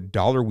 And so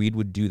dollar weed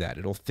would do that.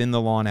 It'll thin the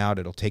lawn out.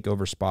 It'll take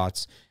over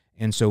spots.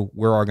 And so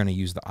we are going to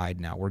use the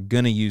ide now. We're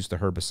going to use the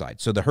herbicide.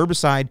 So the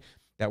herbicide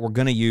that we're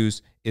going to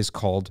use is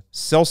called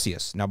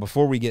Celsius. Now,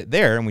 before we get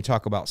there and we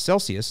talk about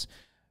Celsius,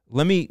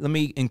 let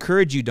me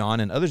encourage you,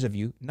 Don, and others of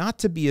you, not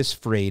to be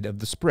afraid of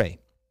the spray.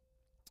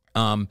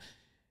 I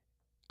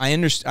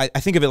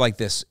think of it like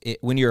this.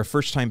 When you're a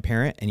first-time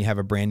parent and you have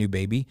a brand new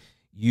baby,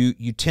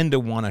 you tend to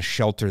want to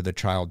shelter the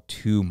child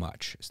too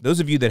much. So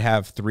those of you that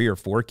have 3 or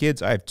 4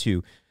 kids, I have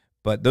 2,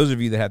 but those of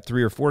you that have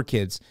 3 or 4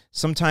 kids,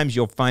 sometimes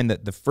you'll find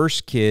that the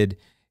first kid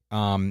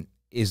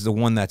is the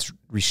one that's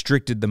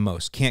restricted the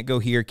most. Can't go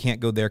here, can't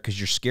go there, because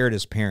you're scared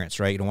as parents,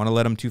 right? You don't want to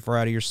let them too far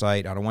out of your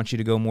sight. I don't want you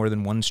to go more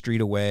than 1 street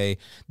away,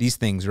 these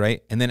things,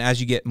 right? And then as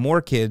you get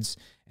more kids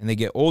and they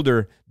get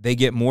older, they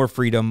get more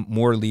freedom,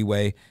 more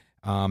leeway,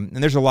 and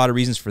there's a lot of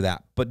reasons for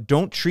that. But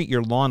don't treat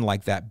your lawn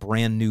like that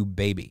brand new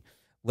baby.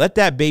 Let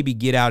that baby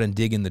get out and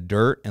dig in the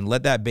dirt, and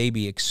let that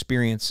baby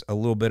experience a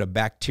little bit of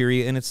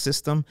bacteria in its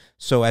system,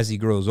 so as he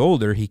grows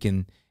older, he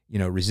can,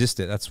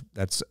 resist it.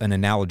 That's an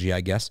analogy,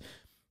 I guess.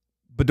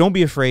 But don't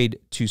be afraid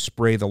to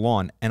spray the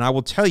lawn. And I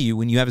will tell you,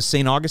 when you have a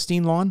St.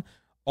 Augustine lawn,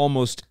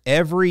 almost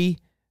every,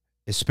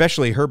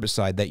 especially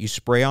herbicide that you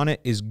spray on it,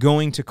 is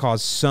going to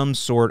cause some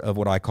sort of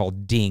what I call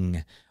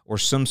ding, or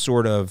some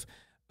sort of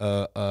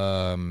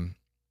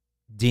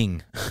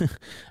ding.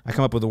 I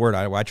come up with a word.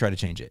 I try to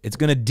change it. It's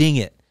going to ding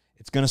it.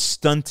 It's going to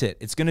stunt it.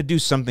 It's going to do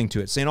something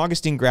to it. St.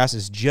 Augustine grass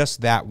is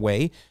just that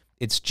way.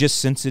 It's just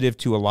sensitive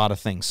to a lot of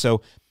things.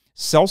 So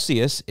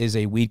Celsius is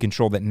a weed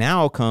control that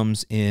now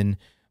comes in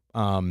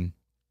not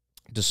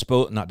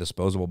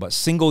disposable, but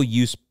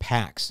single-use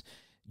packs.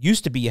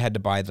 Used to be you had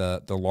to buy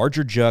the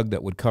larger jug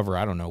that would cover,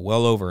 I don't know,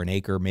 well over an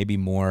acre, maybe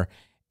more,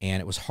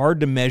 and it was hard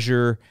to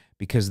measure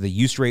because the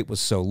use rate was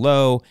so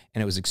low,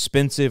 and it was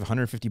expensive,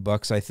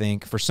 $150, I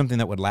think, for something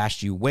that would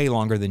last you way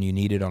longer than you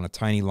needed on a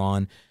tiny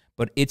lawn.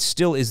 But it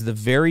still is the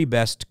very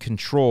best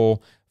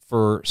control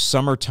for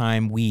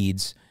summertime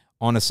weeds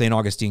on a St.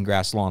 Augustine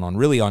grass lawn,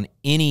 on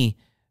any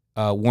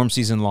warm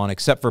season lawn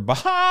except for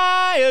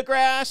Bahia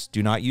grass.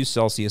 Do not use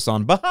Celsius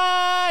on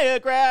Bahia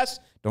grass.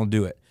 Don't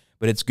do it.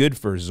 But it's good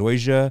for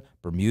zoysia,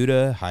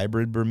 Bermuda,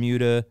 hybrid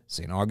Bermuda,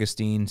 St.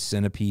 Augustine,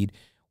 centipede.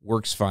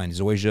 Works fine.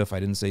 Zoysia, if I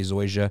didn't say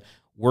zoysia,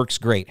 works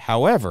great.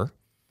 However,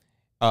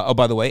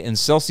 by the way, and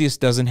Celsius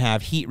doesn't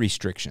have heat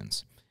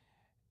restrictions.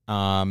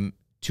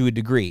 To a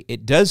degree.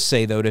 It does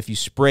say, though, that if you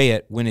spray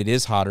it when it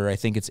is hotter, I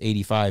think it's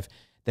 85,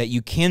 that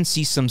you can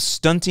see some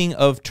stunting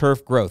of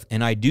turf growth.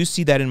 And I do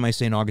see that in my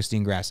St.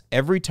 Augustine grass.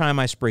 Every time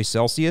I spray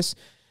Celsius,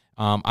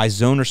 I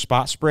zone or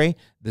spot spray.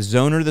 The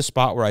zone or the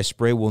spot where I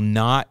spray will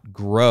not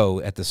grow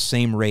at the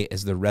same rate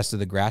as the rest of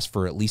the grass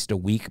for at least a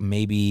week,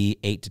 maybe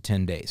 8 to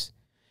 10 days.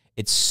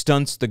 It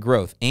stunts the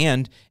growth,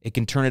 and it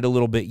can turn it a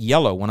little bit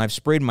yellow. When I've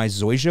sprayed my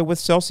zoysia with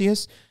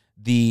Celsius,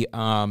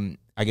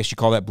 I guess you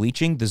call that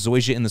bleaching. The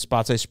zoysia in the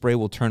spots I spray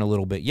will turn a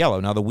little bit yellow.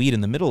 Now, the weed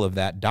in the middle of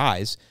that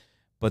dies,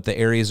 but the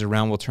areas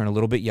around will turn a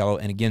little bit yellow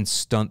and, again,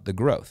 stunt the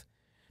growth.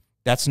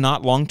 That's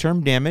not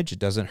long-term damage. It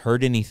doesn't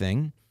hurt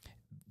anything.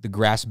 The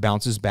grass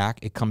bounces back.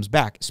 It comes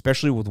back,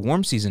 especially with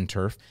warm season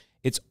turf.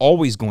 It's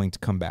always going to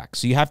come back.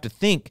 So you have to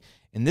think,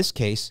 in this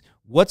case,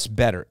 What's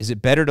better? Is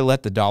it better to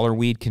let the dollar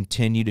weed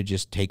continue to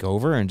just take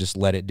over and just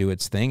let it do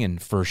its thing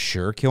and for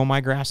sure kill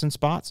my grass and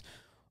spots?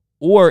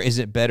 Or is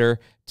it better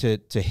to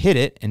hit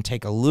it and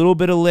take a little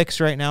bit of licks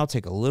right now,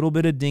 take a little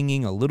bit of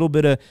dinging, a little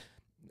bit of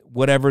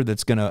whatever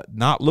that's going to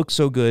not look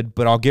so good,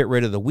 but I'll get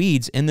rid of the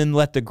weeds and then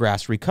let the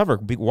grass recover.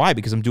 Why?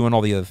 Because I'm doing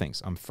all the other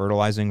things. I'm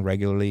fertilizing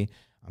regularly.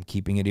 I'm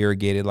keeping it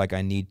irrigated like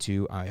I need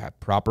to. I have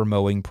proper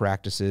mowing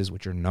practices,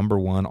 which are number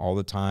one all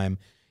the time.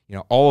 You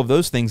know, all of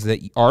those things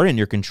that are in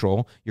your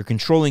control, you're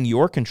controlling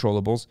your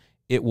controllables,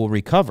 it will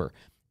recover.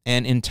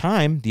 And in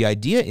time, the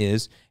idea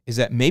is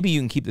that maybe you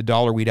can keep the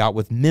dollar weed out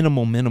with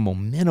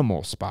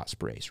minimal spot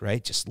sprays,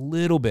 right? Just a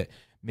little bit.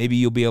 Maybe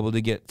you'll be able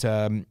to get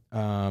a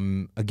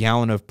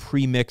gallon of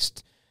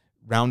pre-mixed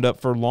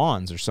Roundup for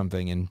lawns or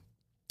something and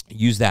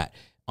use that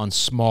on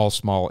small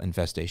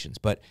infestations.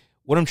 But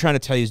what I'm trying to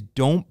tell you is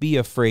don't be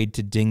afraid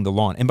to ding the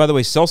lawn. And by the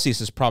way, Celsius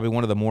is probably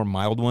one of the more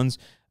mild ones.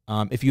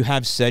 If you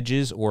have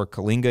sedges or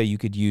Kalinga, you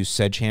could use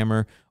Sedge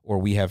Hammer, or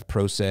we have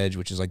Pro Sedge,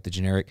 which is like the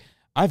generic.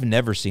 I've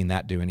never seen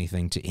that do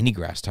anything to any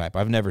grass type.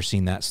 I've never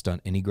seen that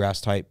stunt any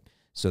grass type,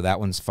 so that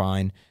one's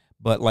fine.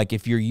 But like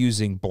if you're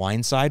using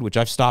Blindside, which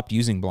I've stopped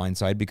using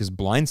Blindside because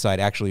Blindside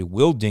actually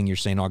will ding your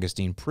St.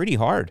 Augustine pretty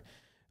hard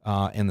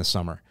in the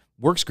summer.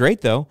 Works great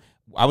though.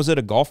 I was at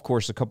a golf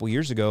course a couple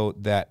years ago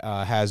that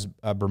has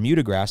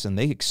Bermuda grass, and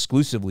they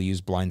exclusively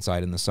use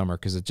Blindside in the summer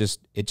because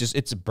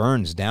it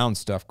burns down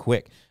stuff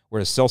quick,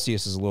 whereas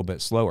Celsius is a little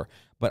bit slower.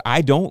 But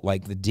I don't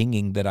like the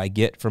dinging that I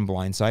get from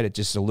Blindside. It's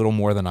just a little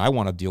more than I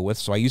want to deal with,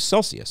 so I use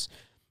Celsius.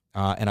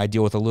 And I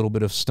deal with a little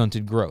bit of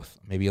stunted growth,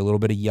 maybe a little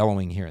bit of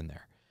yellowing here and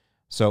there.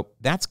 So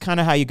that's kind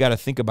of how you got to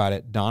think about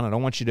it, Don. I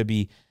don't want you to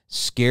be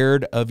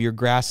scared of your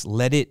grass.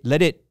 Let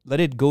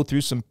it go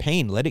through some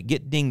pain. Let it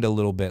get dinged a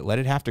little bit. Let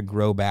it have to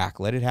grow back.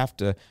 Let it have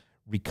to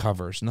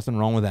recover. There's nothing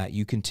wrong with that.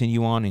 You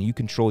continue on and you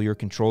control your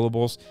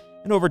controllables.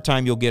 And over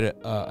time, you'll get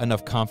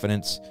enough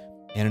confidence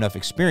and enough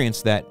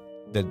experience that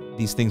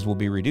these things will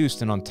be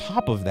reduced. And on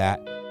top of that,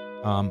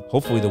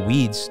 hopefully the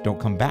weeds don't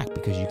come back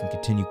because you can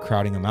continue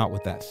crowding them out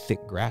with that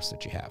thick grass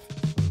that you have.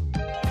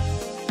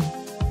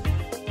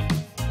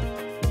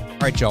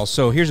 All right, y'all,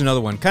 so here's another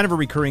one. Kind of a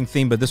recurring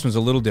theme, but this one's a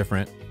little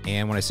different.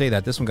 And when I say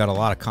that, this one got a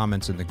lot of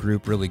comments in the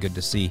group. Really good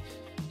to see.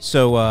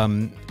 So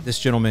this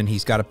gentleman,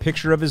 he's got a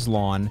picture of his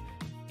lawn,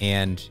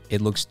 and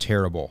it looks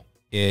terrible.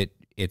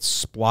 It's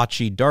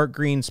splotchy dark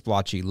green,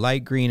 splotchy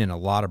light green, and a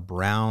lot of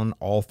brown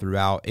all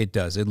throughout. It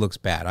looks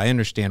bad. I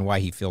understand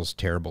why he feels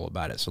terrible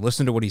about it. So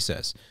listen to what he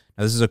says.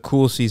 Now, this is a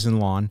cool season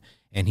lawn,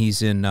 and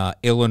he's in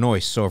Illinois,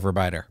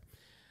 Soverbiter.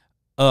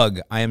 Ugh,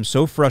 I am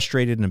so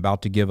frustrated and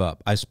about to give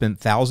up. I spent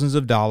thousands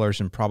of dollars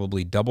and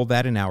probably double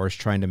that in hours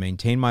trying to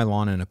maintain my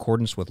lawn in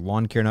accordance with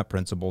lawn care nut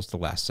principles the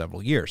last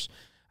several years.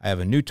 I have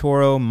a new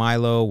Toro,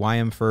 Milo,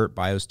 YM-Fert,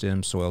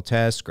 Biostim, soil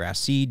test, grass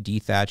seed,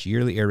 dethatch,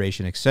 yearly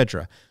aeration,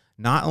 etc.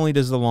 Not only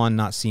does the lawn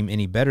not seem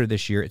any better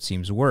this year, it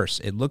seems worse.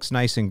 It looks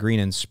nice and green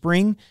in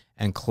spring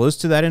and close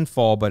to that in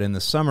fall, but in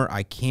the summer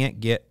I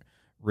can't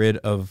rid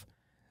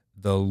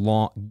the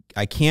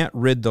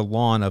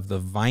lawn of the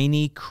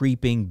viney,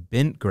 creeping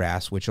bent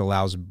grass, which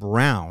allows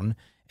brown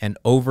and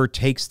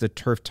overtakes the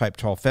turf-type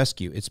tall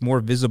fescue. It's more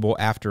visible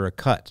after a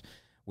cut,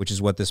 which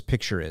is what this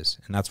picture is,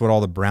 and that's what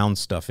all the brown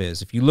stuff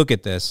is. If you look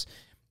at this,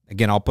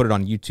 again, I'll put it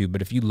on YouTube,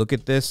 but if you look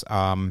at this,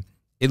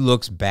 it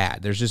looks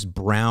bad. There's just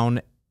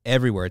brown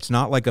everywhere. It's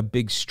not like a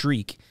big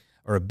streak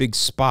or a big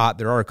spot.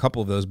 There are a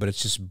couple of those, but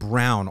it's just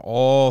brown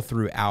all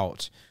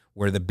throughout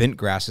where the bent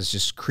grass has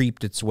just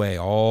creeped its way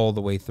all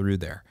the way through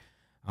there.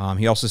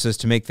 He also says,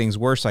 to make things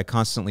worse, I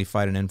constantly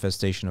fight an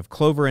infestation of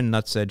clover and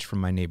nutsedge from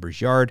my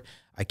neighbor's yard.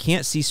 I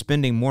can't see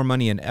spending more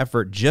money and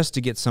effort just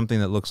to get something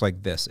that looks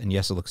like this. And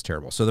yes, it looks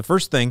terrible. So the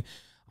first thing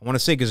I want to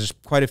say, because there's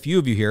quite a few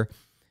of you here,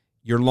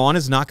 your lawn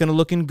is not going to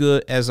look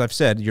good, as I've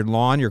said.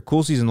 Your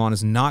cool season lawn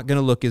is not going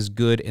to look as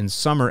good in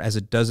summer as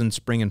it does in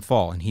spring and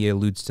fall, and he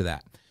alludes to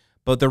that.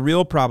 But the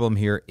real problem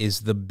here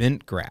is the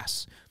bent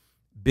grass.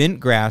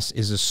 Bent grass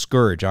is a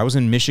scourge. I was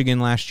in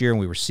Michigan last year, and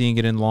we were seeing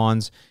it in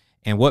lawns.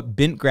 And what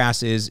bent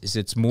grass is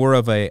it's more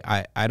of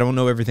I don't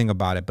know everything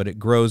about it, but it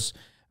grows,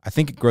 I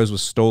think it grows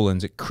with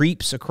stolons. It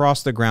creeps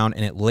across the ground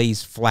and it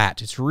lays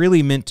flat. It's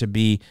really meant to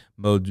be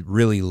mowed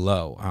really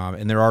low.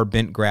 And there are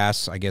bent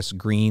grass, I guess,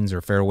 greens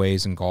or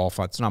fairways in golf.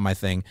 It's not my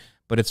thing,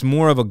 but it's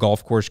more of a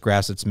golf course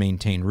grass that's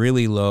maintained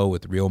really low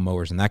with real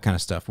mowers and that kind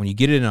of stuff. When you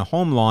get it in a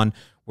home lawn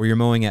where you're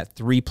mowing at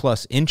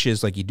 3+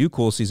 inches, like you do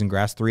cool season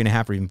grass,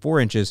 3.5 or even 4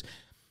 inches,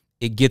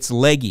 it gets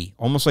leggy,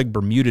 almost like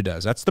Bermuda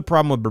does. That's the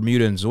problem with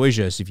Bermuda and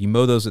Zoysia, is if you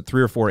mow those at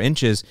 3 or 4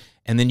 inches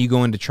and then you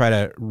go in to try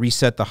to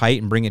reset the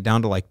height and bring it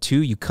down to like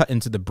 2, you cut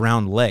into the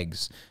brown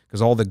legs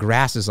because all the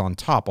grass is on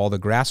top. All the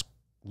grass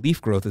leaf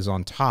growth is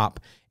on top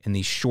in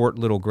these short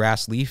little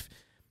grass leaf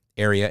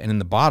area, and in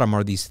the bottom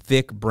are these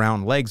thick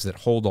brown legs that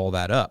hold all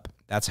that up.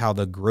 That's how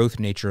the growth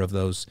nature of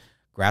those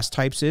grass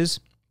types is.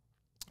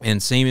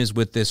 And same as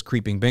with this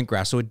creeping bent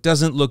grass. So it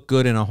doesn't look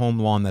good in a home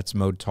lawn that's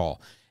mowed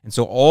tall. And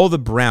so all the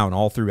brown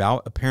all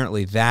throughout,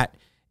 apparently that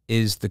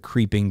is the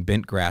creeping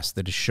bent grass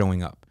that is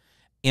showing up.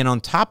 And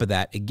on top of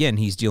that, again,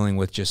 he's dealing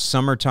with just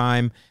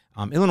summertime.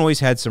 Illinois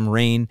had some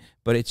rain,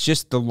 but it's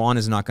just the lawn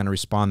is not going to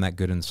respond that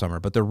good in the summer.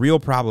 But the real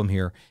problem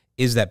here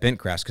is that bent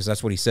grass, because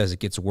that's what he says. It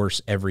gets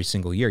worse every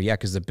single year. Yeah,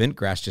 because the bent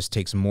grass just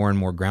takes more and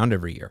more ground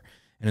every year.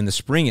 And in the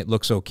spring, it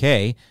looks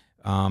okay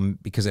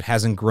because it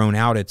hasn't grown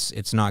out.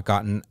 It's not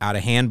gotten out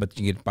of hand, but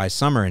you get by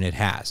summer, and it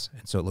has.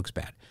 And so it looks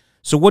bad.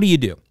 So what do you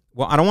do?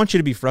 Well, I don't want you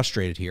to be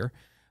frustrated here,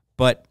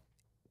 but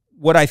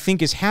what I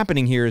think is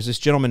happening here is this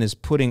gentleman is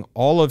putting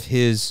all of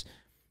his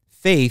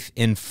faith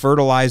in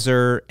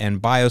fertilizer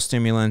and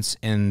biostimulants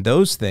and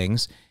those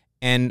things,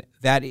 and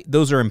that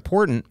those are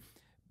important.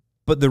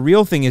 But the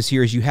real thing is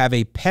here is you have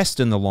a pest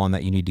in the lawn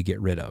that you need to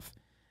get rid of.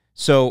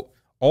 So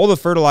all the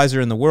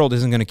fertilizer in the world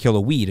isn't going to kill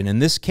a weed. And in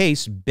this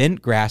case,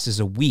 bent grass is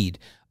a weed.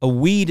 A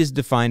weed is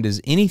defined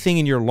as anything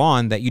in your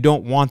lawn that you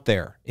don't want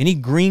there. Any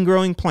green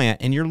growing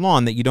plant in your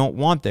lawn that you don't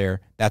want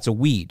there, that's a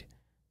weed.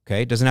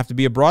 Okay? It doesn't have to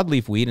be a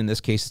broadleaf weed. In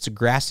this case, it's a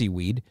grassy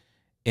weed,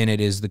 and it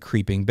is the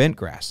creeping bent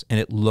grass, and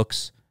it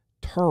looks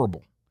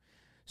terrible.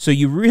 So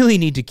you really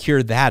need to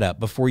cure that up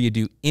before you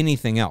do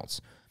anything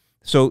else.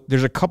 So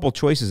there's a couple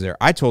choices there.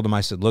 I told him,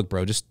 I said, look,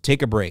 bro, just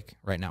take a break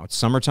right now. It's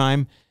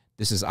summertime.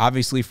 This is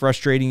obviously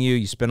frustrating you.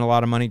 You spend a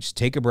lot of money. Just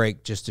take a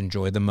break. Just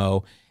enjoy the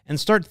mow and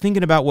start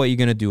thinking about what you're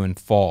going to do in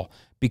fall.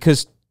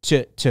 Because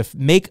to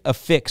make a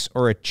fix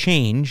or a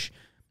change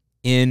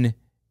in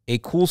a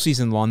cool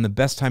season lawn, the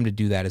best time to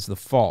do that is the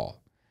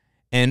fall.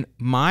 And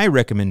my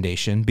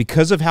recommendation,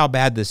 because of how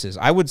bad this is,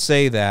 I would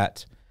say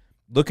that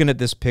looking at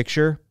this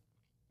picture,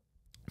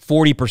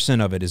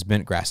 40% of it is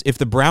bent grass. If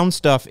the brown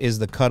stuff is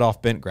the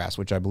cut-off bent grass,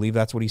 which I believe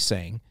that's what he's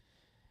saying,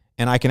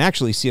 and I can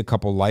actually see a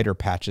couple lighter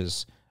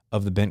patches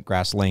of the bent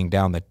grass laying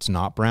down that's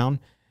not brown.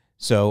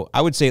 So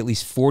I would say at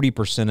least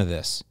 40% of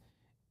this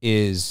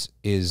is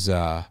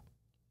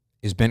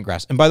bent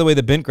grass. And by the way,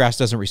 the bent grass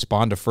doesn't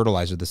respond to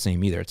fertilizer the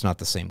same either. It's not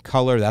the same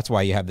color. That's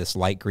why you have this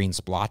light green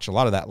splotch. A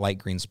lot of that light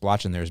green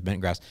splotch in there is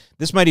bent grass.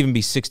 This might even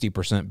be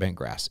 60% bent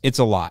grass. It's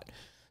a lot.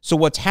 So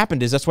what's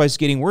happened is that's why it's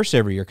getting worse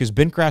every year, because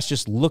bent grass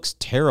just looks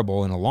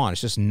terrible in a lawn.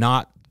 It's just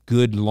not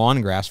good lawn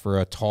grass for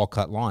a tall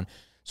cut lawn.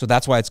 So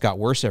that's why it's got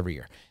worse every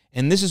year.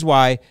 And this is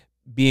why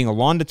being a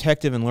lawn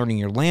detective and learning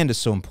your land is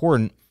so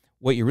important.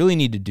 What you really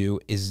need to do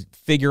is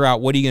figure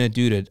out what are you going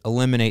to do to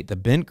eliminate the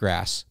bent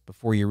grass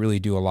before you really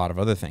do a lot of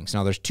other things.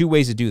 Now, there's two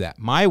ways to do that.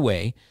 My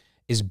way,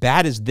 as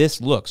bad as this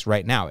looks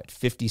right now at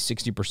 50,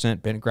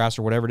 60% bent grass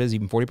or whatever it is,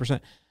 even 40%,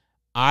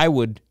 I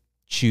would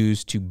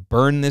choose to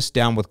burn this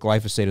down with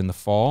glyphosate in the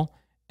fall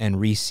and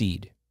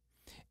reseed.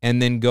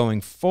 And then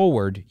going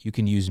forward, you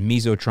can use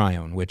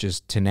mesotrione, which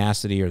is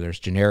tenacity, or there's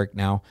generic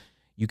now.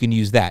 You can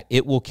use that.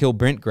 It will kill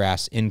bent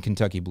grass in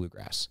Kentucky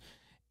bluegrass.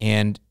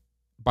 And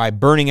by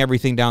burning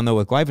everything down, though,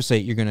 with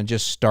glyphosate, you're going to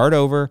just start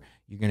over.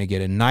 You're going to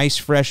get a nice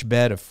fresh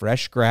bed of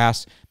fresh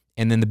grass,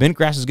 and then the bent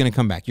grass is going to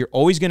come back. You're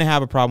always going to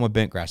have a problem with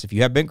bent grass. If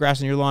you have bent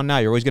grass in your lawn now,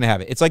 you're always going to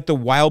have it. It's like the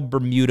wild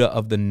Bermuda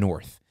of the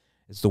north.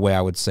 It's the way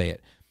I would say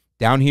it.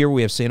 Down here,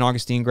 we have St.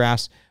 Augustine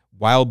grass.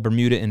 Wild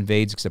Bermuda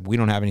invades, except we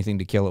don't have anything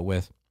to kill it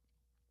with.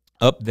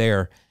 Up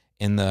there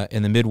in the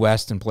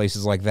Midwest and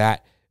places like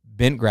that,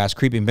 bent grass,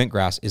 creeping bent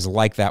grass, is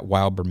like that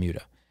wild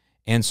Bermuda.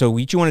 And so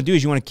what you want to do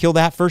is you want to kill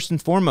that first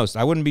and foremost.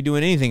 I wouldn't be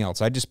doing anything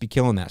else. I'd just be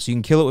killing that. So you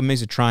can kill it with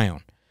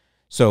mesotrione.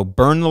 So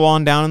burn the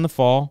lawn down in the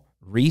fall,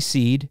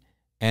 reseed,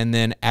 and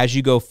then as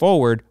you go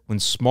forward, when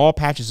small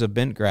patches of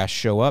bent grass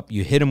show up,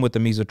 you hit them with the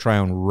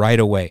mesotrione right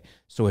away.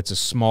 So it's a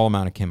small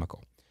amount of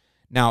chemical.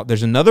 Now,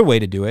 there's another way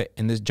to do it,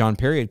 and this John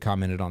Perry had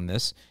commented on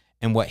this,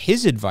 and what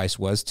his advice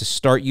was to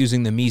start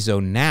using the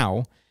meso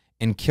now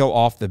and kill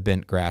off the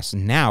bent grass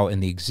now in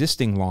the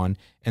existing lawn,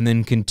 and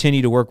then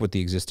continue to work with the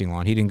existing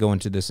lawn. He didn't go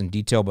into this in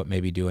detail, but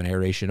maybe do an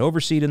aeration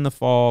overseed in the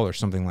fall or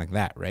something like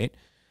that, right?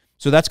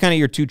 So that's kind of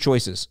your two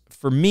choices.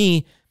 For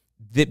me,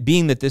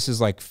 being that this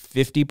is like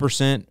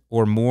 50%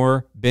 or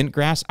more bent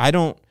grass, I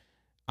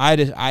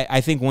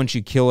think once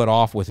you kill it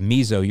off with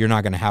meso, you're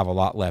not going to have a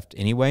lot left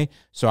anyway.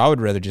 So I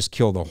would rather just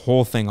kill the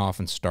whole thing off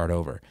and start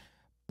over.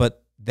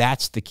 But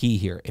that's the key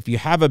here. If you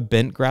have a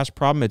bent grass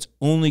problem, it's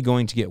only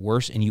going to get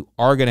worse, and you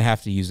are going to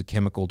have to use a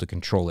chemical to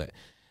control it.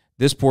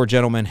 This poor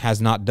gentleman has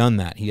not done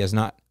that. He has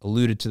not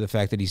alluded to the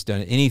fact that he's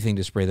done anything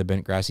to spray the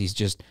bent grass. He's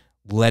just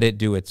let it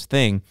do its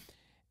thing.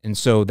 And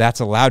so that's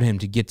allowed him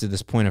to get to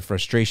this point of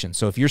frustration.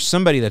 So if you're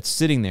somebody that's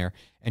sitting there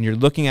and you're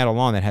looking at a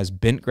lawn that has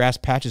bent grass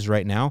patches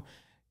right now,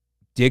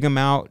 dig them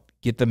out,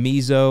 get the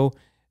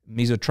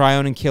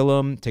mesotrione and kill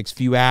them. It takes a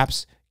few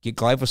apps. Get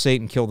glyphosate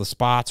and kill the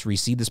spots,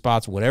 reseed the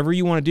spots, whatever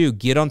you want to do,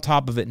 get on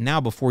top of it now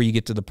before you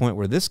get to the point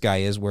where this guy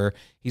is, where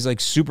he's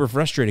like super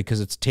frustrated because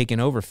it's taken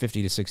over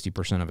 50 to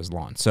 60% of his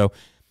lawn. So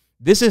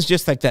this is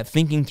just like that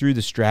thinking through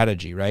the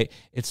strategy, right?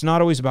 It's not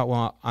always about,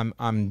 well,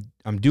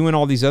 I'm doing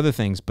all these other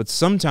things, but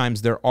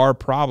sometimes there are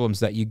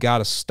problems that you got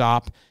to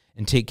stop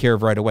and take care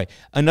of right away.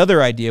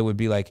 Another idea would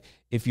be like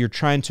if you're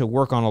trying to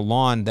work on a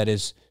lawn that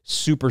is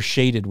super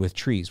shaded with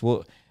trees.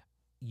 Well,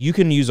 you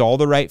can use all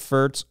the right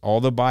ferts, all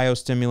the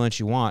biostimulants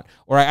you want.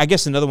 Or I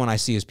guess another one I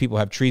see is people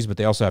have trees, but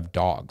they also have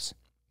dogs.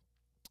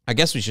 I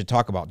guess we should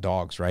talk about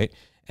dogs, right?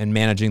 and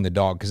managing the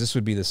dog, because this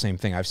would be the same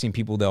thing. I've seen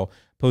people, they'll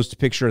post a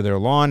picture of their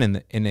lawn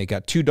and they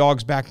got 2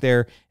 dogs back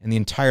there and the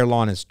entire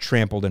lawn is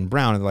trampled and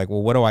brown. And they're like,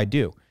 well, what do I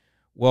do?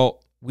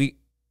 Well, we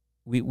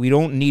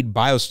don't need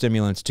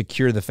biostimulants to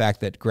cure the fact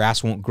that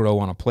grass won't grow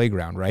on a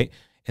playground, right?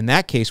 In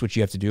that case, what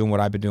you have to do, and what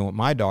I've been doing with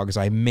my dog, is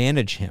I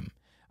manage him.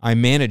 I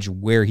manage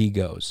where he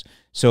goes.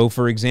 So,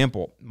 for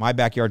example, my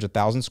backyard's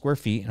 1,000 square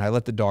feet, and I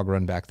let the dog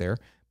run back there.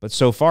 But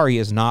so far, he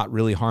has not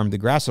really harmed the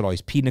grass at all.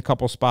 He's peed in a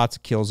couple spots,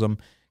 kills them,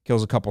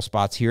 kills a couple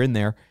spots here and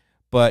there.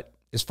 But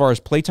as far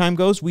as playtime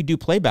goes, we do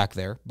play back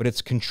there, but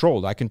it's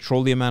controlled. I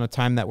control the amount of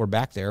time that we're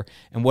back there.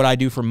 And what I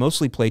do for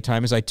mostly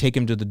playtime is I take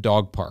him to the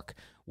dog park.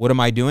 What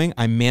am I doing?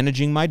 I'm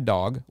managing my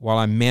dog while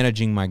I'm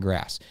managing my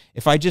grass.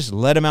 If I just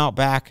let him out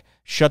back,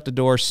 shut the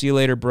door, see you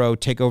later, bro,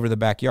 take over the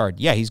backyard,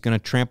 yeah, he's going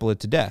to trample it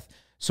to death.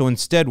 So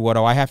instead, what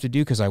do I have to do?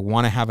 Because I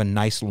want to have a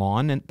nice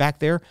lawn back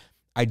there.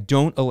 I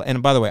don't,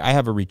 and by the way, I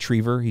have a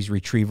retriever. He's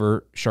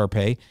Retriever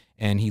Shar-Pei,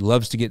 and he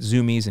loves to get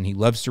zoomies, and he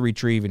loves to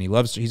retrieve, and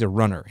he's a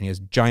runner, and he has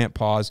giant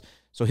paws.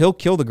 So he'll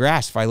kill the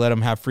grass if I let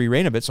him have free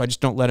reign of it, so I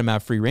just don't let him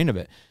have free reign of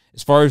it.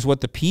 As far as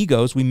what the pee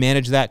goes, we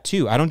manage that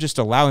too. I don't just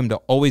allow him to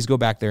always go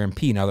back there and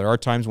pee. Now, there are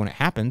times when it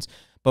happens,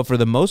 but for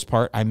the most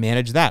part, I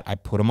manage that. I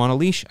put him on a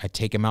leash, I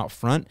take him out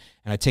front,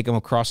 and I take him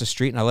across the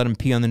street, and I let him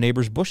pee on the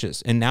neighbor's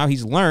bushes. And now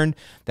he's learned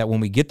that when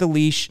we get the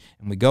leash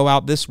and we go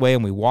out this way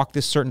and we walk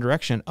this certain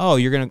direction, oh,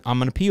 I'm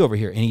gonna pee over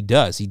here. And he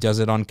does. He does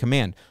it on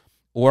command.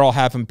 Or I'll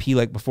have him pee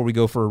like before we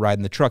go for a ride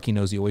in the truck. He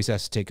knows he always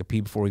has to take a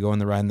pee before we go on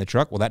the ride in the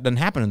truck. Well, that doesn't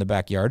happen in the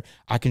backyard.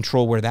 I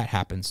control where that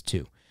happens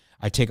too.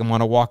 I take him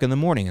on a walk in the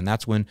morning, and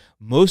that's when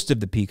most of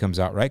the pee comes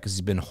out, right? Because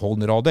he's been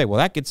holding it all day. Well,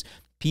 that gets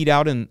peed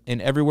out in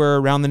everywhere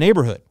around the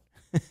neighborhood.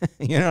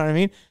 You know what I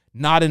mean?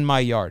 Not in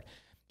my yard.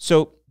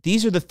 So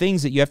these are the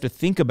things that you have to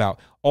think about.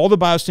 All the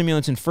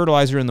biostimulants and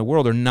fertilizer in the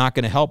world are not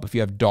going to help if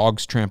you have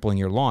dogs trampling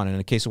your lawn. And in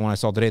the case of one I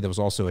saw today, there was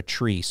also a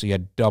tree. So you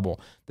had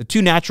double. The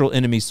 2 natural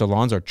enemies to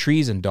lawns are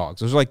trees and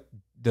dogs. Those are like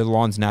the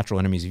lawn's natural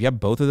enemies. If you have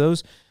both of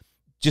those,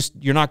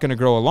 you're not going to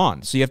grow a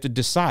lawn. So you have to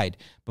decide.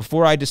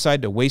 Before I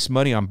decide to waste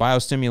money on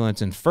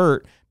biostimulants and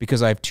fert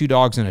because I have 2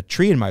 dogs and a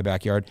tree in my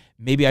backyard,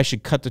 maybe I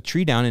should cut the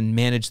tree down and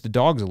manage the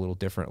dogs a little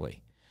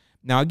differently.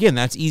 Now, again,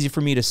 that's easy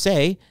for me to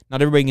say.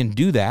 Not everybody can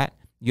do that.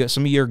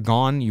 Some of you are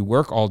gone. You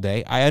work all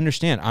day. I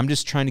understand. I'm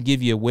just trying to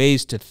give you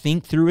ways to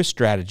think through a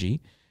strategy,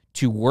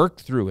 to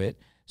work through it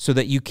so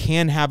that you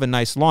can have a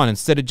nice lawn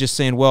instead of just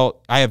saying,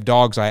 well, I have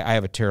dogs. I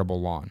have a terrible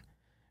lawn,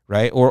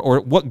 right? Or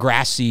what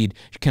grass seed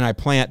can I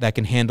plant that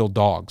can handle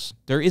dogs?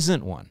 There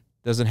isn't one.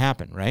 Doesn't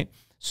happen, right?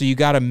 So you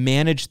got to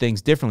manage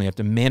things differently. You have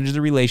to manage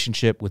the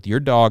relationship with your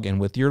dog and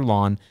with your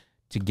lawn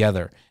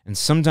together. And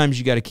sometimes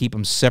you got to keep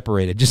them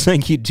separated, just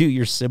like you do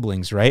your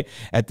siblings, right?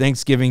 At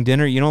Thanksgiving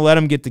dinner, you don't let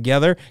them get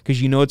together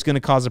because you know it's going to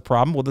cause a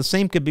problem. Well, the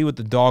same could be with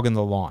the dog and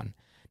the lawn.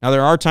 Now,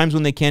 there are times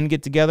when they can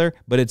get together,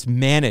 but it's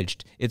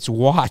managed. It's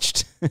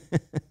watched.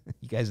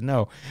 You guys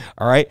know.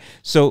 All right?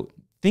 So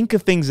think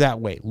of things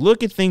that way.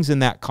 Look at things in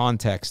that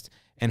context,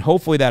 and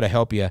hopefully that'll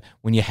help you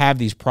when you have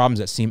these problems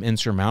that seem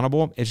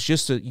insurmountable. It's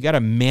just you got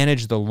to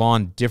manage the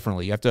lawn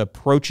differently. You have to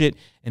approach it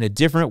in a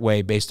different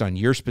way based on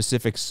your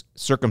specific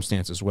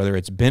circumstances, whether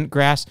it's bent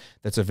grass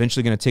that's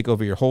eventually going to take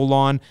over your whole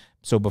lawn.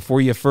 So before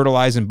you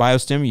fertilize and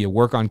biostim, you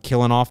work on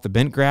killing off the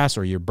bent grass,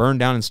 or you burn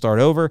down and start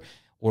over,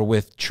 or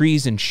with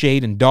trees and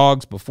shade and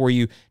dogs before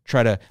you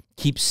try to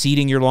keep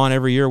seeding your lawn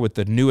every year with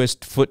the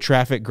newest foot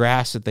traffic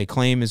grass that they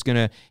claim is going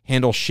to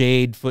handle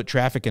shade, foot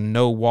traffic, and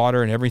no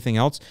water and everything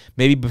else.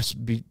 Maybe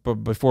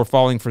before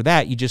falling for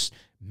that, you just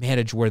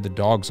manage where the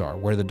dogs are,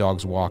 where the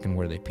dogs walk, and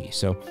where they pee.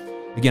 So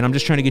again, I'm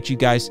just trying to get you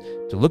guys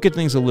to look at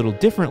things a little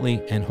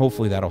differently, and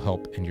hopefully that'll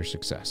help in your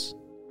success.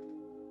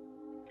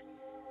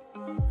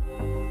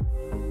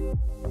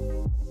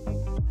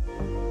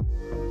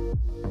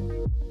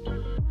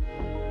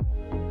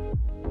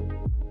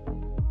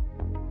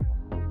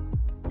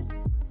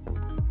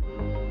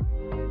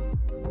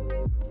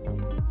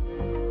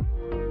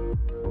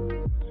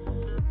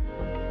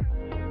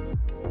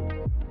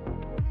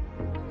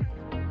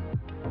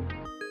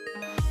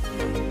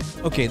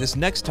 Okay, this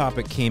next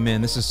topic came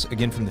in. This is,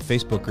 again, from the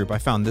Facebook group. I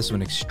found this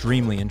one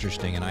extremely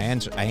interesting, and I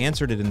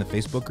answered it in the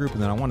Facebook group,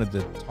 and then I wanted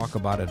to talk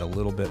about it a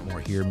little bit more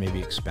here, maybe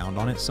expound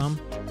on it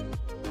some,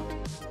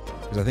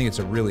 because I think it's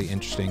a really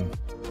interesting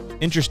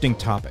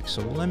topic.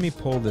 So let me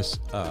pull this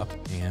up,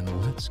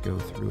 and let's go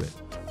through it.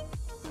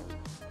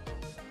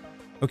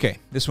 Okay,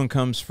 this one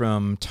comes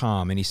from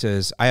Tom, and he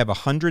says, I have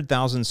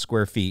 100,000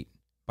 square feet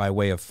by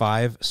way of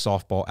 5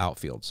 softball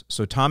outfields.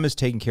 So Tom is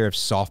taking care of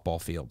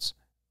softball fields.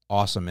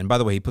 Awesome. And by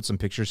the way, he put some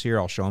pictures here.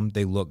 I'll show them.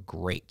 They look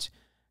great.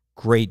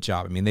 Great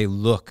job. I mean, they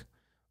look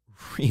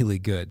really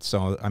good.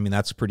 So, I mean,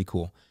 that's pretty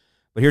cool.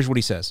 But here's what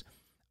he says.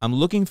 I'm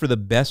looking for the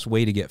best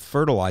way to get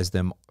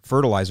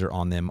fertilizer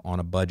on them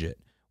on a budget.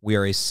 We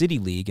are a city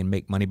league and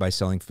make money by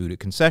selling food at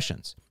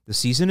concessions. The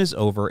season is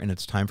over, and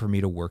it's time for me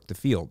to work the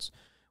fields.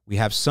 We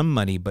have some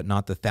money, but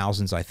not the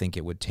thousands I think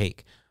it would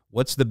take.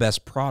 What's the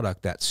best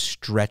product that's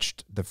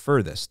stretched the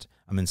furthest?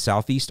 I'm in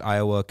southeast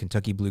Iowa,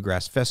 Kentucky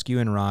bluegrass fescue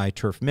and rye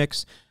turf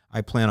mix.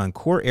 I plan on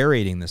core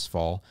aerating this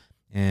fall,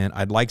 and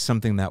I'd like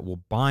something that will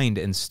bind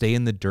and stay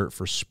in the dirt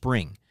for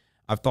spring.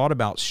 I've thought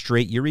about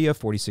straight urea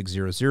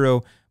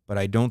 4600, but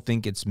I don't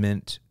think it's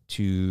meant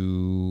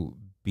to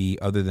be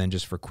other than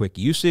just for quick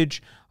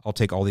usage. I'll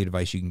take all the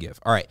advice you can give.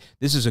 All right,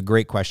 this is a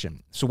great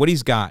question. So what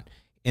he's got,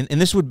 and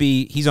this would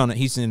be, he's on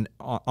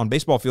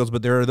baseball fields,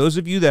 but there are those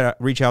of you that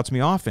reach out to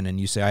me often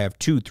and you say, I have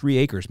 2-3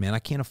 acres, man. I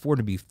can't afford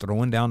to be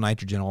throwing down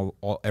nitrogen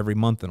every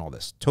month and all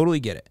this. Totally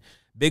get it.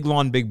 Big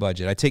lawn, big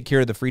budget. I take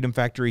care of the Freedom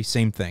Factory,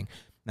 same thing.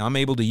 Now, I'm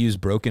able to use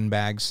broken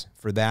bags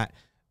for that,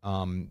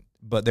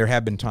 but there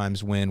have been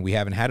times when we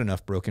haven't had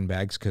enough broken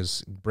bags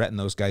because Brett and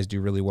those guys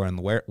do really well in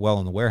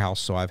the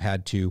warehouse, so I've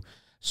had to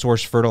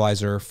source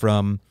fertilizer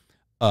from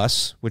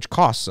us, which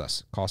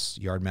costs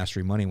Yard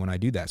Mastery money when I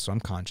do that, so I'm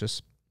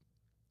conscious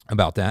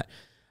about that.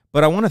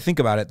 But I want to think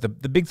about it.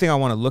 The big thing I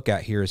want to look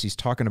at here is he's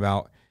talking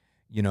about,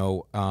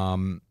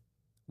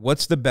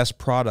 what's the best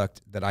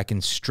product that I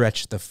can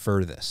stretch the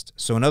furthest?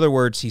 So in other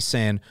words, he's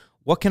saying,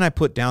 what can I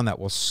put down that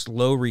will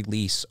slow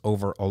release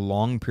over a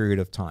long period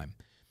of time?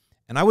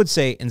 And I would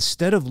say,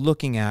 instead of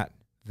looking at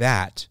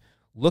that,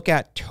 look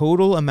at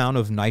total amount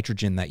of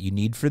nitrogen that you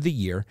need for the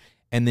year,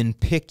 and then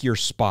pick your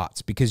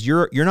spots, because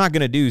you're not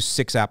going to do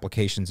 6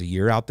 applications a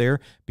year out there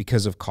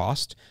because of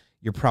cost.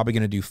 You're probably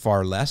going to do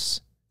far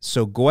less.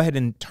 So go ahead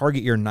and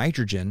target your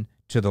nitrogen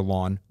to the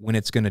lawn when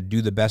it's going to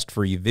do the best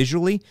for you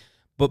visually.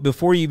 But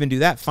before you even do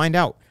that, find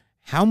out,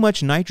 how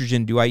much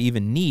nitrogen do I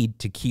even need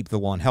to keep the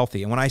lawn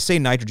healthy? And when I say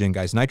nitrogen,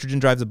 guys, nitrogen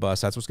drives the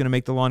bus. That's what's going to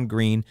make the lawn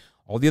green.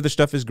 All the other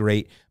stuff is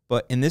great.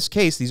 But in this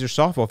case, these are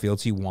softball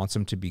fields. He wants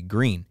them to be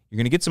green. You're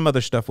going to get some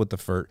other stuff with the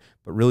fert,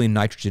 but really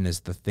nitrogen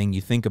is the thing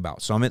you think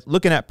about. So I'm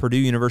looking at Purdue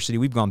University.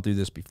 We've gone through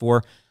this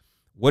before.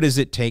 What does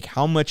it take?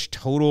 How much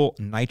total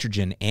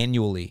nitrogen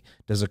annually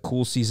does a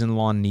cool season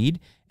lawn need?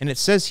 And it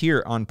says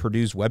here on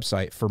Purdue's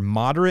website, for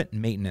moderate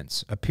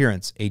maintenance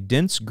appearance, a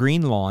dense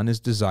green lawn is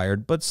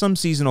desired, but some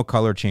seasonal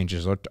color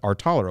changes are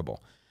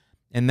tolerable.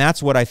 And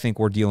that's what I think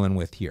we're dealing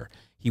with here.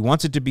 He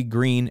wants it to be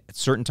green at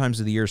certain times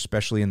of the year,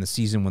 especially in the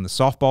season when the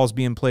softball is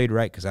being played,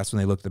 right? Because that's when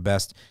they look the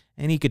best.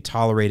 And he could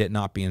tolerate it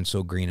not being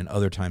so green in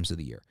other times of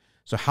the year.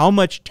 So how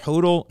much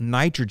total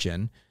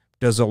nitrogen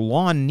does a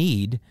lawn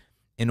need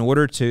in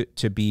order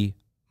to be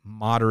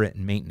moderate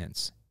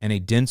maintenance? And a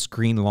dense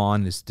green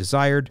lawn is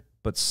desired,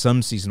 but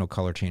some seasonal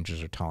color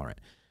changes are tolerant.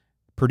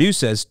 Purdue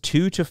says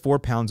 2 to 4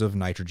 pounds of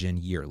nitrogen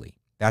yearly.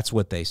 That's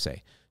what they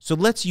say. So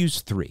let's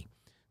use 3.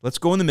 Let's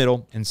go in the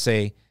middle and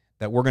say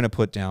that we're going to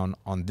put down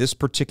on this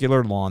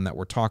particular lawn that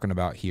we're talking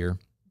about here,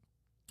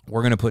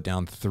 we're going to put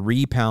down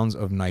 3 pounds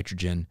of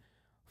nitrogen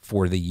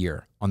for the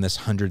year on this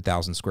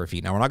 100,000 square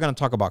feet. Now, we're not going to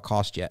talk about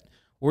cost yet.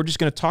 What we're just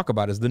going to talk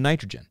about is the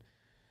nitrogen.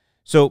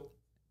 So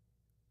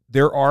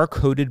there are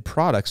coated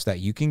products that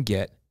you can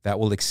get that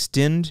will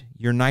extend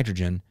your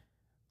nitrogen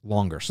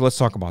longer. So let's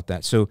talk about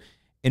that. So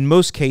in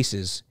most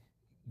cases,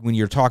 when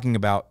you're talking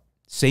about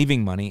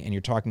saving money and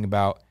you're talking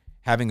about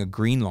having a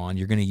green lawn,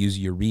 you're going to use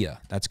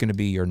urea. That's going to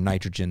be your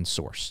nitrogen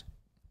source.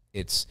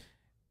 It's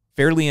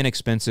fairly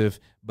inexpensive,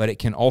 but it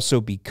can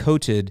also be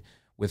coated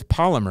with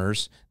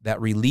polymers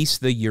that release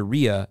the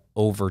urea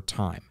over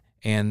time.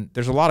 And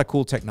there's a lot of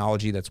cool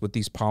technology that's with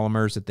these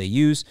polymers that they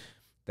use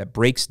that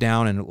breaks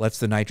down and it lets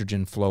the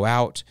nitrogen flow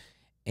out.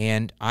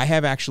 And I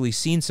have actually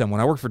seen some. When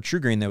I worked for True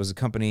Green, there was a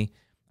company,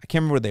 I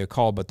can't remember what they were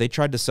called, but they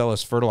tried to sell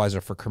us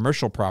fertilizer for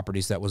commercial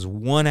properties that was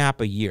 1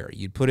 app a year.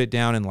 You'd put it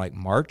down in like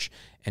March,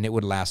 and it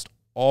would last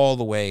all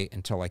the way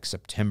until like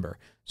September,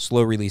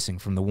 slow releasing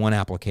from the 1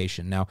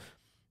 application. Now,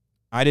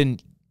 I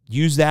didn't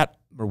use that,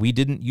 or we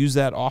didn't use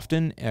that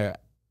often. I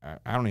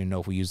don't even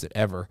know if we used it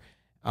ever.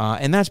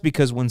 And that's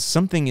because when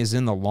something is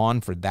in the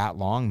lawn for that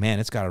long, man,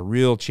 it's got a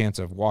real chance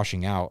of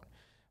washing out.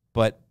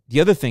 But the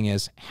other thing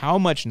is, how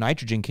much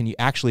nitrogen can you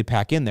actually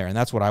pack in there? And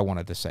that's what I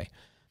wanted to say.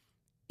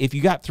 If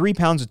you got 3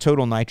 pounds of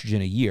total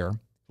nitrogen a year,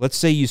 let's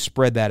say you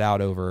spread that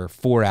out over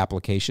 4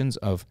 applications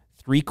of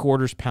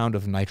 3/4 pound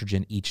of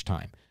nitrogen each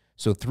time.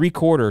 So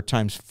 3/4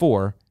 times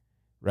 4,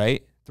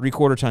 right?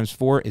 3/4 times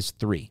 4 is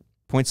 3.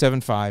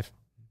 0.75.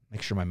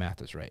 Make sure my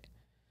math is right.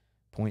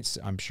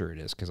 I'm sure it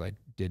is because I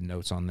did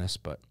notes on this,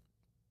 but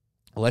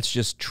let's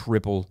just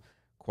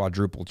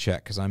quadruple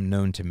check because I'm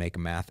known to make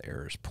math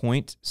errors.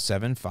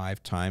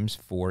 0.75 times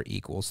 4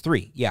 equals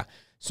 3. Yeah.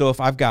 So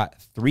if I've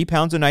got 3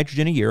 pounds of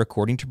nitrogen a year,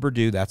 according to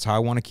Purdue, that's how I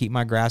want to keep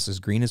my grass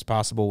as green as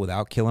possible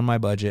without killing my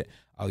budget.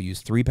 I'll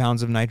use 3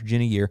 pounds of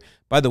nitrogen a year.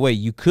 By the way,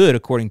 you could,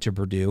 according to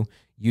Purdue,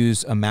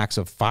 use a max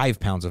of 5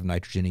 pounds of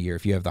nitrogen a year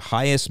if you have the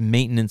highest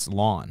maintenance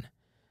lawn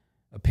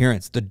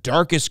appearance, the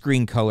darkest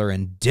green color,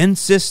 and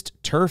densest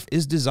turf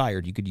is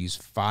desired. You could use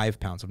 5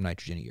 pounds of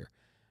nitrogen a year.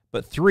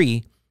 But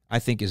 3, I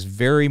think, is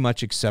very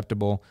much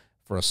acceptable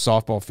for a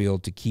softball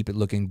field to keep it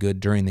looking good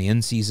during the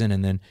in season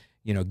and then,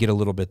 get a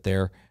little bit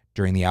there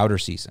during the outer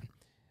season.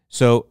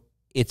 So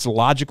it's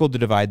logical to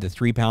divide the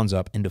 3 pounds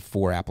up into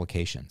 4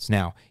 applications.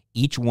 Now,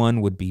 each one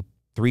would be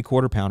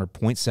 3/4 pound or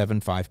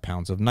 0.75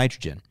 pounds of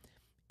nitrogen.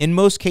 In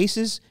most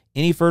cases,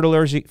 any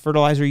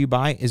fertilizer you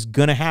buy is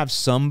going to have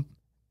some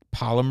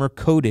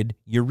polymer-coated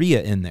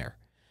urea in there.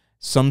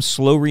 some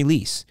slow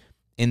release.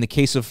 In the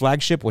case of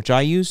Flagship, which I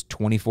use,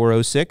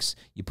 2406,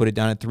 you put it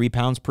down at 3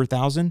 pounds per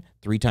thousand.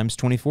 3 times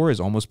 24 is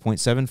almost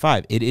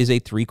 0.75. It is a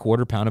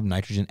 3/4 pound of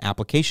nitrogen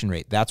application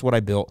rate. That's what I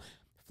built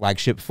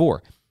Flagship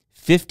for.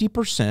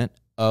 50%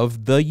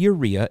 of the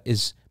urea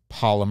is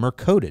polymer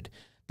coated.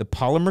 The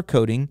polymer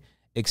coating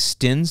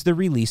extends the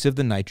release of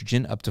the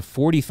nitrogen up to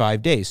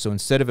 45 days. So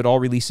instead of it all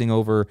releasing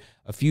over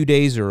a few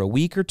days or a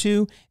week or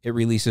two, it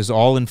releases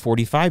all in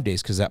 45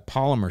 days because that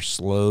polymer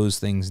slows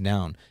things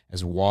down.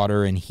 As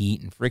water and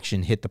heat and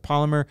friction hit the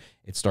polymer,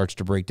 it starts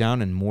to break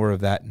down and more of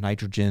that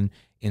nitrogen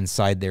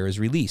inside there is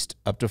released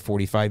up to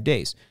 45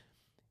 days.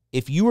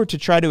 If you were to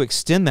try to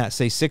extend that,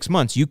 say 6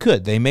 months, you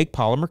could. They make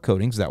polymer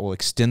coatings that will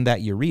extend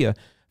that urea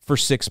for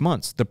 6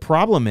 months. The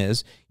problem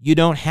is you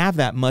don't have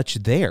that much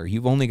there.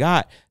 You've only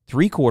got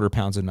 3/4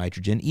 pounds of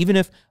nitrogen. Even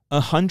if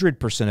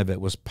 100% of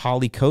it was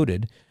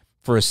poly-coated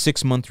for a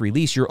 6-month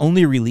release, you're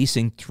only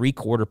releasing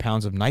 3/4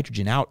 pounds of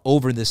nitrogen out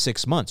over the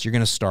 6 months. You're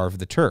going to starve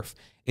the turf.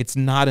 It's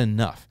not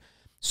enough.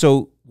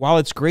 So while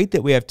it's great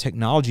that we have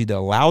technology that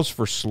allows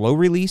for slow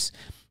release,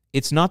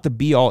 it's not the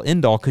be-all,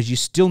 end-all because you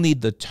still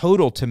need the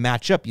total to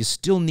match up. You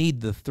still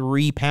need the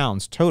 3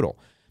 pounds total.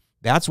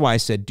 That's why I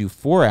said do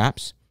 4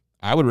 apps.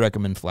 I would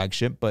recommend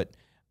Flagship, but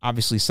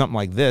obviously something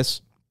like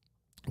this,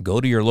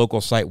 go to your local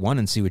Site One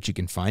and see what you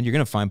can find. You're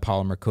going to find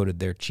polymer coated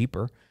there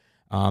cheaper.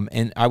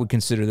 And I would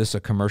consider this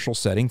a commercial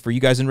setting. For you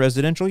guys in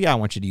residential, yeah, I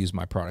want you to use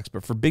my products.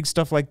 But for big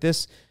stuff like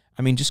this,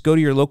 I mean, just go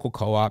to your local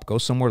co-op, go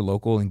somewhere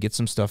local and get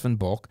some stuff in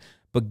bulk.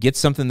 But get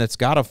something that's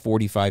got a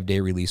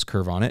 45-day release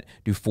curve on it.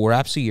 Do 4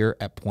 apps a year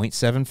at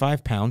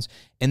 0.75 pounds.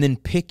 And then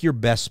pick your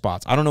best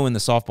spots. I don't know when the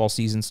softball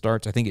season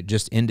starts. I think it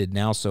just ended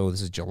now, so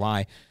this is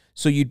July.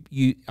 So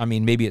I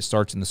mean, maybe it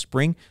starts in the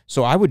spring.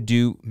 So I would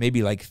do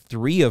maybe like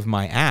 3 of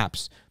my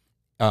apps,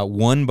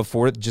 one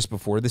just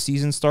before the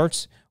season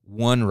starts,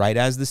 one right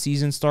as the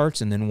season starts,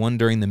 and then one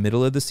during the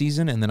middle of the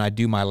season. And then I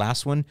do my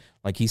last one,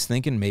 like he's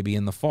thinking, maybe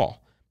in the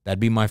fall.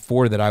 That'd be my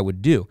 4 that I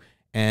would do.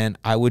 And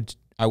I would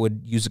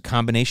use a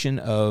combination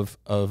of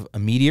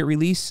immediate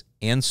release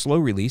and slow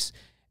release.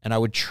 And I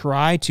would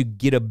try to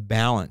get a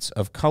balance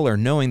of color,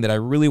 knowing that I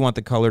really want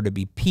the color to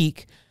be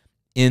peak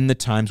in the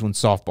times when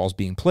softball's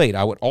being played.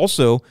 I would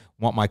also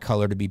want my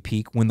color to be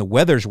peak when the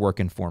weather's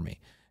working for me.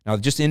 Now,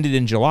 it just ended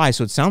in July,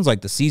 so it sounds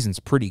like the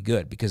season's pretty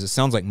good because it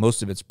sounds like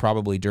most of it's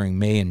probably during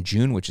May and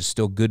June, which is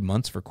still good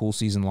months for cool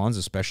season lawns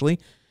especially.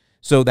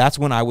 So that's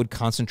when I would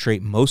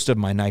concentrate most of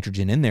my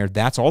nitrogen in there.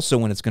 That's also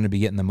when it's going to be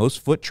getting the most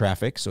foot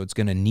traffic, so it's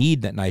going to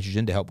need that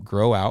nitrogen to help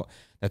grow out.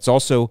 That's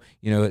also,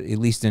 at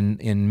least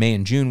in May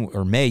and June,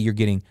 or May, you're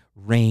getting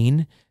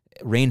rain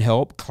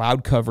help,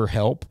 cloud cover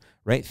help,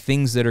 right?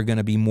 Things that are going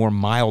to be more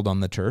mild on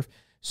the turf.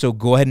 So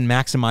go ahead and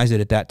maximize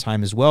it at that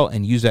time as well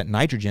and use that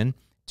nitrogen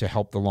to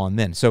help the lawn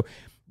then. So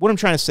what I'm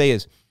trying to say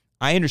is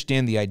I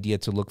understand the idea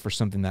to look for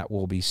something that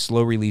will be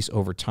slow release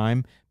over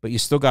time, but you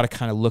still got to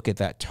kind of look at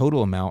that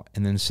total amount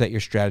and then set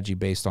your strategy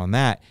based on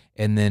that,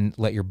 and then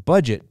let your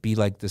budget be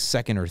like the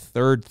second or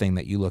third thing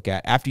that you look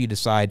at after you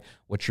decide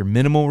what your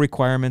minimal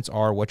requirements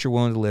are, what you're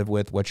willing to live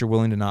with, what you're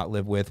willing to not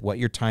live with, what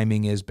your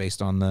timing is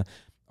based on the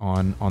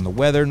on the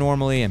weather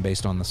normally and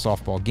based on the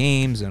softball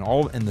games and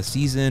all in the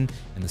season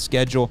and the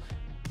schedule.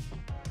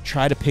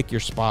 Try to pick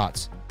your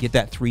spots. Get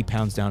that 3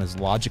 pounds down as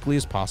logically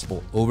as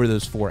possible over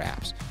those 4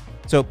 apps.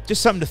 So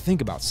just something to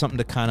think about, something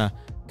to kind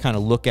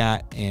of look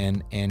at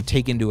and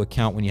take into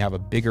account when you have a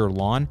bigger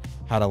lawn,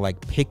 how to like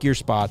pick your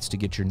spots to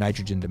get your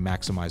nitrogen to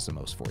maximize the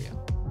most for you.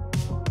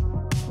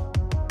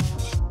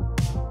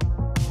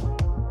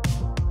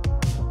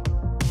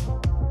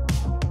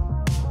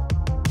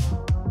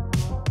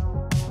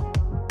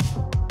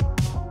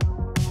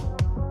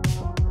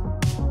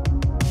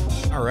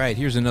 All right,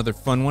 here's another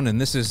fun one, and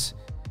this is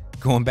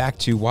going back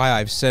to why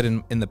I've said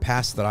in the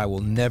past that I will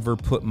never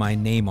put my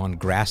name on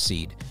grass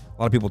seed.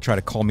 A lot of people try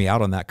to call me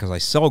out on that because I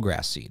sell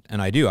grass seed,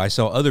 and I do. I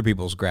sell other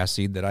people's grass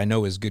seed that I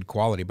know is good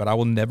quality, but I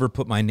will never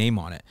put my name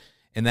on it.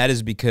 And that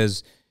is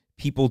because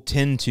people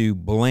tend to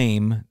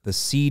blame the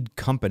seed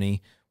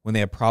company when they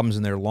have problems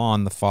in their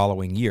lawn the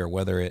following year,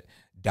 whether it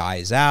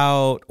dies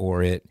out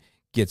or it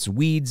gets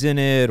weeds in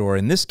it, or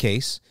in this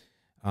case,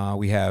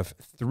 we have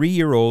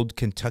 3-year-old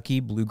Kentucky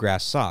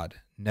bluegrass sod.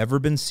 Never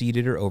been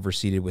seeded or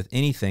overseeded with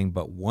anything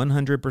but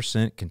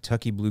 100%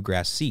 Kentucky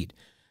bluegrass seed.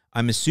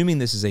 I'm assuming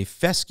this is a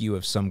fescue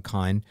of some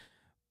kind,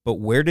 but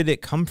where did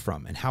it come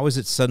from? And how is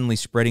it suddenly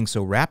spreading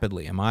so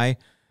rapidly? Am I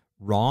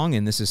wrong?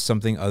 And this is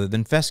something other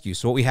than fescue.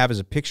 So what we have is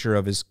a picture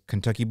of his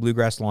Kentucky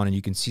bluegrass lawn, and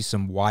you can see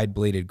some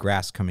wide-bladed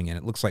grass coming in.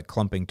 It looks like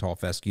clumping tall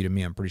fescue to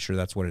me. I'm pretty sure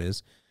that's what it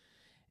is.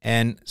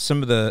 And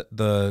some of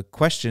the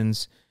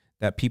questions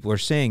that people are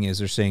saying is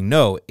they're saying,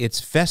 no, it's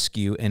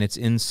fescue and it's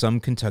in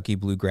some Kentucky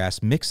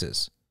bluegrass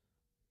mixes.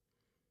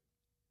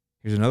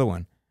 Here's another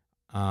one.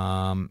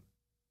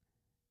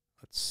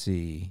 Let's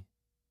see.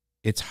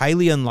 It's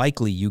highly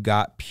unlikely you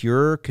got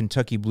pure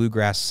Kentucky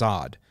bluegrass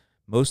sod.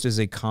 Most is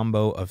a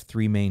combo of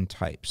 3 main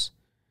types.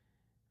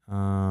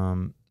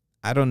 I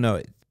don't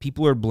know.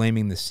 People are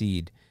blaming the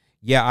seed.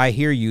 Yeah, I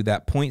hear you.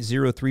 That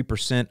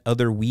 0.03%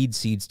 other weed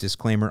seeds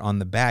disclaimer on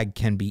the bag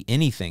can be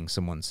anything,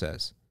 someone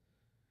says.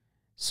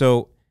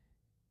 So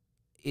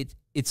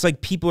it's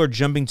like people are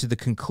jumping to the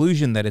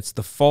conclusion that it's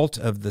the fault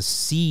of the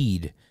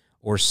seed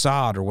or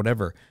sod or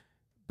whatever.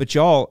 But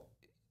y'all,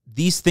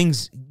 these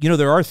things,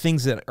 there are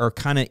things that are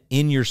kind of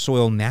in your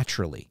soil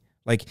naturally.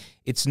 Like,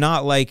 it's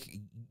not like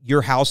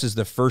your house is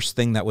the first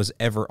thing that was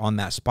ever on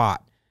that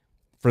spot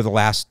for the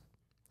last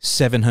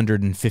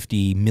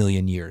 750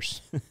 million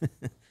years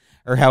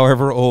or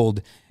however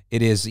old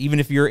it is. Even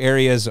if your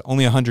area is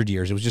only 100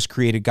 years, it was just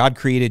created. God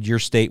created your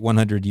state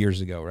 100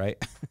 years ago, right?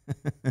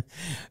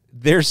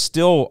 There's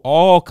still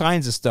all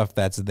kinds of stuff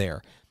that's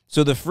there.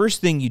 So the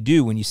first thing you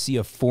do when you see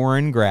a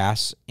foreign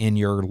grass in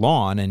your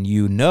lawn and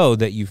you know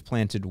that you've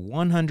planted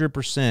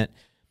 100%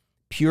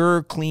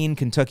 pure, clean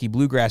Kentucky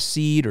bluegrass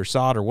seed or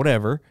sod or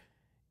whatever,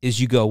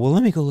 is you go, well,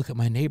 let me go look at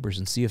my neighbors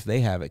and see if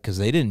they have it, because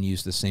they didn't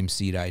use the same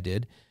seed I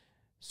did.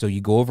 So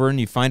you go over and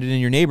you find it in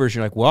your neighbors.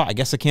 You're like, well, I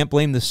guess I can't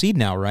blame the seed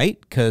now, right?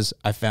 Because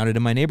I found it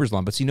in my neighbor's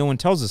lawn. But see, no one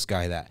tells this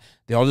guy that.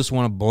 They all just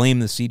want to blame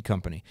the seed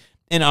company.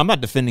 And I'm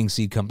not defending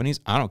seed companies.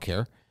 I don't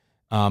care.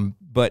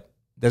 But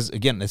this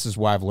is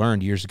why I've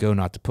learned years ago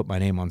not to put my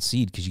name on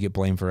seed, because you get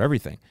blamed for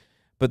everything.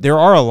 But there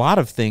are a lot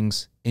of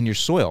things in your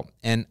soil.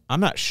 And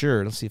I'm not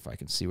sure. Let's see if I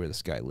can see where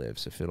this guy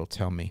lives, if it'll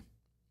tell me.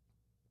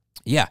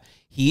 Yeah,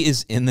 he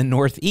is in the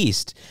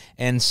Northeast.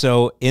 And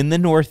so in the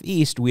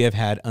Northeast, we have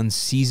had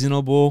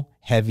unseasonable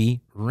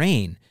heavy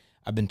rain.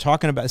 I've been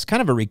talking about, it's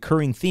kind of a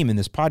recurring theme in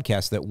this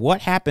podcast, that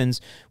what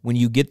happens when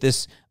you get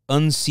this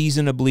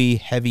unseasonably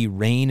heavy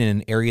rain in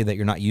an area that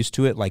you're not used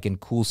to it, like in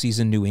cool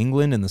season New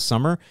England in the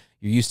summer.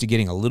 You're used to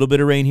getting a little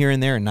bit of rain here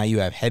and there, and now you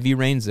have heavy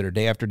rains that are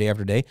day after day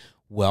after day.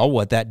 Well,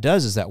 what that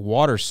does is that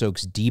water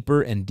soaks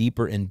deeper and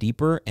deeper and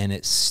deeper, and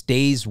it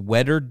stays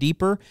wetter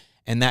deeper,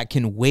 and that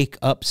can wake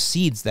up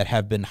seeds that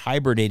have been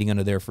hibernating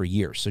under there for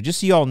years. So just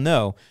so you all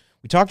know,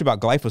 we talked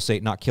about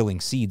glyphosate not killing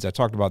seeds. I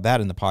talked about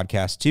that in the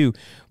podcast too.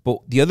 But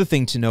the other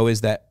thing to know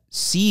is that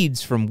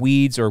seeds from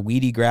weeds or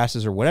weedy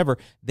grasses or whatever,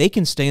 they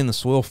can stay in the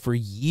soil for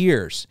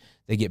years.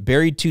 They get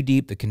buried too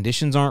deep. The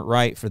conditions aren't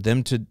right for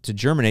them to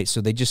germinate,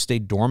 so they just stay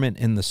dormant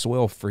in the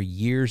soil for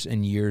years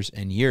and years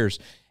and years.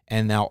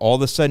 And now all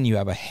of a sudden you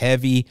have a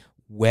heavy,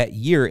 wet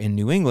year in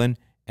New England,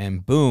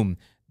 and boom,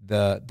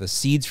 the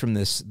seeds from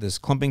this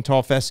clumping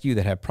tall fescue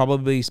that have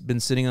probably been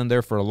sitting on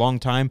there for a long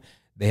time,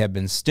 they have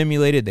been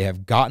stimulated. They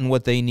have gotten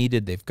what they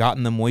needed. They've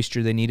gotten the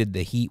moisture they needed,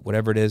 the heat,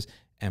 whatever it is,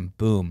 and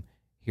boom,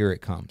 here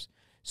it comes.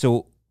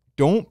 So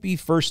don't be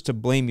first to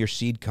blame your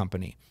seed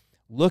company.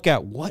 Look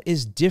at what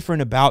is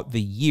different about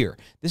the year.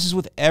 This is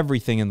with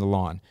everything in the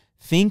lawn.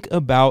 Think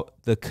about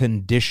the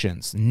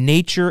conditions.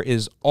 Nature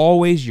is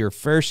always your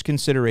first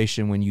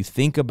consideration when you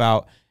think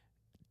about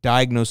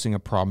diagnosing a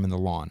problem in the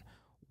lawn.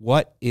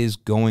 What is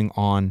going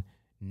on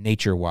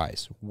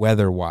nature-wise,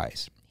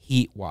 weather-wise,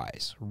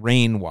 heat-wise,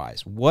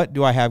 rain-wise? What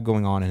do I have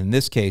going on? And in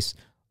this case,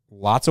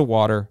 lots of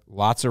water,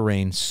 lots of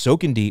rain,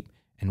 soaking deep,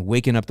 and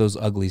waking up those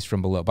uglies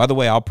from below. By the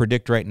way, I'll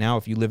predict right now,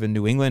 if you live in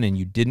New England and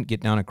you didn't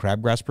get down a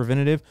crabgrass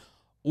preventative,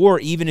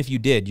 or even if you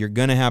did, you're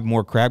going to have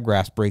more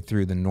crabgrass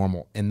breakthrough than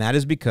normal. And that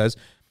is because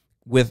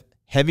with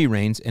heavy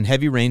rains, and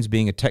heavy rains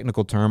being a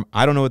technical term,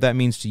 I don't know what that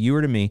means to you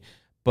or to me,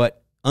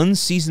 but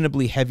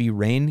unseasonably heavy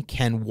rain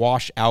can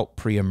wash out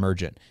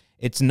pre-emergent.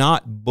 It's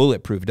not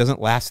bulletproof. It doesn't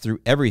last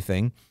through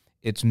everything.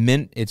 It's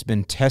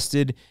been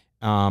tested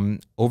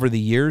over the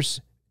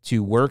years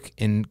to work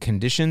in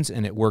conditions,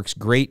 and it works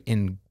great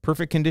in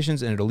perfect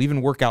conditions, and it'll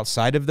even work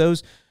outside of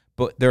those.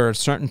 But there are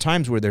certain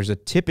times where there's a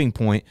tipping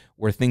point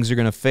where things are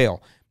going to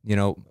fail. You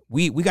know,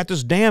 we got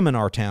this dam in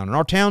our town, and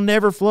our town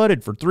never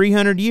flooded for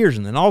 300 years,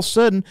 and then all of a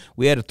sudden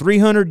we had a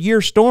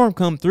 300-year storm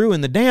come through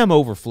and the dam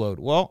overflowed.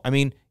 Well, I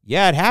mean,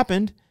 yeah, it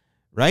happened,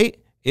 right?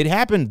 It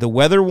happened. The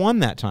weather won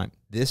that time.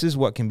 This is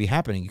what can be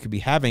happening. You could be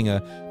having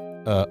an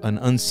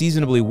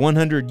unseasonably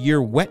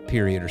 100-year wet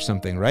period or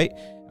something, right?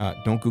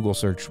 Don't Google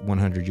search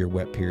 100-year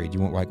wet period. You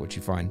won't like what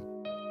you find.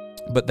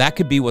 But that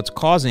could be what's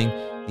causing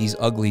these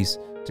uglies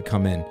to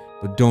come in.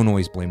 But don't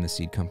always blame the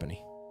seed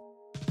company.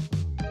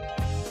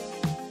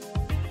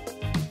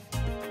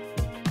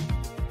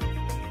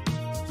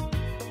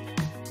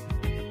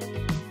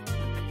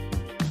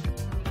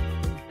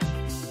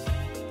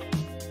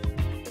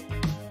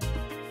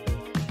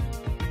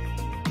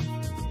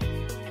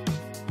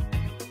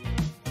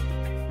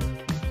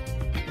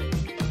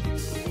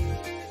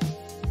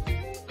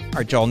 All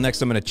right, y'all,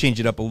 next I'm going to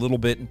change it up a little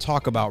bit and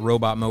talk about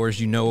robot mowers.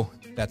 You know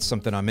that's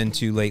something I'm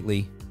into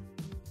lately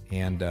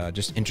and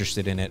just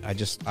interested in it.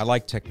 I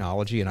like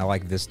technology, and I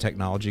like this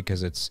technology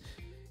because it's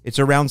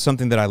around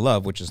something that I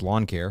love, which is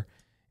lawn care.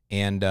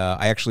 And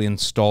I actually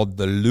installed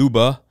the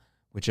Luba,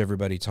 which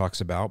everybody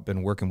talks about.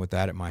 Been working with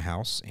that at my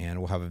house, and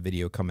we'll have a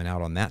video coming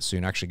out on that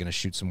soon. Actually going to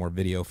shoot some more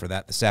video for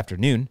that this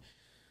afternoon.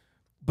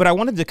 But I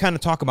wanted to kind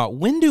of talk about,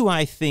 when do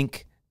I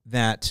think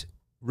that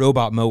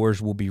robot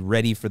mowers will be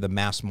ready for the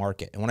mass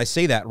market? And when I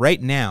say that, right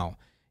now,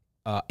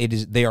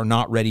 they are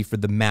not ready for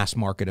the mass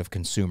market of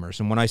consumers.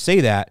 And when I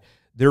say that,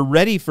 they're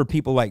ready for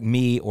people like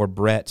me or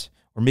Brett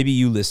or maybe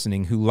you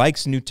listening, who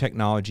likes new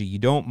technology, you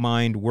don't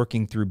mind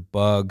working through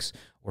bugs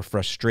or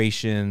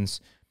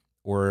frustrations,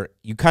 or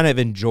you kind of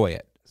enjoy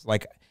it. It's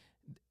like,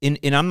 and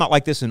I'm not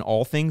like this in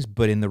all things,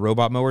 but in the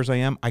robot mowers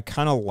I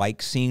kind of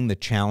like seeing the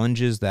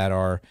challenges that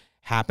are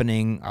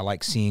happening. I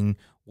like seeing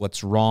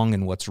what's wrong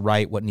and what's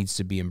right, what needs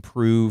to be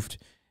improved,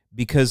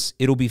 because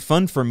it'll be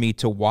fun for me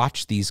to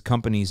watch these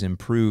companies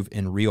improve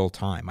in real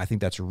time. I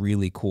think that's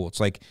really cool. It's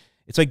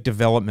like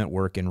development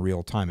work in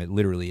real time. It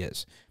literally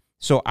is.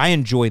 So I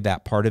enjoy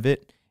that part of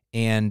it.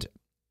 And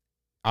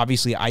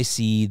obviously I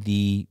see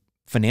the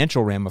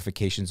financial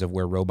ramifications of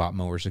where robot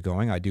mowers are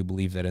going. I do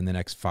believe that in the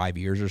next 5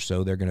 years or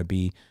so, they're going to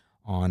be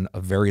on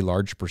a very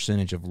large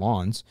percentage of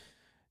lawns.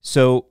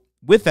 So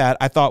with that,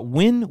 I thought,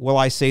 when will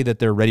I say that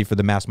they're ready for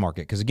the mass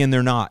market? Because again,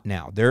 they're not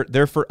now.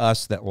 They're for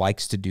us that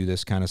likes to do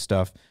this kind of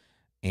stuff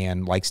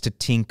and likes to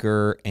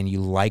tinker, and you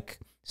like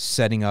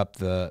setting up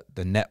the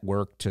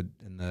network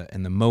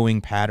and the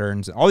mowing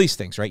patterns, all these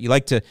things, right? You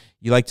like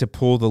to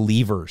pull the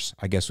levers,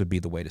 I guess would be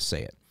the way to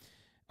say it.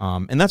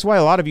 And that's why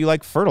a lot of you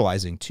like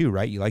fertilizing too,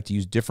 right? You like to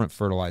use different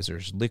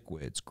fertilizers,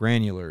 liquids,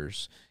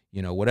 granulars,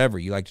 whatever.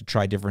 You like to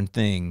try different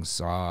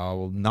things.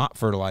 Not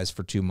fertilize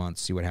for 2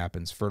 months, see what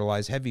happens.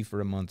 Fertilize heavy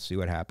for a month, see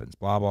what happens.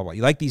 Blah, blah, blah.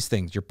 You like these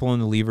things. You're pulling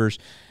the levers.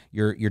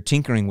 You're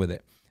tinkering with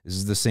it. This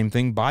is the same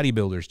thing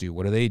bodybuilders do.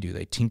 What do?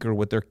 They tinker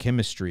with their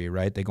chemistry,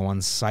 right? They go on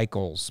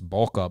cycles,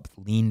 bulk up,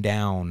 lean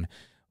down,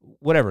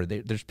 whatever.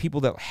 There's people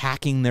that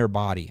hacking their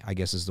body, I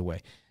guess is the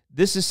way.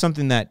 This is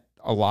something that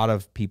a lot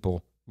of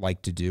people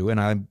like to do, and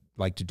I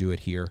like to do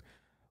it here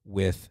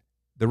with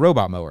the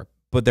robot mower.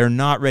 But they're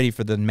not ready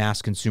for the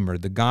mass consumer.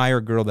 The guy or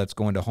girl that's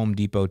going to Home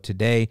Depot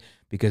today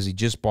because he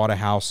just bought a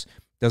house,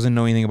 doesn't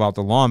know anything about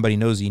the lawn, but he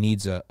knows he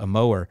needs a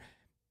mower.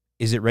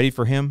 Is it ready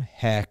for him?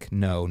 Heck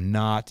no,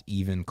 not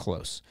even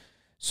close.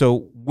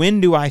 So when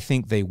do I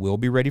think they will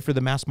be ready for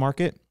the mass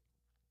market?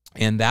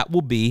 And that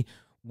will be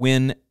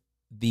when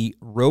the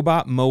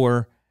robot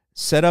mower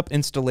setup,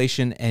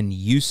 installation, and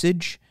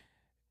usage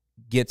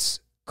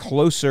gets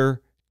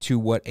closer to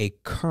what a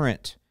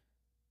current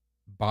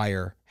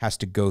buyer has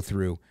to go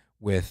through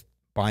with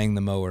buying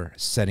the mower,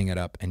 setting it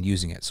up, and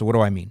using it. So what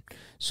do I mean?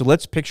 So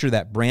let's picture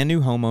that brand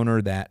new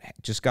homeowner that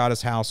just got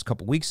his house a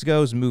couple weeks ago,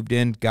 has moved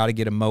in, got to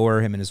get a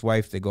mower. Him and his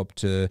wife, they go up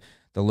to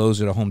the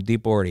Lowe's or the Home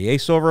Depot or the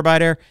Ace over by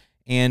there,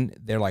 and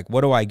they're like,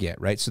 what do I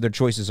get, right? So their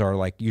choices are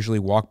like usually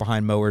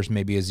walk-behind mowers,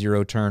 maybe a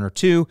 0-turn or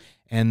 2,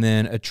 and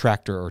then a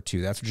tractor or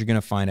 2. That's what you're going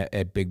to find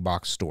at big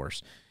box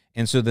stores.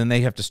 And so then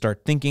they have to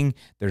start thinking,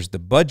 there's the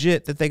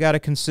budget that they got to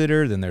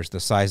consider, then there's the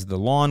size of the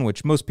lawn,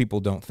 which most people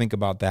don't think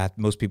about that.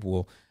 Most people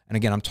will, and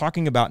again, I'm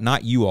talking about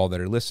not you all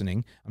that are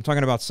listening. I'm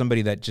talking about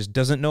somebody that just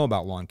doesn't know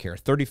about lawn care.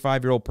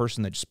 35-year-old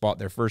person that just bought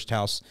their first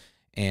house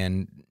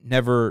and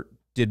never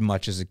did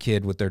much as a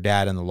kid with their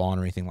dad in the lawn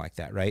or anything like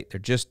that, right?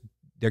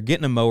 They're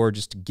getting a mower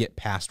just to get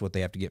past what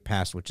they have to get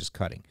past, which is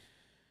cutting.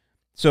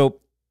 So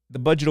the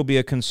budget will be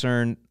a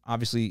concern.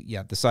 Obviously,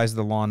 yeah, the size of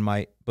the lawn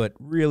might, but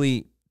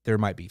really there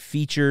might be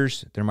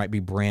features. There might be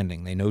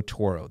branding. They know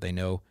Toro. They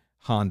know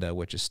Honda,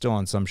 which is still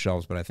on some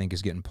shelves, but I think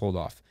is getting pulled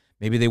off.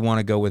 Maybe they want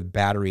to go with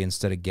battery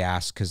instead of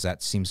gas because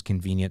that seems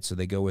convenient, so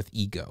they go with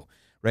Ego,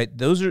 right?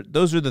 Those are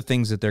the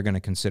things that they're going to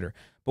consider.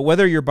 But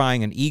whether you're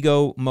buying an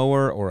Ego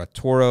mower or a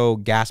Toro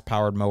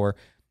gas-powered mower,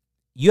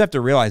 you have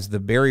to realize the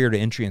barrier to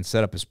entry and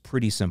setup is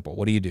pretty simple.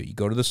 What do? You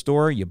go to the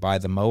store, you buy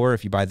the mower.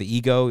 If you buy the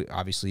Ego,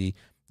 obviously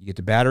you get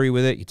the battery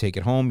with it. You take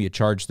it home, you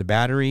charge the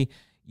battery.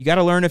 You got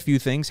to learn a few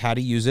things, how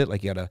to use it.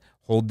 Like you got to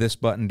hold this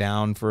button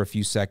down for a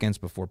few seconds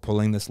before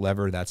pulling this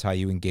lever. That's how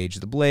you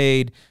engage the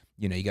blade.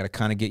 You got to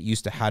kind of get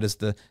used to how does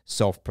the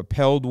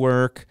self-propelled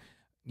work.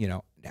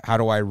 How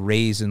do I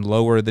raise and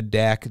lower the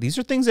deck? These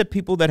are things that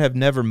people that have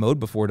never mowed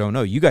before don't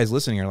know. You guys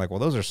listening are like, well,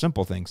 those are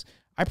simple things.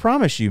 I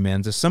promise you,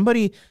 man, to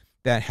somebody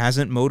that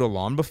hasn't mowed a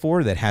lawn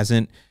before, that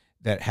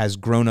has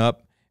grown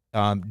up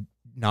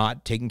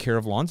not taking care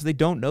of lawns, they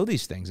don't know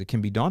these things. It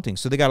can be daunting.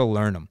 So they got to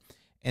learn them.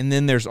 And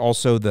then there's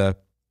also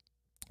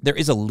there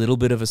is a little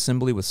bit of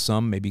assembly with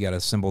some. Maybe you got to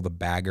assemble the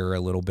bagger a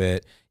little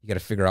bit. You got to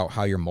figure out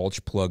how your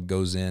mulch plug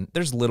goes in.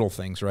 There's little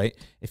things, right?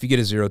 If you get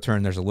a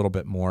 0-turn, there's a little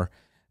bit more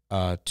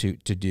to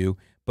do.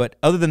 But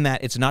other than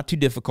that, it's not too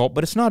difficult,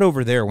 but it's not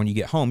over there when you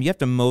get home. You have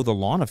to mow the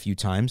lawn a few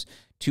times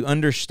to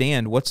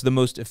understand what's the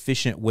most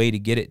efficient way to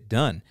get it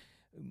done.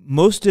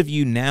 Most of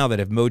you now that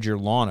have mowed your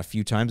lawn a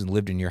few times and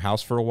lived in your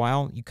house for a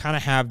while, you kind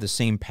of have the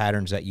same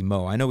patterns that you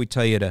mow. I know we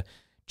tell you to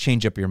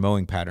change up your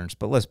mowing patterns,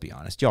 but let's be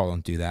honest, y'all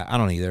don't do that. I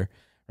don't either.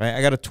 Right?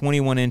 I got a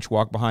 21-inch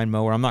walk-behind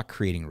mower. I'm not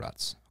creating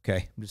ruts,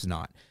 okay? I'm just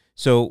not.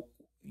 So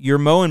you're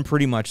mowing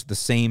pretty much the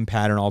same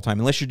pattern all the time,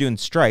 unless you're doing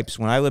stripes.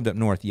 When I lived up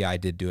north, yeah, I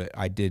did do it.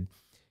 I did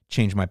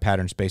change my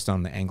patterns based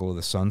on the angle of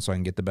the sun so I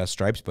can get the best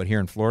stripes, but here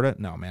in Florida,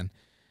 no, man.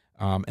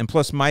 And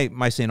plus,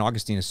 my St.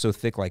 Augustine is so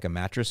thick like a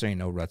mattress, there ain't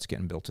no ruts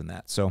getting built in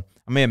that. So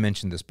I may have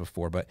mentioned this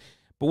before, but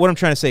what I'm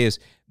trying to say is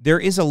there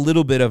is a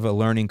little bit of a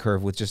learning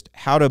curve with just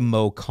how to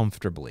mow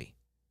comfortably.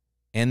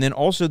 And then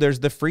also there's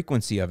the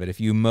frequency of it.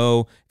 If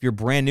you're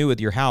brand new with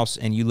your house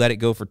and you let it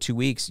go for 2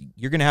 weeks,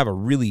 you're going to have a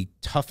really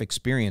tough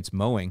experience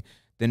mowing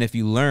than if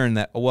you learn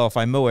that, oh, well, if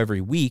I mow every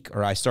week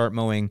or I start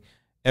mowing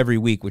every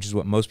week, which is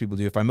what most people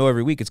do. If I mow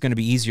every week, it's going to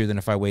be easier than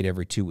if I wait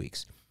every 2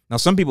 weeks. Now,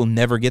 some people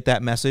never get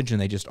that message and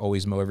they just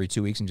always mow every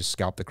 2 weeks and just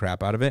scalp the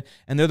crap out of it.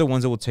 And they're the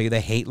ones that will tell you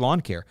they hate lawn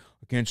care.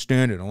 I can't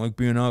stand it. I don't like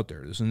being out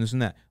there, this and this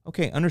and that.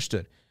 Okay,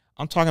 understood.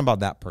 I'm talking about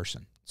that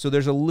person. So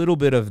there's a little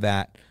bit of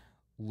that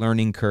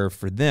learning curve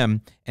for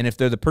them. And if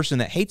they're the person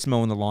that hates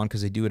mowing the lawn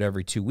because they do it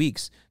every 2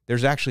 weeks,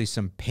 there's actually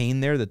some pain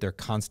there that they're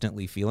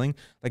constantly feeling.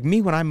 Like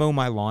me, when I mow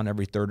my lawn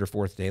every third or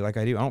fourth day like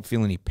I do, I don't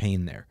feel any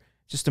pain there.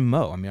 Just to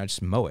mow. I mean, I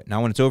just mow it.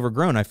 Now, when it's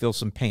overgrown, I feel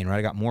some pain, right?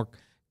 I got more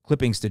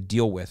clippings to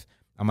deal with.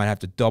 I might have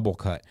to double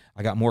cut.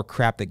 I got more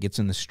crap that gets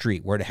in the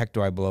street. Where the heck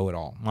do I blow it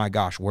all? My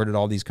gosh, where did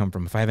all these come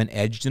from? If I haven't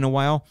edged in a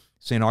while,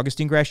 St.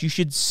 Augustine grass, you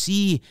should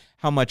see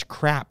how much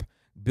crap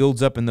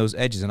builds up in those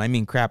edges. And I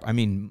mean crap, I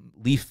mean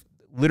leaf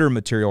litter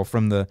material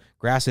from the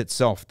grass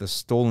itself. The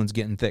stolen's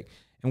getting thick.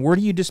 And where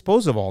do you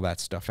dispose of all that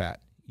stuff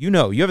at? You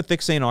know, you have a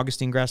thick St.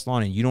 Augustine grass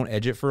lawn and you don't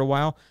edge it for a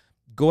while,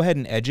 go ahead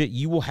and edge it.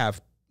 You will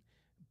have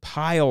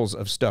piles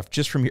of stuff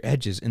just from your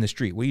edges in the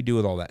street. What do you do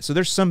with all that? So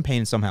there's some pain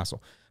and some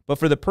hassle. But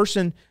for the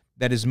person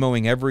that is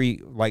mowing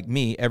like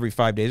me, every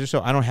 5 days or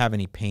so, I don't have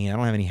any pain. I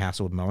don't have any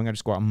hassle with mowing. I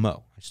just go out and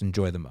mow. I just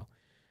enjoy the mow.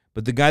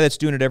 But the guy that's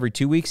doing it every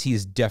 2 weeks, he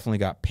has definitely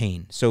got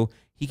pain. So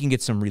he can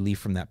get some relief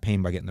from that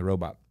pain by getting the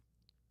robot.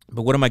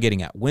 But what am I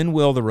getting at? When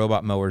will the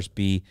robot mowers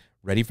be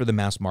ready for the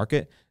mass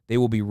market? They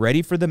will be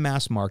ready for the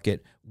mass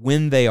market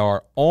when they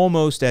are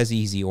almost as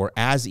easy or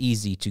as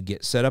easy to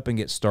get set up and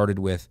get started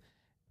with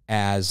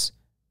as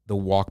the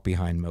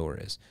walk-behind mower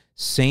is.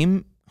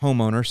 Same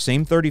homeowner,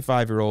 same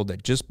 35-year-old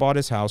that just bought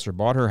his house or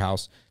bought her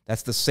house,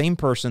 that's the same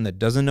person that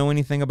doesn't know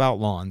anything about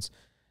lawns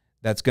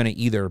that's going to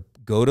either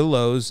go to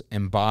Lowe's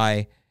and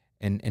buy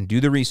and do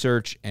the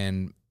research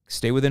and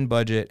stay within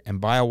budget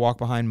and buy a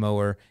walk-behind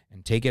mower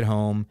and take it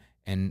home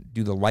and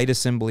do the light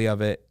assembly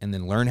of it and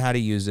then learn how to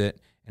use it.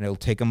 And it'll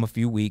take them a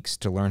few weeks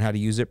to learn how to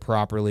use it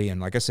properly.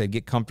 And like I said,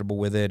 get comfortable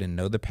with it and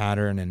know the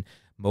pattern and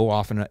mow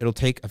often. It'll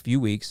take a few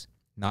weeks.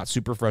 Not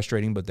super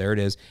frustrating, but there it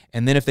is.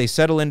 And then if they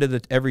settle into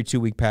the every 2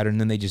 week pattern,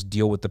 then they just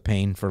deal with the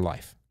pain for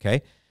life,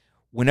 okay?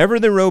 Whenever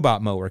the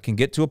robot mower can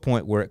get to a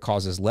point where it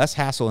causes less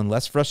hassle and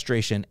less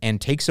frustration and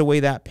takes away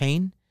that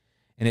pain,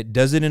 and it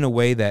does it in a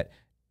way that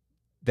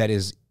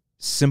is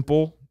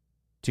simple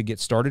to get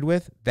started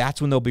with,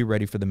 that's when they'll be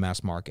ready for the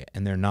mass market,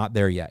 and they're not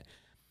there yet.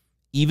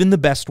 Even the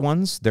best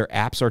ones, their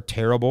apps are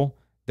terrible.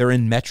 They're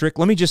in metric.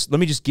 Let me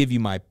just give you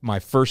my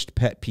first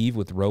pet peeve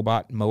with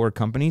robot mower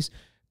companies.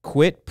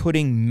 Quit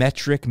putting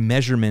metric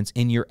measurements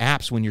in your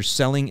apps when you're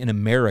selling in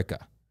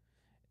America,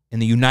 in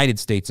the United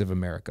States of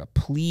America.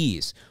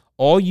 Please,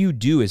 all you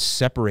do is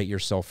separate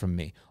yourself from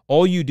me.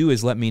 All you do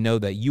is let me know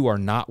that you are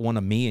not one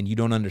of me and you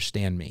don't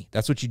understand me.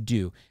 That's what you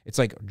do. It's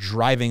like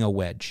driving a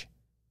wedge,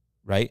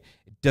 right?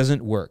 It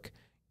doesn't work.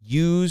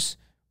 Use,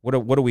 what are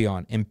we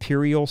on?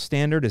 Imperial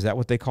standard, is that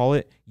what they call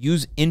it?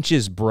 Use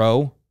inches,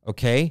 bro,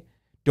 okay?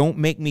 Don't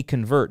make me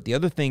convert. The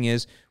other thing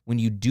is when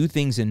you do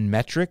things in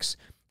metrics,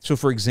 so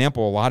for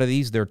example, a lot of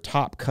these, their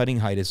top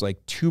cutting height is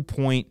like 2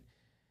 point,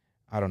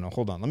 I don't know,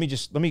 hold on. I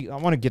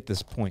want to get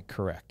this point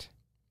correct.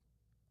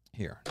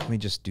 Here, let me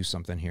just do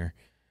something here.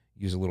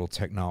 Use a little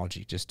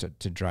technology just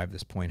to drive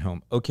this point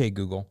home. Okay,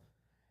 Google,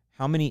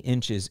 how many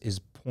inches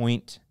is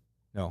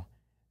no,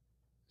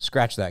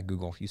 scratch that,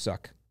 Google, you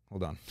suck.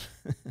 Hold on.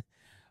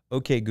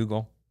 Okay,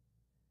 Google,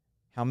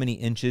 how many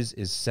inches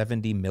is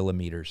 70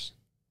 millimeters?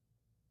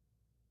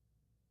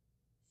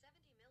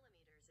 70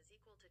 millimeters is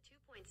equal to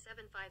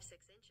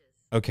 2.756 inches.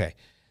 Okay,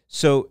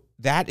 so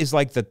that is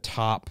like the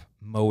top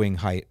mowing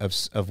height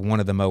of one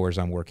of the mowers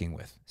I'm working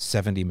with,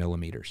 70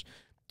 millimeters,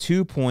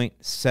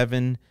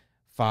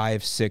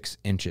 2.756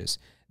 inches.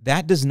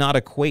 That does not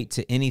equate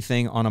to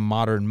anything on a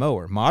modern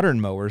mower.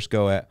 Modern mowers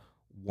go at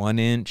 1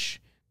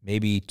 inch,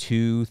 maybe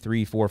 2,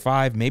 3, 4,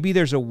 5. Maybe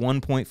there's a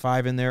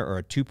 1.5 in there or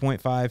a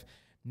 2.5.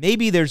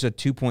 Maybe there's a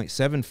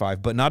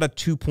 2.75, but not a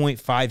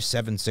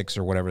 2.576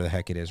 or whatever the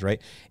heck it is,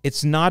 right?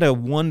 It's not a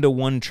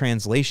one-to-one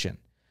translation.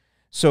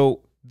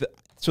 So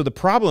the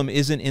problem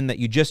isn't in that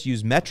you just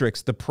use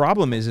metrics. The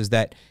problem is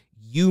that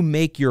you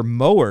make your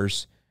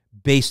mowers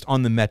based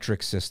on the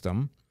metric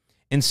system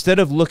instead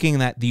of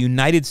looking at the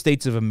United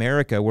States of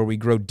America where we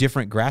grow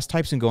different grass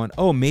types and going,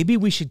 oh, maybe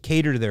we should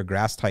cater to their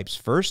grass types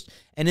first,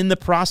 and in the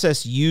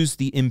process use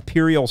the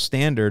imperial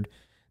standard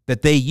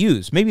that they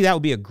use. Maybe that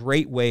would be a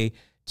great way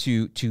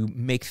to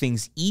make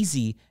things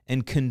easy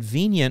and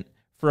convenient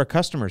for our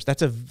customers.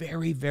 That's a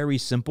very, very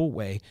simple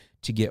way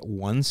to get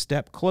one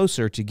step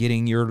closer to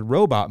getting your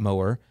robot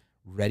mower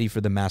ready for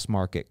the mass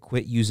market.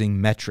 Quit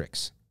using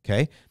metrics,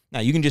 okay? Now,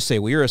 you can just say,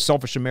 well, you're a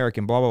selfish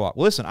American, blah, blah, blah.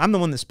 Well, listen, I'm the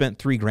one that spent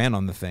 $3,000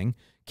 on the thing.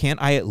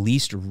 Can't I at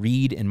least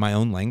read in my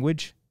own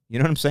language? You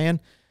know what I'm saying?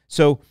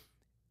 So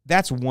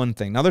that's one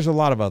thing. Now, there's a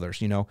lot of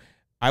others, you know.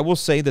 I will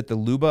say that the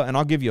Luba, and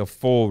I'll give you a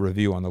full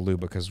review on the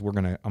Luba because I'm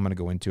going to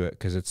go into it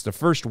because it's the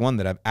first one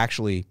that I've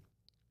actually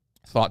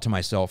thought to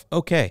myself,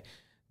 okay,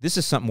 this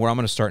is something where I'm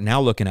going to start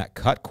now looking at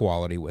cut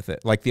quality with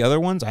it. Like the other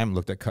ones, I haven't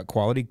looked at cut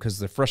quality because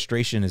the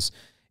frustration is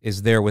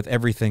is there with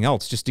everything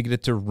else just to get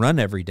it to run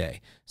every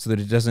day so that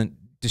it doesn't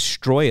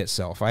destroy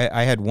itself.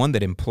 I had one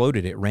that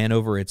imploded. It ran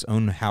over its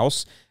own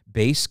house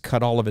base,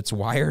 cut all of its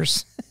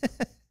wires.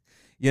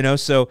 You know,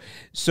 so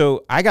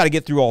I got to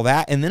get through all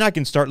that, and then I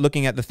can start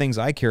looking at the things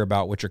I care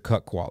about, which are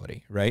cut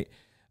quality, right?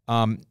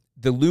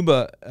 The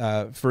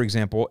Luba, for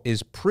example,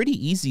 is pretty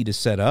easy to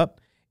set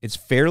up. It's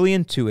fairly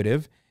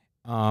intuitive,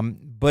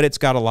 but it's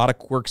got a lot of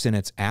quirks in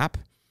its app,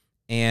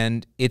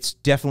 and it's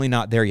definitely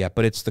not there yet,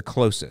 but it's the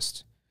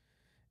closest.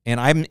 And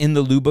I'm in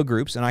the Luba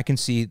groups, and I can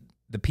see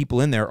the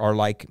people in there are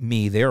like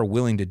me. They are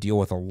willing to deal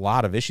with a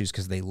lot of issues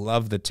because they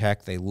love the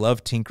tech. They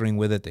love tinkering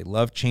with it. They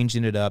love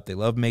changing it up. They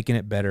love making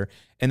it better.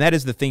 And that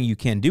is the thing you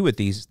can do with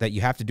these that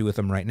you have to do with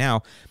them right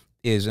now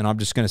is, and I'm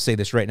just going to say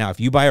this right now, if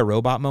you buy a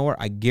robot mower,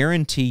 I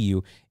guarantee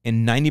you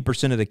in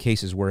 90% of the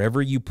cases,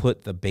 wherever you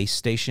put the base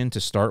station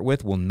to start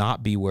with will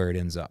not be where it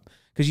ends up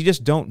because you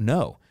just don't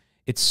know.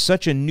 It's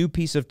such a new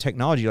piece of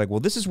technology. You're like,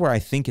 well, this is where I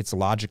think it's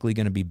logically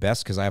going to be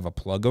best because I have a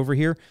plug over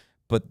here.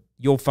 But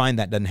you'll find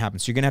that doesn't happen.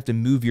 So you're going to have to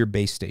move your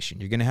base station.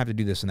 You're going to have to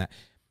do this and that.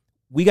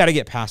 We got to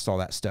get past all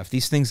that stuff.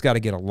 These things got to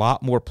get a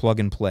lot more plug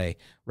and play.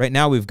 Right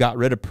now, we've got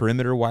rid of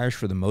perimeter wires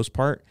for the most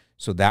part.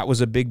 So that was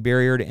a big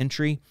barrier to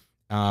entry.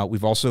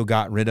 We've also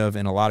got rid of,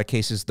 in a lot of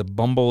cases, the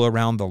bumble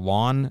around the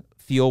lawn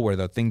feel where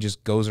the thing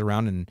just goes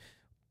around in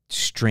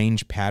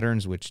strange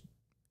patterns, which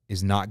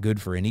is not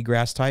good for any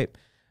grass type.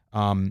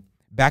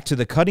 Back to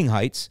the cutting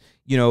heights,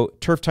 you know,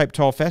 turf type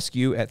tall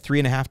fescue at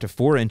 3.5 to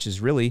 4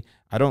 inches, really,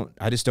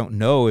 I just don't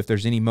know if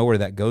there's any mower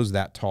that goes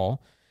that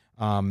tall.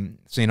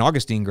 St.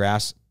 Augustine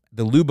grass,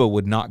 the Luba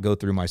would not go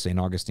through my St.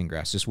 Augustine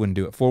grass. Just wouldn't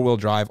do it. 4-wheel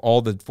drive,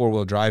 all the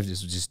 4-wheel drives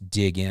just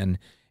dig in,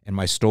 and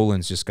my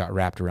Stolons just got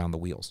wrapped around the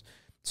wheels.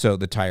 So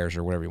the tires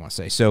or whatever you want to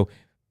say. So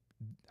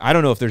I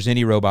don't know if there's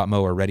any robot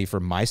mower ready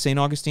for my St.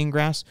 Augustine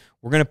grass.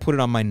 We're going to put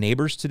it on my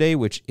neighbor's today,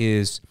 which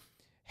is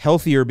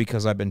healthier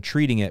because I've been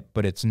treating it,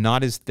 but it's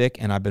not as thick,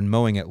 and I've been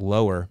mowing it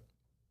lower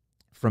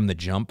from the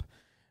jump.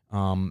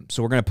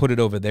 So we're going to put it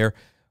over there.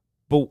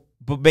 But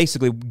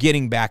basically,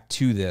 getting back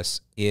to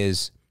this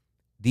is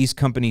these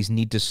companies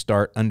need to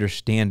start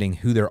understanding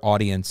who their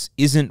audience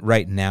isn't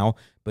right now,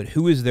 but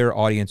who is their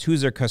audience, who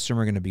is their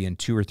customer going to be in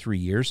 2 or 3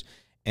 years,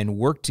 and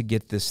work to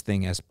get this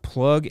thing as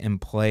plug and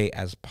play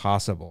as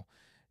possible.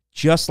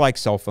 Just like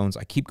cell phones,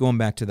 I keep going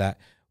back to that.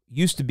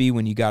 Used to be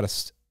when you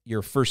got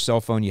your first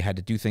cell phone, you had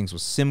to do things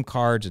with SIM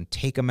cards and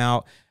take them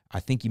out. I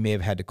think you may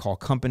have had to call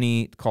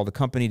the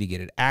company to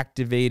get it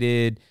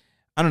activated.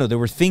 I don't know. There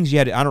were things you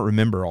had to, I don't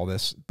remember all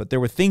this, but there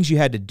were things you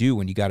had to do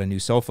when you got a new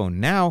cell phone.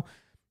 Now,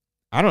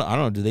 I don't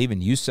know. Do they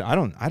even use it? I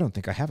don't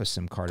think I have a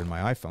SIM card in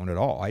my iPhone at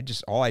all.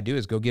 All I do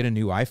is go get a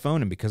new iPhone,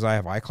 and because I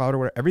have iCloud or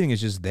whatever, everything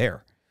is just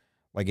there.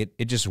 Like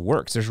it just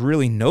works. There's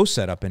really no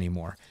setup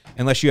anymore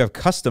unless you have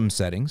custom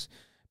settings,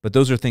 but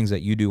those are things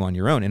that you do on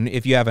your own. And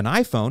if you have an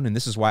iPhone, and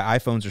this is why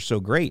iPhones are so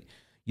great,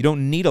 you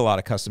don't need a lot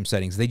of custom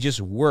settings. They just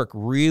work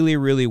really,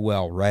 really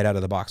well right out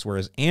of the box.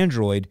 Whereas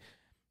Android,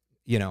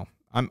 you know,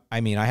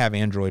 I have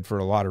Android for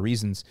a lot of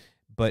reasons,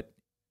 but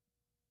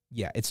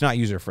yeah, it's not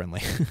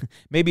user-friendly.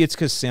 Maybe it's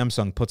because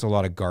Samsung puts a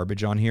lot of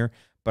garbage on here,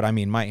 but I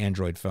mean, my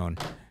Android phone,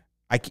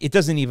 it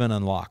doesn't even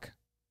unlock.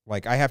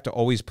 Like, I have to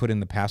always put in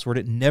the password.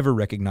 It never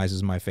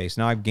recognizes my face.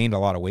 Now, I've gained a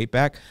lot of weight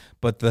back,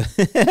 but the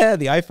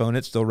the iPhone,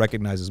 it still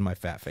recognizes my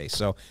fat face.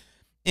 So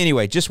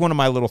anyway, just one of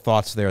my little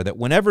thoughts there, that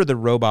whenever the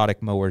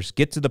robotic mowers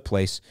get to the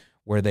place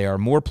where they are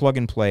more plug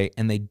and play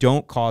and they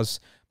don't cause,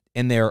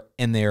 and they're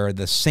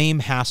the same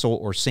hassle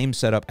or same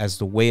setup as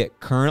the way it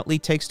currently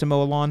takes to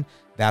mow a lawn,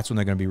 that's when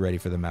they're going to be ready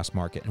for the mass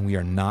market. And we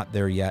are not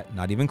there yet,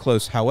 not even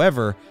close.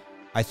 However,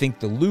 I think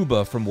the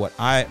Luba, from what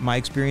my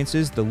experience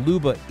is, the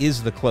Luba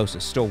is the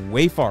closest. Still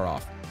way far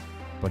off,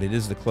 but it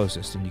is the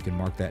closest, and you can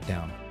mark that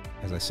down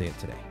as I say it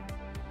today.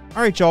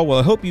 All right, y'all. Well,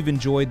 I hope you've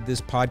enjoyed this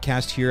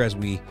podcast here as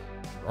we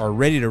are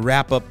ready to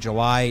wrap up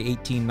July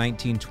 18,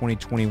 19,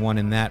 2021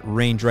 in that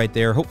range right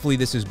there. Hopefully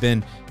this has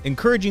been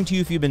encouraging to you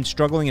if you've been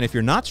struggling, and if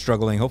you're not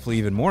struggling, hopefully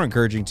even more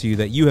encouraging to you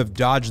that you have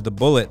dodged the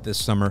bullet this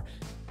summer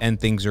and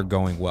things are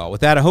going well.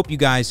 With that, I hope you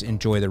guys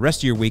enjoy the rest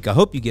of your week. I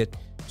hope you get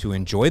to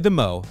enjoy the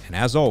mow, and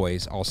as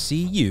always, I'll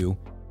see you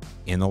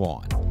in the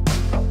lawn.